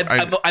then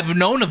I've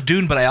known of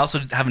Dune, but I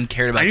also haven't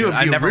cared about it.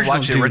 I never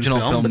watched the original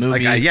film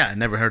movie.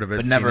 Never heard of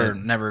it. But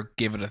never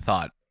gave it a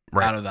thought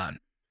out of that.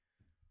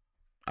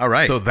 All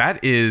right. So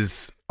that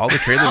is all the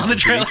trailers. All the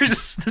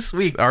trailers this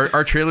week.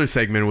 Our trailer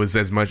segment was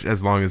as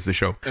long as the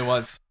show. It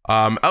was.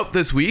 Out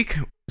this week.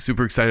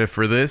 Super excited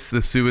for this.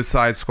 The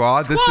Suicide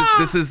Squad.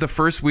 This is the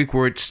first week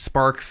where it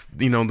sparks,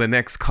 the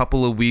next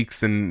couple of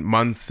weeks and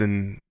months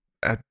and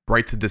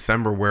right to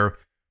December, where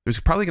there's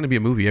probably going to be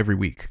a movie every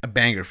week. A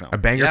banger film.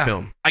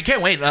 Film. I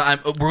can't wait.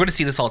 We're going to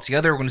see this all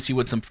together. We're going to see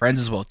with some friends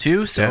as well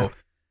too. So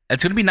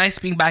it's going to be nice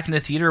being back in the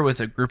theater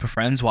with a group of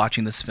friends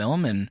watching this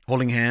film and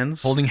holding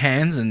hands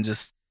and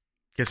just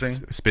kissing,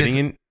 spitting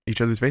in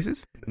each other's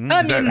faces.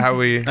 Is that how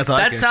we?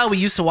 That's how we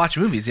used to watch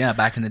movies. Yeah,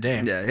 back in the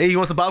day. Yeah. Hey, you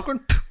want some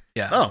popcorn?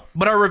 Yeah. Oh,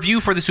 but our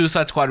review for the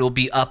Suicide Squad will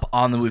be up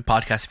on the movie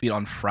podcast feed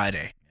on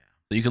Friday,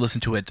 so you can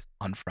listen to it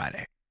on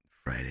Friday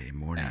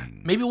morning. Yeah.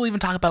 Maybe we'll even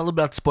talk about a little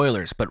bit about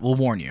spoilers, but we'll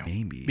warn you.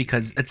 Maybe.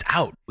 Because it's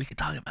out. We can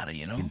talk about it,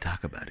 We can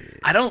talk about it.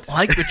 I don't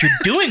like what you're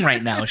doing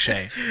right now,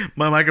 Shay.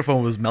 My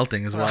microphone was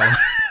melting as well.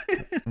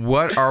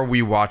 What are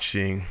we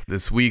watching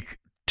this week?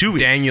 2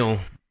 weeks. Daniel,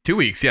 2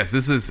 weeks. Yes,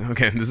 this is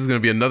going to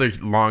be another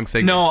long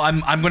segment. No,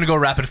 I'm going to go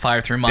rapid fire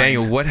through mine.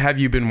 Daniel, what have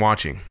you been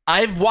watching?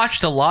 I've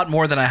watched a lot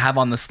more than I have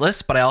on this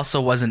list, but I also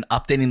wasn't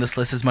updating this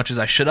list as much as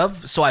I should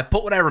have. So I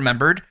put what I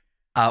remembered.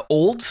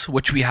 Old,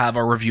 which we have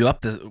our review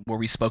up, where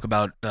we spoke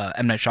about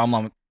M. Night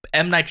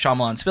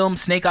Shyamalan's film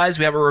Snake Eyes.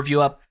 We have a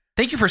review up.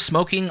 Thank You for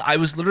Smoking. I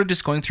was literally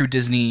just going through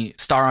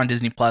Star on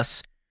Disney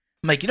Plus.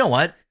 I'm like, you know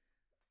what?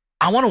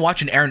 I want to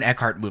watch an Aaron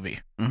Eckhart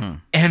movie. Mm-hmm.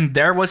 And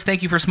there was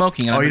Thank You for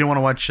Smoking. And you don't want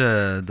to watch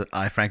the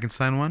I,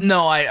 Frankenstein one?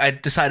 No, I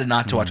decided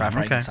not to watch I,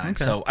 Frankenstein.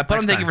 Okay. So I put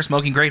on Thank You for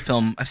Smoking. Great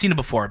film. I've seen it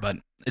before, but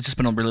it's just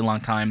been a really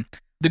long time.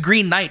 The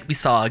Green Knight we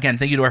saw. Again,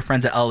 thank you to our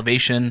friends at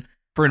Elevation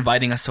for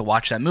inviting us to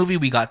watch that movie.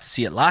 We got to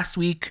see it last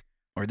week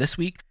or this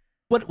week.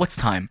 What's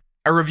time?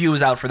 A review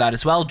is out for that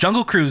as well.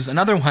 Jungle Cruise,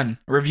 another one.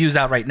 A review is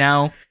out right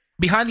now.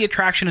 Behind the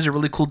Attraction is a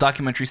really cool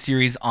documentary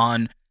series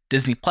on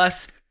Disney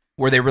Plus,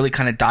 where they really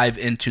kind of dive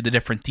into the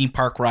different theme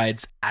park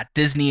rides at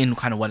Disney and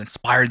kind of what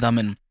inspired them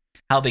and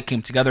how they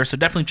came together. So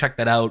definitely check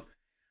that out.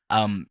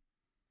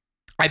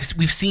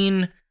 We've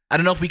seen, I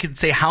don't know if we could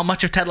say how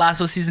much of Ted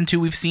Lasso season 2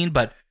 we've seen,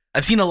 but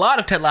I've seen a lot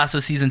of Ted Lasso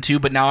season 2,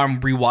 but now I'm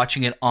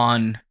rewatching it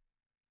on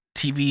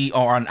TV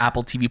or on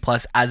Apple TV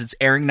Plus as it's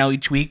airing now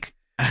each week.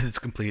 As it's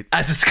complete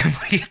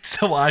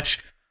To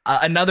watch.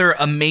 Another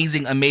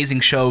amazing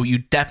show you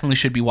definitely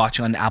should be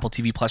watching on Apple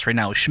TV Plus right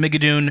now is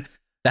Schmigadoon.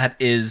 That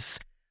is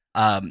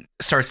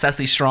stars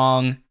Cecily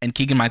Strong and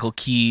Keegan-Michael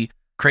Key,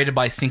 created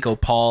by Cinco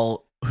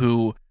Paul,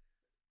 who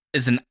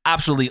is an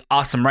absolutely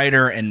awesome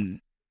writer and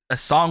a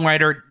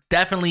songwriter.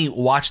 Definitely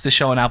watch the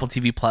show on Apple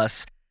TV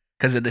Plus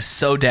because it is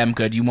so damn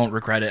good. You won't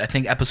regret it. I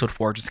think episode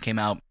 4 just came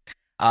out.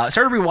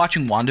 Started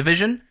rewatching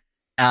WandaVision.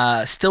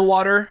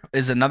 Stillwater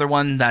is another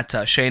one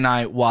that Shay and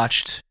I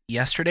watched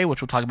yesterday,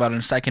 which we'll talk about in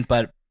a second.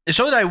 But the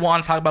show that I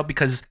want to talk about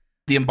because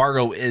the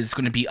embargo is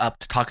going to be up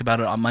to talk about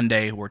it on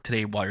Monday or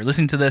today while you're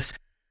listening to this.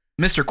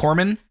 Mr.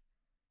 Corman,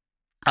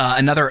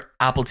 another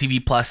Apple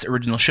TV Plus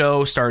original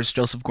show, stars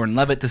Joseph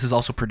Gordon-Levitt. This is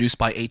also produced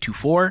by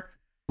A24,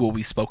 who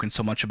we've spoken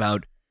so much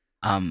about.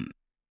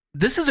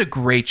 This is a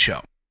great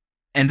show.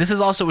 And this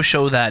is also a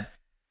show that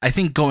I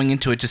think going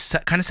into it just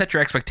kind of set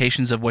your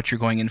expectations of what you're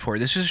going in for.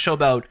 This is a show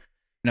about,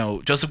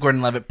 Joseph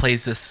Gordon-Levitt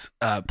plays this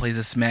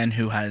man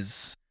who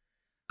has,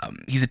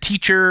 he's a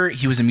teacher,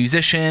 he was a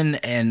musician,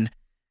 and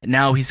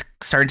now he's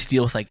starting to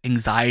deal with like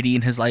anxiety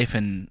in his life,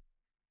 and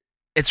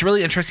it's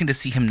really interesting to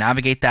see him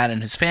navigate that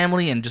and his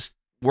family and just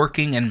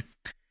working. And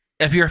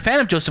if you're a fan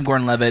of Joseph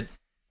Gordon-Levitt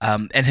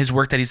and his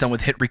work that he's done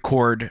with Hit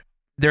Record,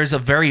 there's a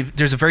very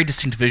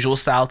distinct visual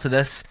style to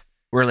this,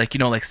 where like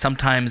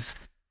sometimes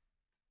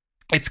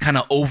it's kind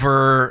of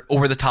over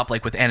the top,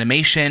 like with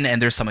animation, and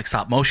there's some like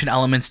stop motion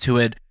elements to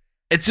it.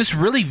 It's just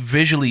really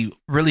visually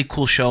really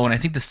cool show, and I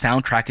think the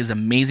soundtrack is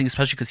amazing,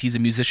 especially because he's a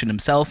musician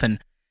himself. And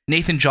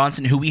Nathan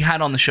Johnson, who we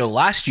had on the show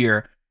last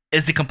year,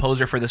 is the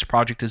composer for this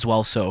project as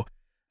well. So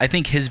I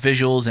think his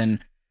visuals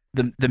and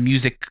the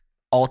music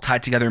all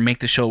tied together make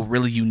the show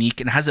really unique,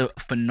 and has a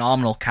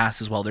phenomenal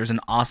cast as well. There's an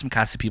awesome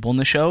cast of people in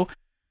the show.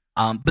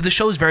 But the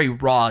show is very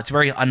raw. It's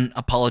very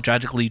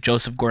unapologetically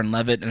Joseph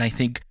Gordon-Levitt, and I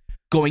think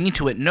going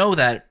into it, know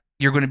that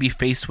you're going to be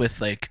faced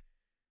with like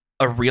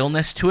a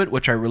realness to it,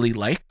 which I really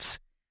liked.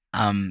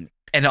 And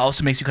it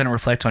also makes you kind of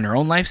reflect on your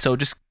own life. So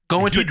just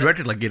go into it. He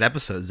directed like 8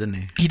 episodes, didn't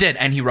he? He did,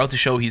 and he wrote the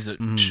show. He's a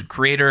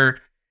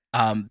creator.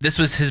 This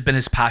has been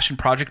his passion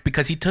project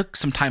because he took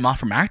some time off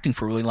from acting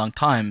for a really long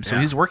time. So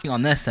he's working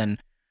on this,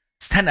 and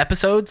it's 10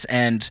 episodes,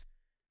 and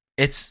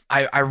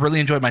I really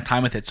enjoyed my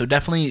time with it. So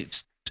definitely,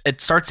 it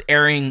starts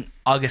airing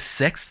August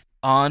 6th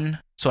on,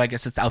 so I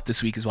guess it's out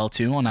this week as well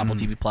too on Apple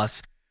TV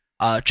Plus.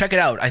 Check it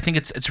out. I think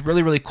it's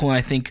really, really cool, and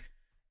I think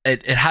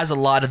it has a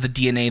lot of the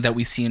DNA that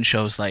we see in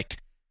shows like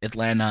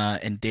Atlanta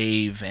and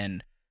Dave,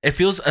 and it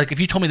feels like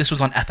if you told me this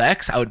was on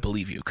FX, I would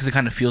believe you, because it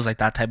kind of feels like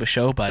that type of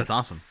show. But that's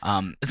awesome.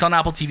 It's on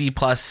Apple TV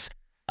Plus.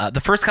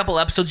 The first couple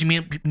episodes,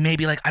 you may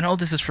be like, I know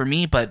this is for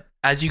me, but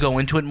as you go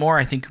into it more,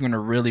 I think you're going to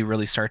really,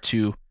 really start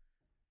to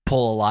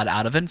pull a lot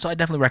out of it. So I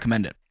definitely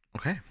recommend it.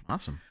 Okay,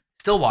 awesome.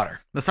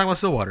 Stillwater. Let's talk about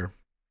Stillwater.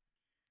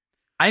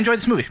 I enjoyed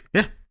this movie.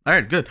 Yeah. All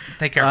right, good.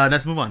 Take care.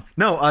 Let's move on.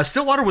 No,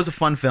 Stillwater was a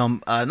fun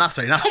film. Not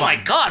fun. Oh my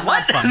God,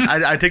 what? Not fun.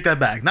 I take that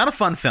back. Not a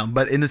fun film,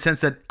 but in the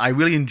sense that I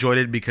really enjoyed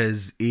it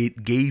because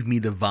it gave me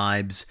the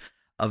vibes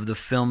of the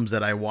films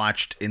that I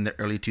watched in the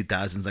early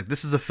 2000s. Like,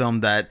 this is a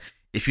film that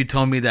if you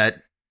told me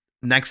that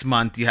next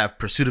month you have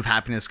Pursuit of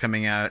Happiness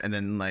coming out and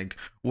then like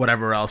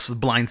whatever else,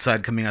 Blind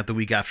Side coming out the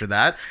week after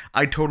that,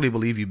 I totally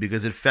believe you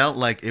because it felt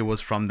like it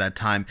was from that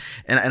time.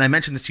 And I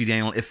mentioned this to you,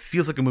 Daniel, it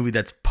feels like a movie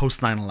that's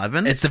post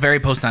 9/11. It's a very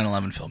post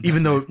 9/11 film.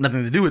 Even though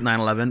nothing to do with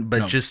 9/11,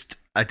 but No. just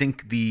I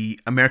think the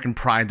American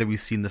pride that we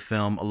see in the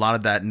film, a lot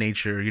of that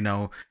nature,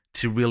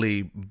 to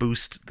really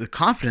boost the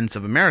confidence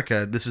of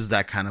America, this is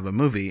that kind of a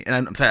movie. And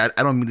I'm sorry,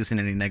 I don't mean this in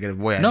any negative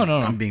way. No.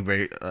 I'm being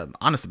very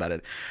honest about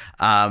it.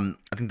 I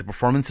think the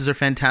performances are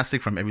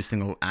fantastic from every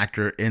single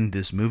actor in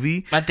this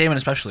movie. Matt Damon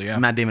especially, yeah.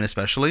 Matt Damon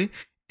especially.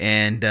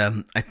 And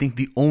I think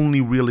the only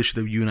real issue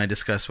that you and I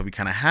discussed, what we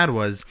kind of had,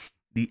 was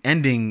the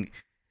ending.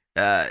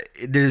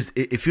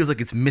 It feels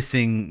like it's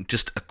missing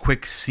just a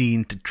quick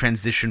scene to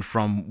transition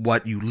from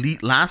what you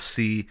last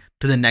see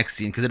to the next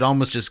scene, because it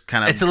almost just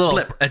kind of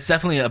it's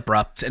definitely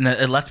abrupt, and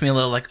it left me a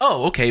little like,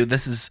 oh, okay, it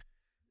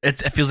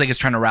feels like it's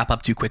trying to wrap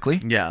up too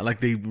quickly. Yeah, like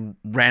they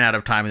ran out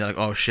of time and they're like,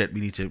 oh shit,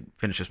 we need to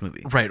finish this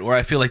movie. Right, or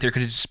I feel like there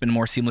could have just been a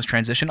more seamless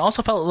transition.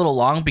 Also felt a little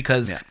long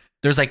because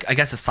there's like, I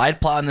guess, a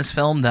side plot in this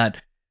film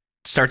that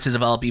starts to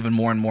develop even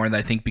more and more, that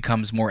I think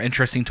becomes more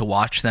interesting to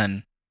watch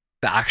than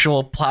the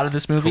actual plot of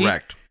this movie.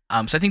 Correct.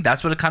 So I think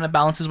that's what it kind of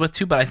balances with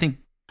too. But I think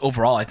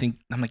overall,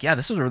 I'm like, yeah,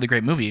 this was a really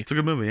great movie. It's a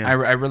good movie. Yeah,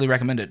 I really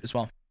recommend it as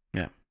well.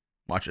 Yeah,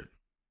 watch it.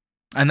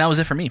 And that was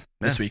it for me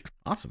this week.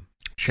 Awesome.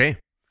 Shay.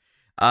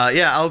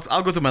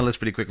 I'll go through my list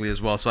pretty quickly as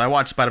well. So I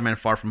watched Spider-Man: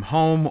 Far From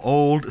Home,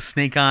 Old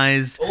Snake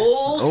Eyes,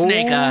 The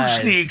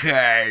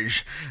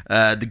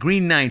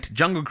Green Knight,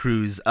 Jungle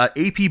Cruise,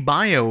 AP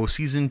Bio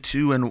season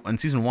 2 and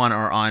season 1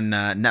 are on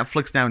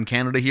Netflix now in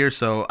Canada here.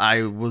 So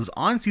I was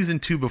on season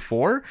 2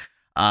 before.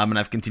 And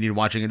I've continued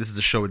watching it. This is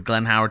a show with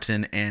Glenn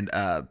Howerton and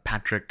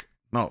Patrick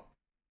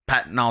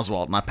Patton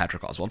Oswalt, not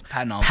Patrick Oswalt.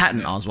 Patton Oswalt.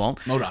 Patton Oswalt.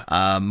 MODOK.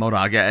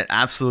 MODOK. Yeah,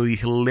 absolutely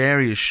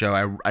hilarious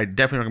show. I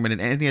definitely recommend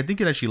it. Anthony, I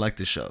think you'd actually like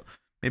this show.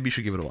 Maybe you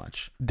should give it a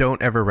watch.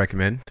 Don't ever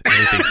recommend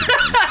anything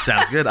to me.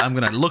 Sounds good. I'm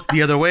going to look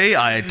the other way.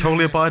 I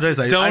totally apologize.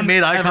 I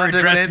made eye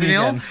contact with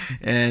Anthony,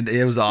 and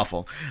it was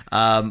awful.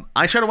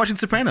 I started watching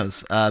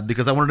Sopranos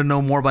because I wanted to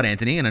know more about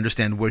Anthony and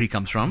understand where he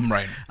comes from.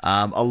 Right.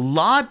 A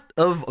lot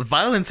of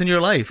violence in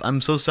your life.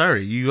 I'm so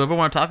sorry. You ever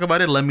want to talk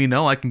about it? Let me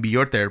know. I can be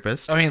your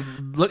therapist. I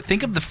mean, look.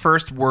 Think of the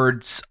first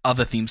words of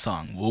the theme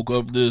song. Woke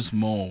up this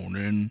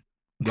morning.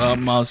 Got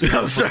myself.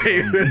 I'm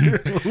sorry.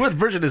 What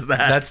version is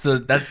that?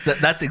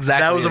 That's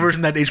exactly. That was a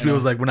version that HBO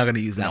was like, we're not going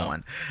to use that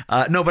one.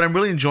 No, but I'm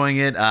really enjoying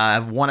it. I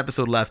have one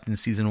episode left in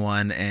season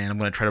 1, and I'm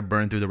going to try to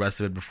burn through the rest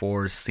of it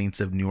before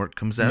Saints of Newark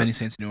comes out. Many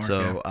Saints of Newark.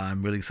 So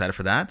I'm really excited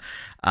for that.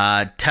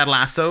 Ted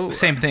Lasso.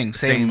 Same thing.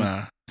 Same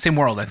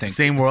world, I think.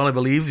 Same world, I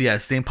believe. Yeah,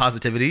 same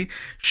positivity.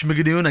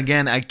 Schmigadoon,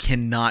 again, I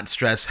cannot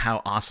stress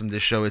how awesome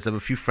this show is. I have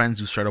a few friends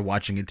who started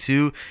watching it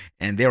too,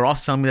 and they were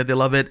also telling me that they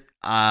love it.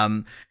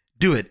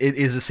 Do it. It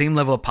is the same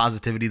level of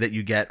positivity that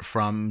you get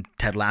from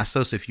Ted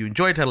Lasso. So if you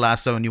enjoy Ted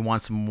Lasso and you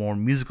want some more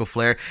musical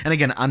flair, and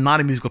again, I'm not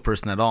a musical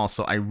person at all,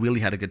 so I really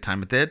had a good time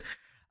with it.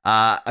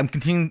 I'm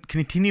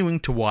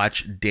continuing to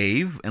watch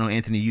Dave. I know,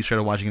 Anthony, you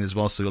started watching it as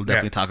well, so you'll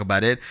definitely talk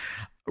about it.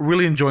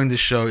 Really enjoying this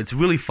show. It's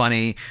really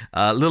funny.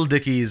 Little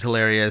Dicky is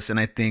hilarious,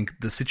 and I think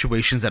the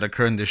situations that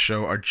occur in this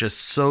show are just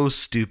so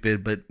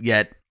stupid, but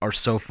yet are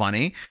so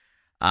funny.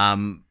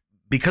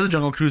 Because of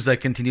Jungle Cruise, I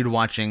continued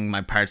watching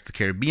my Pirates of the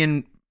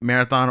Caribbean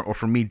marathon, or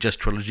for me, just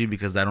trilogy,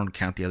 because I don't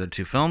count the other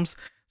 2 films.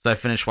 So I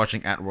finished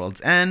watching At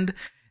World's End,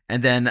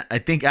 and then I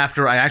think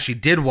after I actually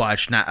did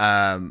watch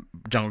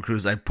Jungle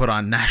Cruise, I put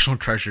on National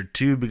Treasure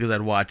 2 because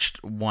I'd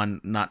watched one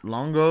not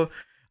long ago.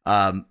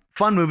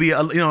 Fun movie.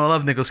 I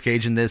love Nicolas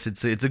Cage in this.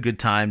 It's a good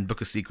time.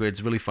 Book of Secrets,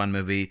 really fun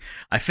movie.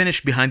 I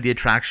finished Behind the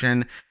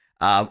Attraction.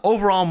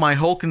 Overall, my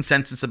whole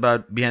consensus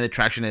about Behind the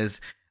Attraction is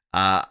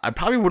I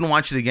probably wouldn't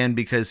watch it again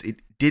because it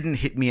didn't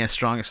hit me as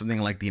strong as something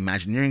like the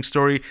Imagineering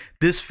story.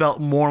 This felt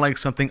more like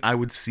something I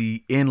would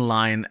see in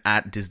line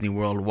at Disney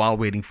World while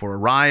waiting for a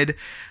ride.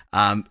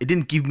 It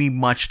didn't give me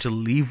much to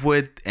leave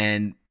with,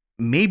 and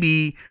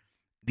maybe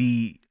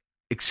the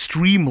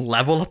extreme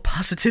level of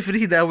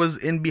positivity that was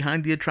in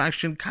Behind the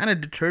Attraction kind of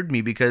deterred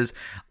me, because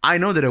I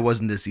know that it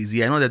wasn't this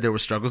easy. I know that there were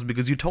struggles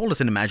because you told us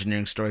in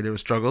Imagineering story there were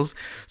struggles.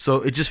 So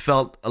it just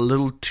felt a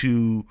little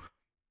too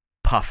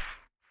puff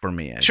for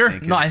me. I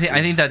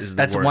think that's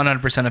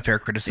 100% a fair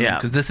criticism,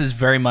 because this is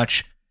very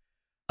much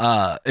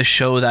a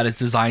show that is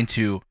designed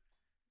to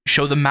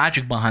show the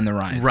magic behind the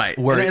rides, right?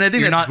 And I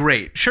think that's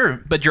great.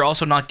 Sure, but you're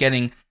also not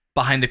getting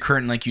behind the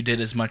curtain like you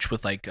did as much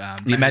with like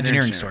the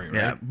Imagineering story,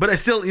 right? Yeah, but I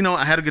still,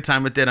 I had a good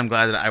time with it. I'm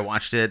glad that I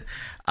watched it.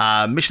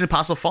 Mission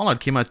Impossible Fallout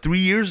came out 3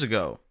 years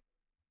ago,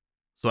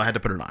 so I had to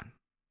put it on.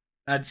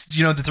 That's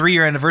the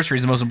 3-year anniversary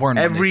is the most important.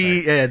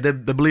 They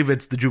believe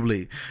it's the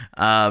Jubilee.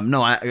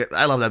 No,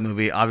 I love that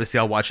movie. Obviously,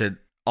 I'll watch it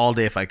all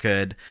day if I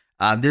could.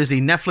 There's a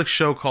Netflix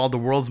show called The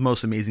World's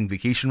Most Amazing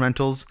Vacation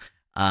Rentals.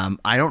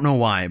 I don't know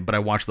why, but I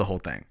watched the whole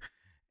thing,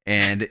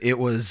 and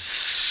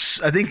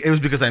I think it was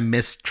because I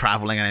missed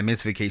traveling and I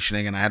missed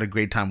vacationing, and I had a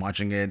great time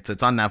watching it. So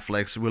it's on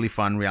Netflix. Really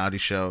fun reality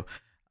show.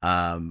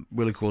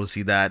 Really cool to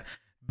see that.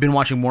 Been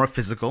watching more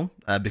Physical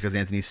because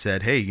Anthony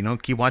said, hey,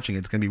 keep watching it.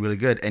 It's going to be really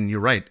good. And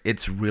you're right.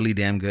 It's really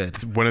damn good.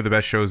 It's one of the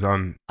best shows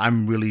on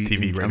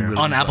TV right now. Really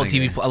on Apple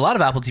TV. A lot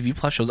of Apple TV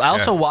Plus shows. I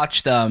also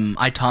watched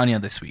I,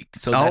 Tonya this week.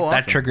 So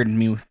that triggered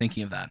me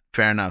thinking of that.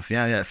 Fair enough.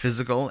 Yeah.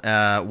 Physical.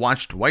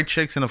 Watched White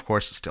Chicks and, of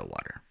course,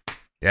 Stillwater.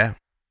 Yeah.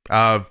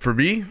 For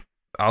me,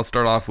 I'll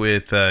start off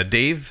with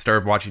Dave.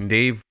 Started watching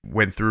Dave.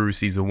 Went through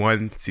season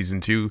 1,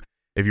 season 2.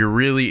 If you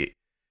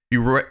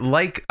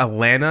like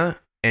Atlanta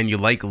and you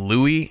like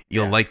Louis,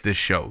 you'll like this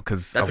show,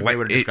 because that's a great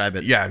way to describe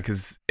it. Yeah,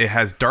 because it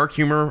has dark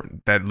humor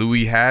that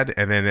Louis had,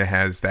 and then it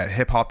has that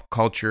hip hop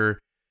culture,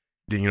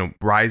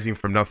 rising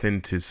from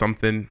nothing to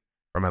something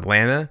from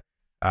Atlanta,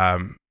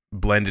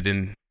 blended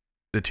in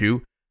the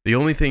two. The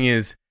only thing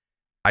is,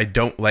 I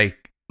don't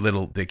like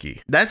Little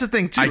Dicky. That's the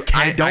thing too.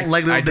 I don't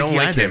like Little Dicky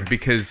either. Him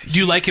because do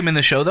you like him in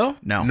the show though?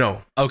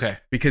 No. Okay.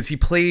 Because he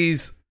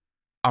plays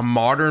a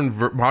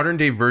modern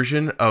day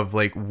version of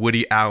like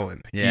Woody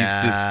Allen.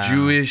 Yeah. He's this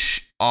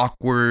Jewish,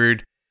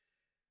 awkward,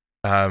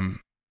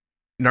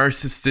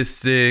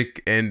 narcissistic,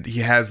 and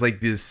he has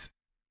like this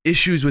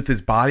issues with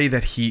his body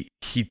that he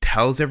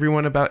tells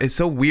everyone about. It's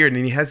so weird,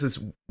 and he has this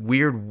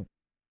weird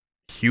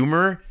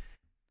humor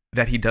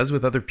that he does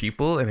with other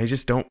people, and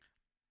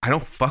I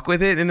don't fuck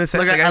with it in a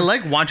sense. I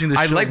like watching the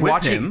show. I like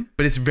watching him,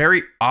 but it's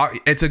very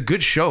it's a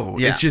good show.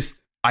 Yeah. It's just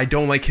I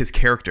don't like his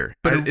character.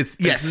 But this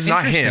is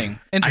not him.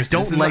 I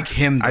don't like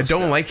him. I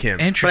don't like him.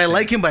 But I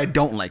like him, but I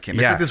don't like him.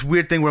 It's like this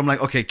weird thing where I'm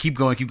like, okay, keep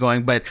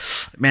going. But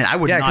man, I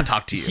would not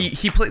talk to you.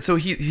 He plays. So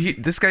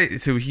this guy.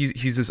 So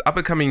he's this up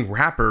and coming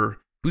rapper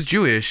who's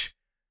Jewish,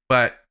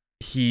 but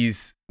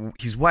he's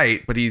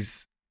white, but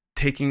he's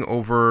taking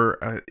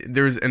over.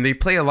 And they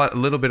play a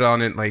little bit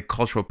on it, like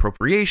cultural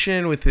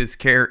appropriation with his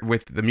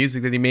with the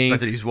music that he makes.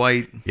 That he's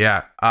white.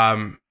 Yeah.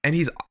 And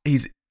he's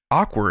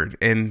awkward.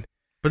 And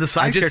But the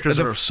side characters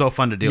are so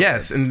fun to deal with.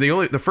 Yes, and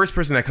the first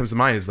person that comes to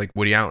mind is like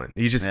Woody Allen.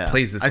 He just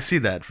plays this. I see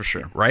that for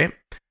sure. Right?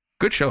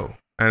 Good show,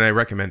 and I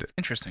recommend it.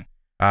 Interesting.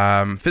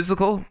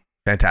 Physical,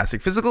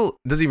 fantastic. Physical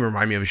doesn't even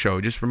remind me of a show.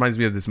 It just reminds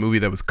me of this movie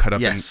that was cut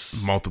up in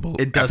multiple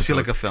It does episodes. feel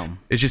like a film.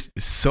 It's just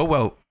so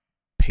well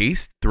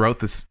paced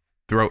throughout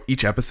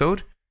each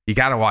episode. You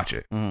gotta watch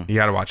it. You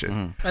gotta watch it.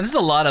 And there's a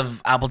lot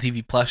of Apple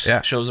TV Plus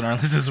shows on our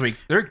list this week.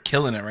 They're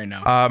killing it right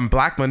now.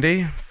 Black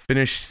Monday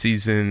finished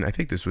season. I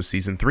think this was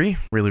season 3.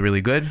 Really,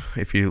 really good.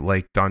 If you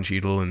like Don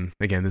Cheadle, and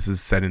again, this is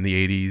set in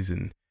the 80s,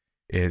 and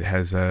it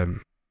has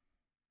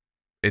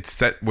it's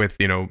set with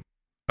it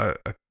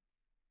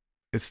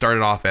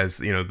started off as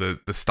the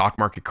stock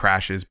market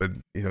crashes, but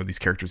these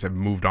characters have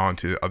moved on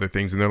to other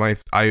things in their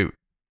life. I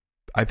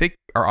think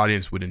our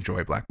audience would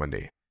enjoy Black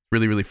Monday.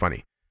 Really, really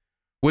funny.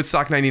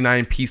 Woodstock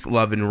 99, Peace,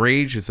 Love, and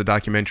Rage. It's a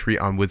documentary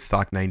on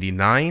Woodstock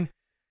 99.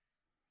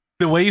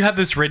 The way you have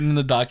this written in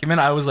the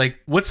document, I was like,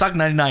 Woodstock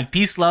 99,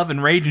 Peace, Love,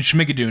 and Rage, and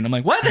Schmigadoon. I'm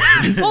like, what?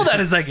 Hold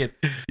on a second.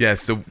 Yeah,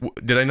 so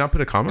did I not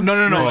put a comment?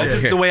 No.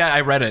 Just the way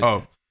I read it.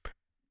 Oh.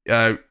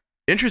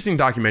 Interesting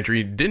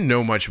documentary. Didn't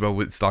know much about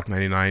Woodstock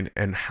 99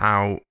 and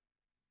how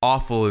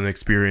awful an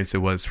experience it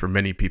was for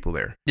many people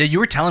there. Yeah, you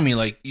were telling me,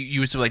 like,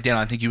 you were like, Dan,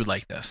 I think you would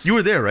like this. You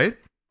were there, right?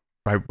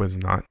 I was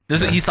not.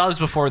 He saw this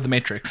before The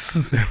Matrix.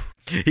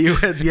 He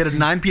had a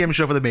 9 p.m.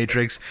 show for The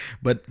Matrix,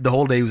 but the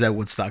whole day he was at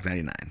Woodstock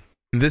 99.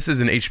 This is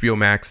an HBO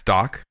Max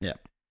doc. Yeah.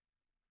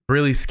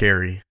 Really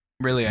scary.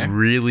 Really, eh?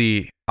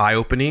 Really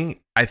eye-opening.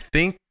 I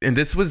think, and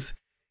this was,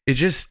 it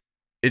just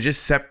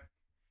set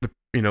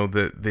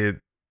the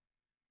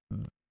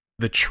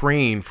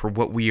train for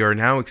what we are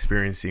now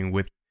experiencing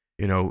with,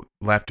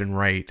 left and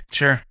right.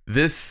 Sure.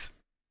 This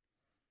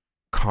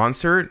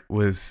concert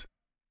was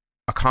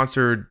a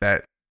concert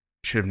that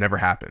should have never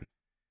happened.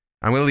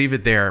 I'm going to leave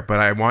it there, but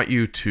I want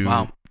you to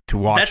watch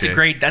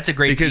it. That's a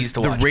great tease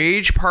to watch. Because the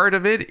rage part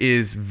of it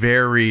is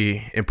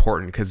very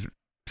important, because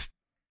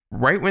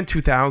right when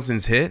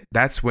 2000s hit,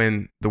 that's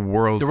when the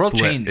world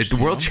changed.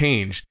 The world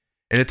changed.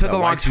 And it took a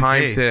long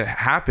time to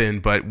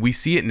happen, but we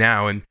see it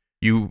now, and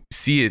you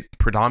see it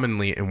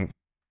predominantly in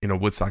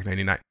Woodstock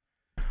 99.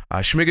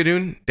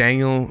 Schmigadoon,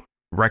 Daniel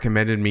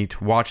recommended me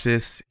to watch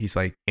this. He's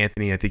like,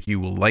 Anthony, I think you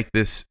will like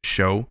this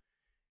show.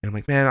 And I'm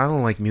like, man, I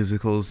don't like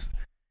musicals.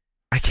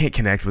 I can't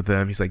connect with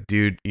them. He's like,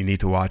 dude, you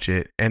need to watch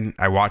it. And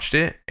I watched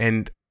it,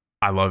 and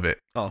I love it.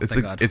 Oh,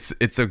 thank God.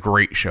 It's a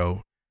great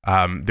show.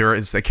 There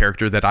is a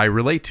character that I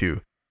relate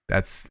to.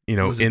 That's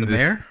in this.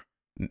 Mayor?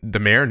 The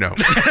mayor, no.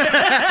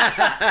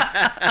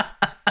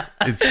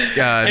 It's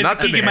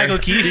not the mayor. Michael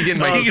Key. Keegan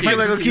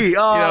Michael Key.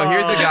 Oh,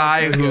 here's a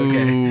guy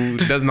who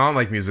does not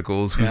like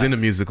musicals, who's into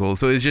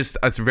musicals. So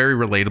it's very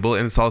relatable,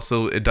 and it's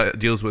also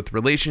deals with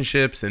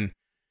relationships, and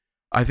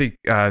I think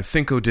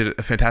Cinco did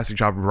a fantastic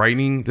job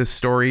writing this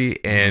story,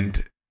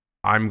 and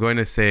I'm going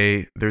to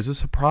say there's a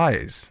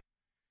surprise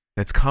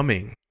that's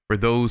coming for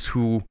those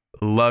who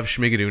love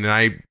Schmigadoon,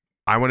 and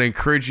I want to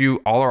encourage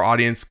you, all our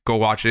audience, go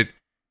watch it.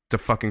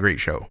 It's a fucking great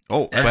show.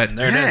 Oh, but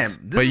there it is.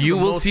 But you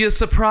will see a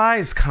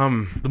surprise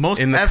come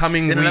in the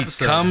coming weeks.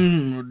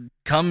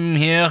 Come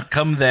here,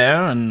 come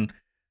there, and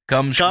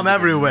come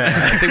everywhere.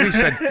 I think we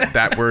said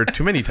that word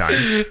too many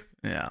times.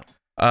 Yeah.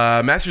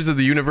 Masters of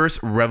the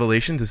Universe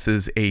Revelation. This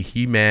is a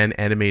He-Man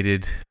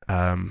animated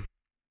by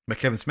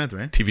Kevin Smith,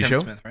 right? TV show.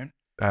 Smith,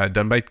 right?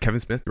 Done by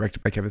Kevin Smith,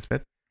 directed by Kevin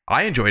Smith.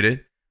 I enjoyed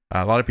it.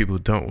 A lot of people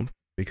don't,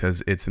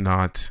 because it's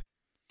not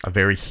a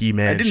very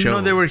He-Man show. I didn't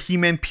know there were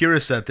He-Man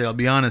purists out there, I'll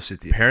be honest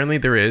with you. Apparently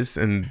there is,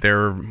 and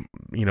they're,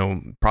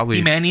 probably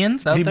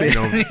He-Manians out there?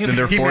 In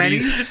their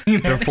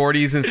 40s, their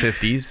 40s and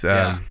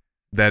 50s,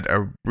 that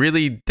are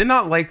really did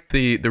not like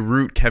the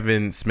route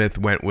Kevin Smith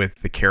went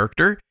with the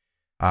character,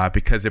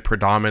 because it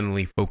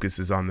predominantly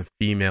focuses on the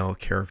female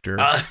character.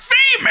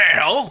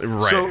 Female?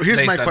 Right. So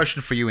here's my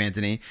question for you,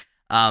 Anthony.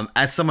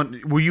 As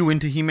someone, were you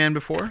into He-Man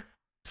before?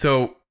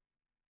 So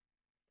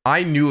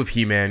I knew of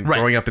He-Man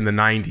growing up in the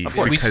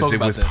 90s because it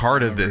was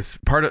part of this.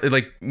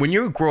 Like when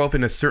you grow up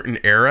in a certain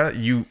era,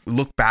 you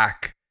look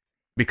back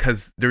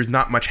because there's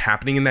not much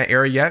happening in that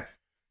era yet.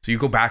 So you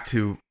go back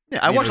to... Yeah,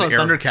 I watched a lot of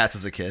Thundercats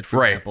as a kid,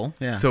 for example.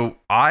 Yeah. So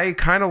I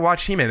kind of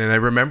watched He-Man, and I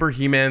remember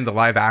He-Man, the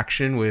live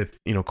action with,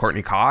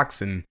 Courtney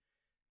Cox, and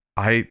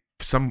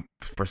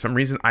for some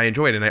reason I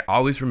enjoyed it, and I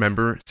always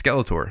remember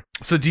Skeletor.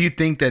 So do you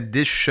think that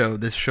this show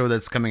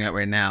that's coming out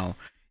right now,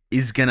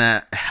 is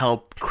gonna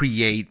help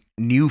create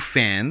new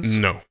fans?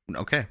 No.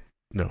 Okay.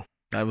 No.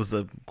 That was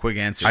a quick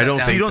answer. I don't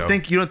think so.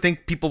 You don't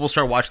think people will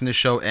start watching this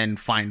show and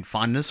find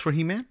fondness for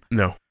He-Man?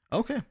 No.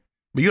 Okay.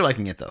 But you're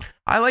liking it though.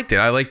 I liked it.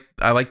 I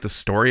like the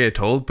story I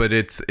told, but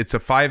it's a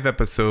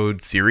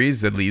 5-episode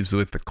series that leaves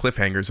with the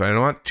cliffhanger, so I'm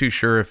not too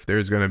sure if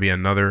there's going to be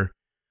another.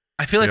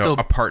 I feel like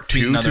a part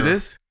 2 to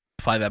this.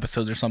 5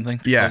 episodes or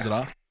something. Yeah. Close it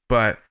off.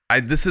 But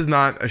this is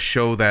not a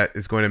show that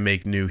is going to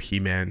make new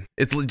He-Man.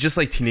 It's just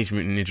like Teenage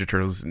Mutant Ninja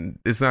Turtles.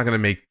 It's not going to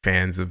make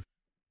fans of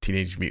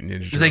Teenage Mutant Ninja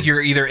Turtles. It's like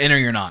you're either in or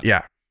you're not.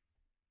 Yeah.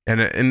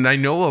 And I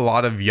know a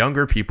lot of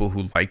younger people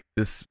who like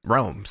this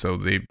realm, so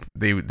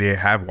they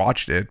have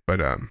watched it, but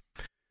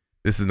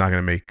this is not going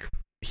to make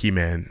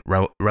He-Man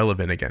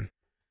relevant again.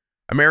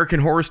 American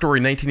Horror Story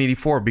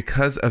 1984,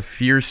 because of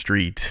Fear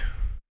Street.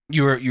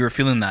 You were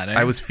feeling that, eh?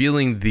 I was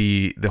feeling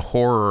the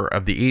horror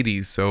of the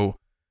 80s, so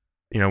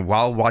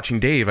while watching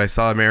Dave, I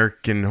saw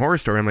American Horror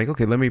Story. I'm like,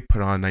 okay, let me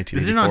put on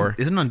 1984.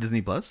 Is it on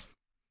Disney Plus?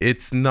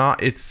 It's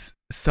not. It's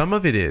some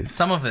of it is.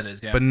 Some of it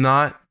is, yeah. But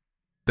not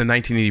the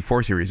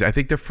 1984 series. I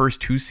think the first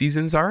 2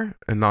 seasons are,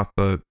 and not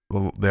the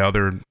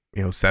other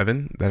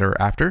 7 that are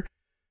after.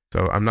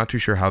 So I'm not too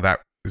sure how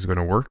that is going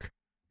to work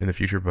in the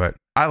future, but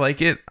I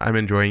like it. I'm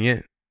enjoying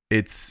it.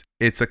 It's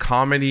a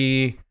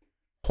comedy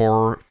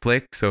horror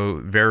flick,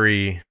 so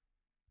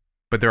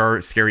but there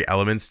are scary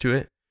elements to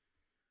it.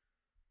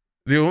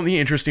 The only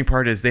interesting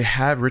part is they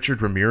have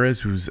Richard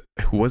Ramirez, who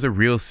was a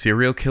real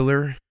serial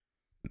killer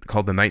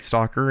called the Night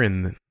Stalker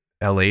in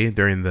LA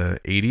during the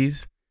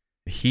 80s.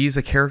 He's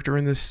a character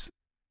in this.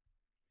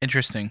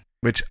 Interesting.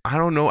 Which I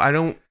don't know. I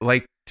don't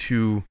like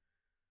to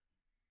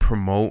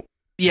promote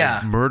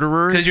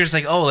murderers. Because you're just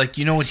like, oh, like,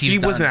 what he's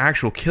done. He was an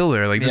actual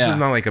killer. Like, this is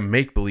not like a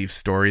make-believe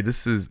story.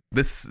 This is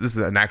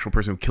an actual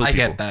person who killed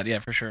people. I get that, yeah,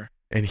 for sure.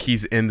 And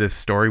he's in this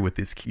story with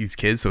these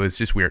kids, so it's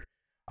just weird.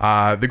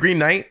 The Green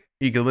Knight,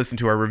 you can listen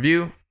to our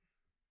review.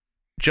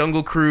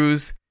 Jungle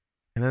Cruise,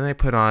 and then I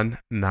put on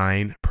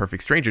 9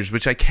 Perfect Strangers,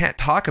 which I can't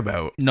talk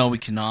about. No, we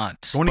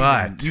cannot.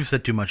 But you've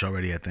said too much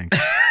already, I think.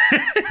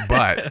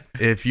 But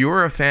if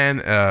you're a fan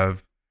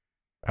of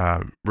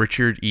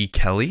Richard E.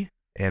 Kelly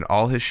and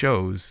all his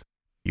shows,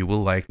 you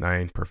will like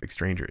 9 Perfect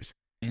Strangers.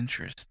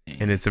 Interesting.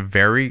 And it's a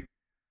very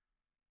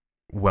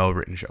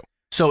well-written show.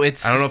 So I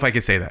don't know if I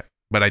could say that,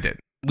 but I did.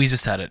 We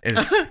just had it.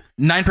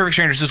 9 Perfect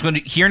Strangers is going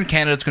to, here in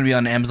Canada, it's going to be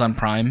on Amazon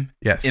Prime.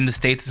 Yes. In the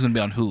States, it's going to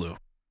be on Hulu.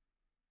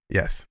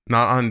 Yes.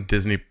 Not on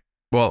Disney.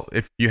 Well,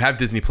 if you have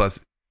Disney Plus,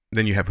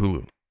 then you have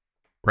Hulu,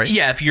 right?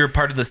 Yeah, if you're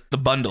part of the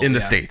bundle. In the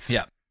States.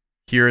 Yeah.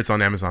 Here it's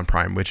on Amazon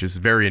Prime, which is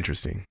very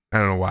interesting. I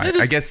don't know why.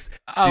 I guess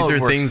these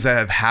are things that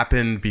have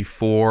happened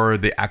before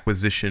the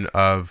acquisition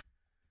of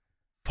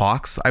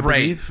Fox, I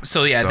believe. Right.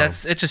 So yeah,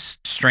 it's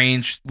just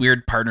strange,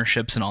 weird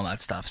partnerships and all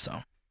that stuff.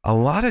 So a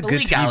lot of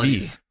good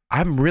TV.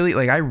 I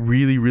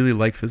really, really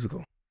like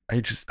Physical.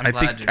 I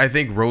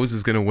think Rose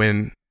is gonna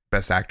win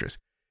Best Actress.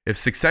 If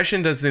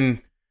Succession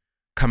doesn't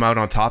come out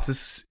on top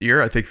this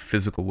year, I think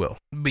Physical will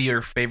be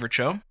your favorite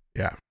show.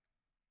 Yeah.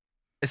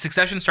 Is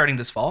Succession starting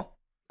this fall?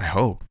 I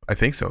hope. I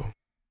think so.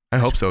 I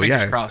hope so.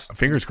 Fingers crossed.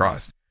 Fingers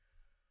crossed.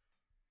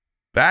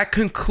 That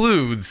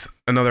concludes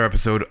another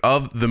episode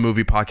of the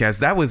Movie Podcast.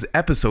 That was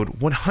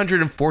episode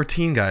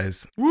 114,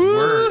 guys. It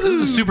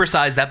was a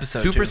supersized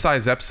episode.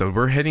 Supersized episode.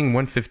 We're hitting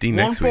 115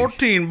 next week.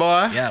 114,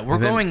 boy. Yeah, we're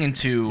going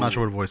into... Not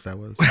sure what voice that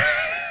was.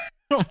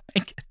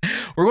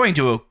 We're going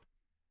to a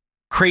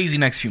crazy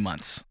next few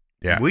months.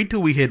 Yeah. Wait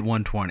till we hit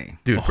 120.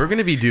 Dude, we're going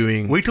to be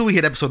doing... Wait till we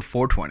hit episode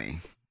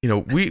 420.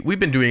 We've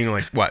been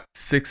doing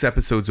 6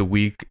 episodes a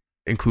week,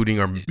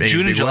 including our main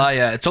June and July, one.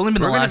 yeah. It's only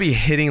been the last... We're going to be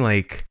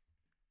hitting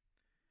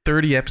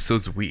 30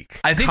 episodes a week.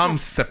 I think come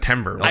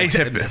September. I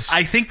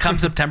think come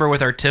September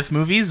with our TIFF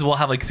movies, we'll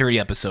have 30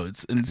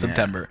 episodes in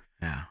September.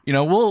 Yeah.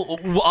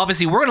 We'll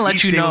obviously we're gonna let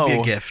Each you day know. Will be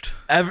a gift.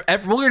 We're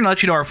gonna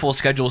let you know our full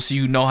schedule so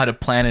you know how to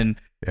plan and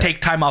take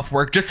time off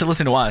work just to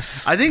listen to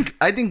us. I think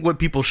what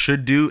people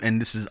should do,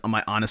 and this is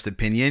my honest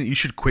opinion, you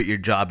should quit your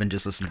job and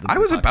just listen to the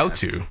movie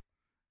podcast.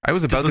 I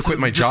was about to quit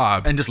my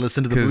job and just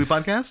listen to the movie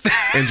podcast.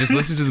 And just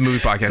listen to the movie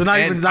podcast. So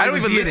I don't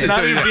even listen to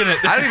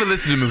it. I don't even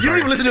listen to the movie. You don't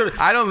even listen to it.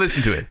 I don't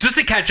listen to it. Just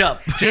to catch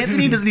up.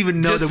 Anthony doesn't even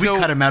know that we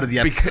cut him out of the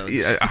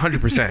episodes.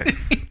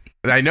 100%.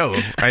 I know.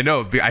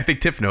 I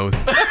think Tiff knows.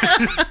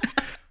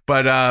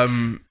 But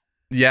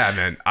yeah,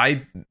 man.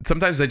 I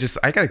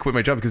gotta quit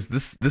my job because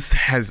this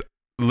has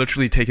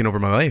literally taken over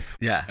my life.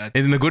 Yeah,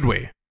 in a good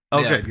way. Oh,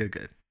 yeah.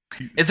 Good.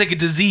 It's like a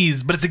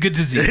disease, but it's a good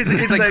disease.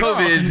 It's like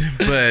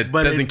COVID,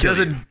 but doesn't kill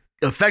you.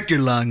 Affect your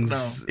lungs.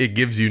 No. It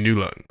gives you new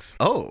lungs.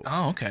 Oh,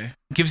 okay.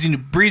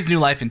 Breathes new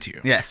life into you.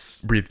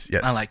 Yes. Breathes,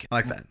 yes. I like it. I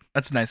like that.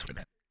 That's a nice way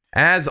to.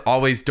 As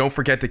always, don't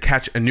forget to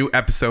catch a new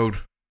episode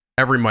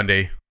every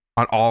Monday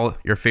on all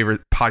your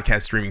favorite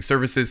podcast streaming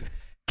services.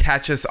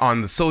 Catch us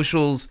on the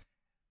socials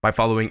by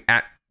following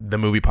 @The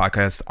Movie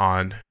Podcast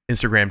on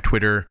Instagram,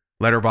 Twitter,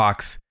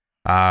 Letterboxd,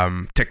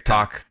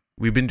 TikTok.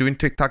 We've been doing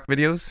TikTok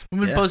videos.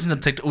 We've been posting some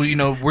TikTok.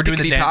 We're doing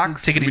the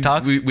dance. Tickety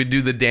talks. We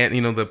do the dance.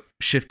 The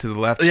shift to the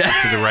left, to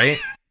the right,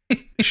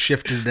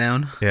 shifted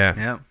down.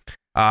 Yeah.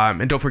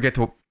 And don't forget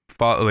to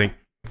follow,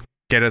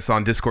 get us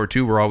on Discord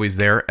too. We're always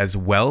there as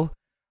well.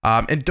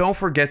 And don't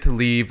forget to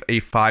leave a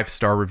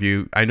 5-star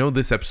review. I know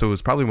this episode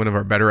was probably one of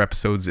our better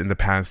episodes in the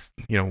past,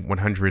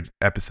 100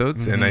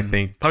 episodes, and I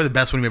think probably the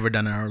best one we've ever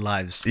done in our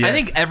lives. Yes. I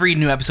think every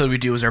new episode we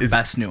do is our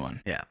best new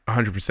one. Yeah,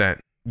 100%.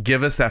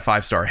 Give us that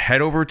 5-star. Head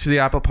over to the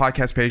Apple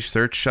Podcast page,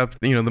 search up,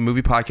 the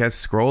Movie Podcast,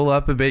 scroll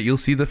up a bit. You'll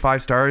see the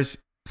 5 stars.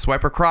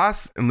 Swipe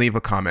across and leave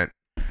a comment.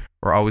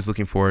 We're always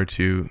looking forward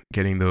to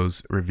getting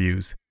those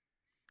reviews.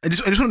 I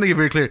just want to make it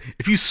very clear.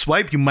 If you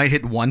swipe, you might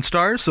hit 1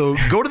 star. So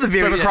go to the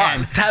very end.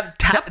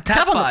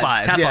 Tap on the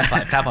 5. Tap Yeah. on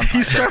 5. Tap on 5.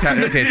 You start, from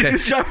Okay, you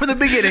start from the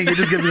beginning. You're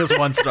just giving us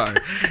 1 star,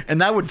 and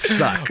that would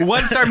suck.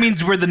 1 star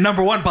means we're the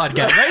number 1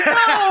 podcast, right?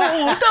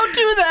 No, don't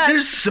do that.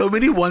 There's so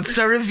many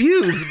 1-star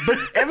reviews, but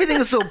everything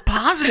is so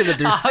positive that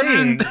they're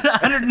saying.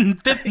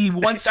 150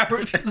 1-star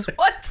reviews.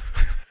 What?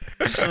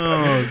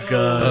 Oh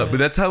god! But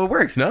that's how it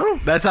works, no?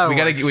 That's how it we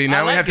works. Now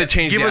I we like have to it.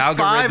 change Give the us 5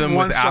 algorithm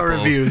with 1-star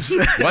Apple. reviews.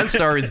 1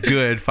 star is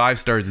good. 5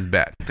 stars is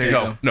bad. There you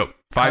go. No.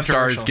 5 stars.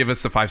 Controversial. Give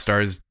us the 5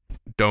 stars.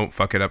 Don't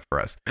fuck it up for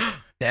us.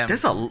 Damn.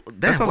 That's a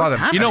lot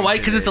of- You know why?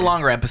 Because it's a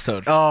longer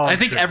episode. Oh, I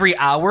think sure. every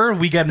hour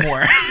we get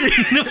more.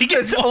 We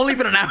get It's more. only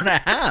been an hour and a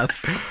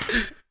half.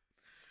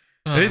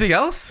 Anything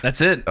else? That's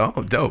it.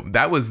 Oh, dope.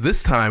 That was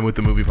This Time with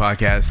the Movie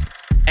Podcast.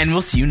 And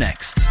we'll see you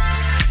next.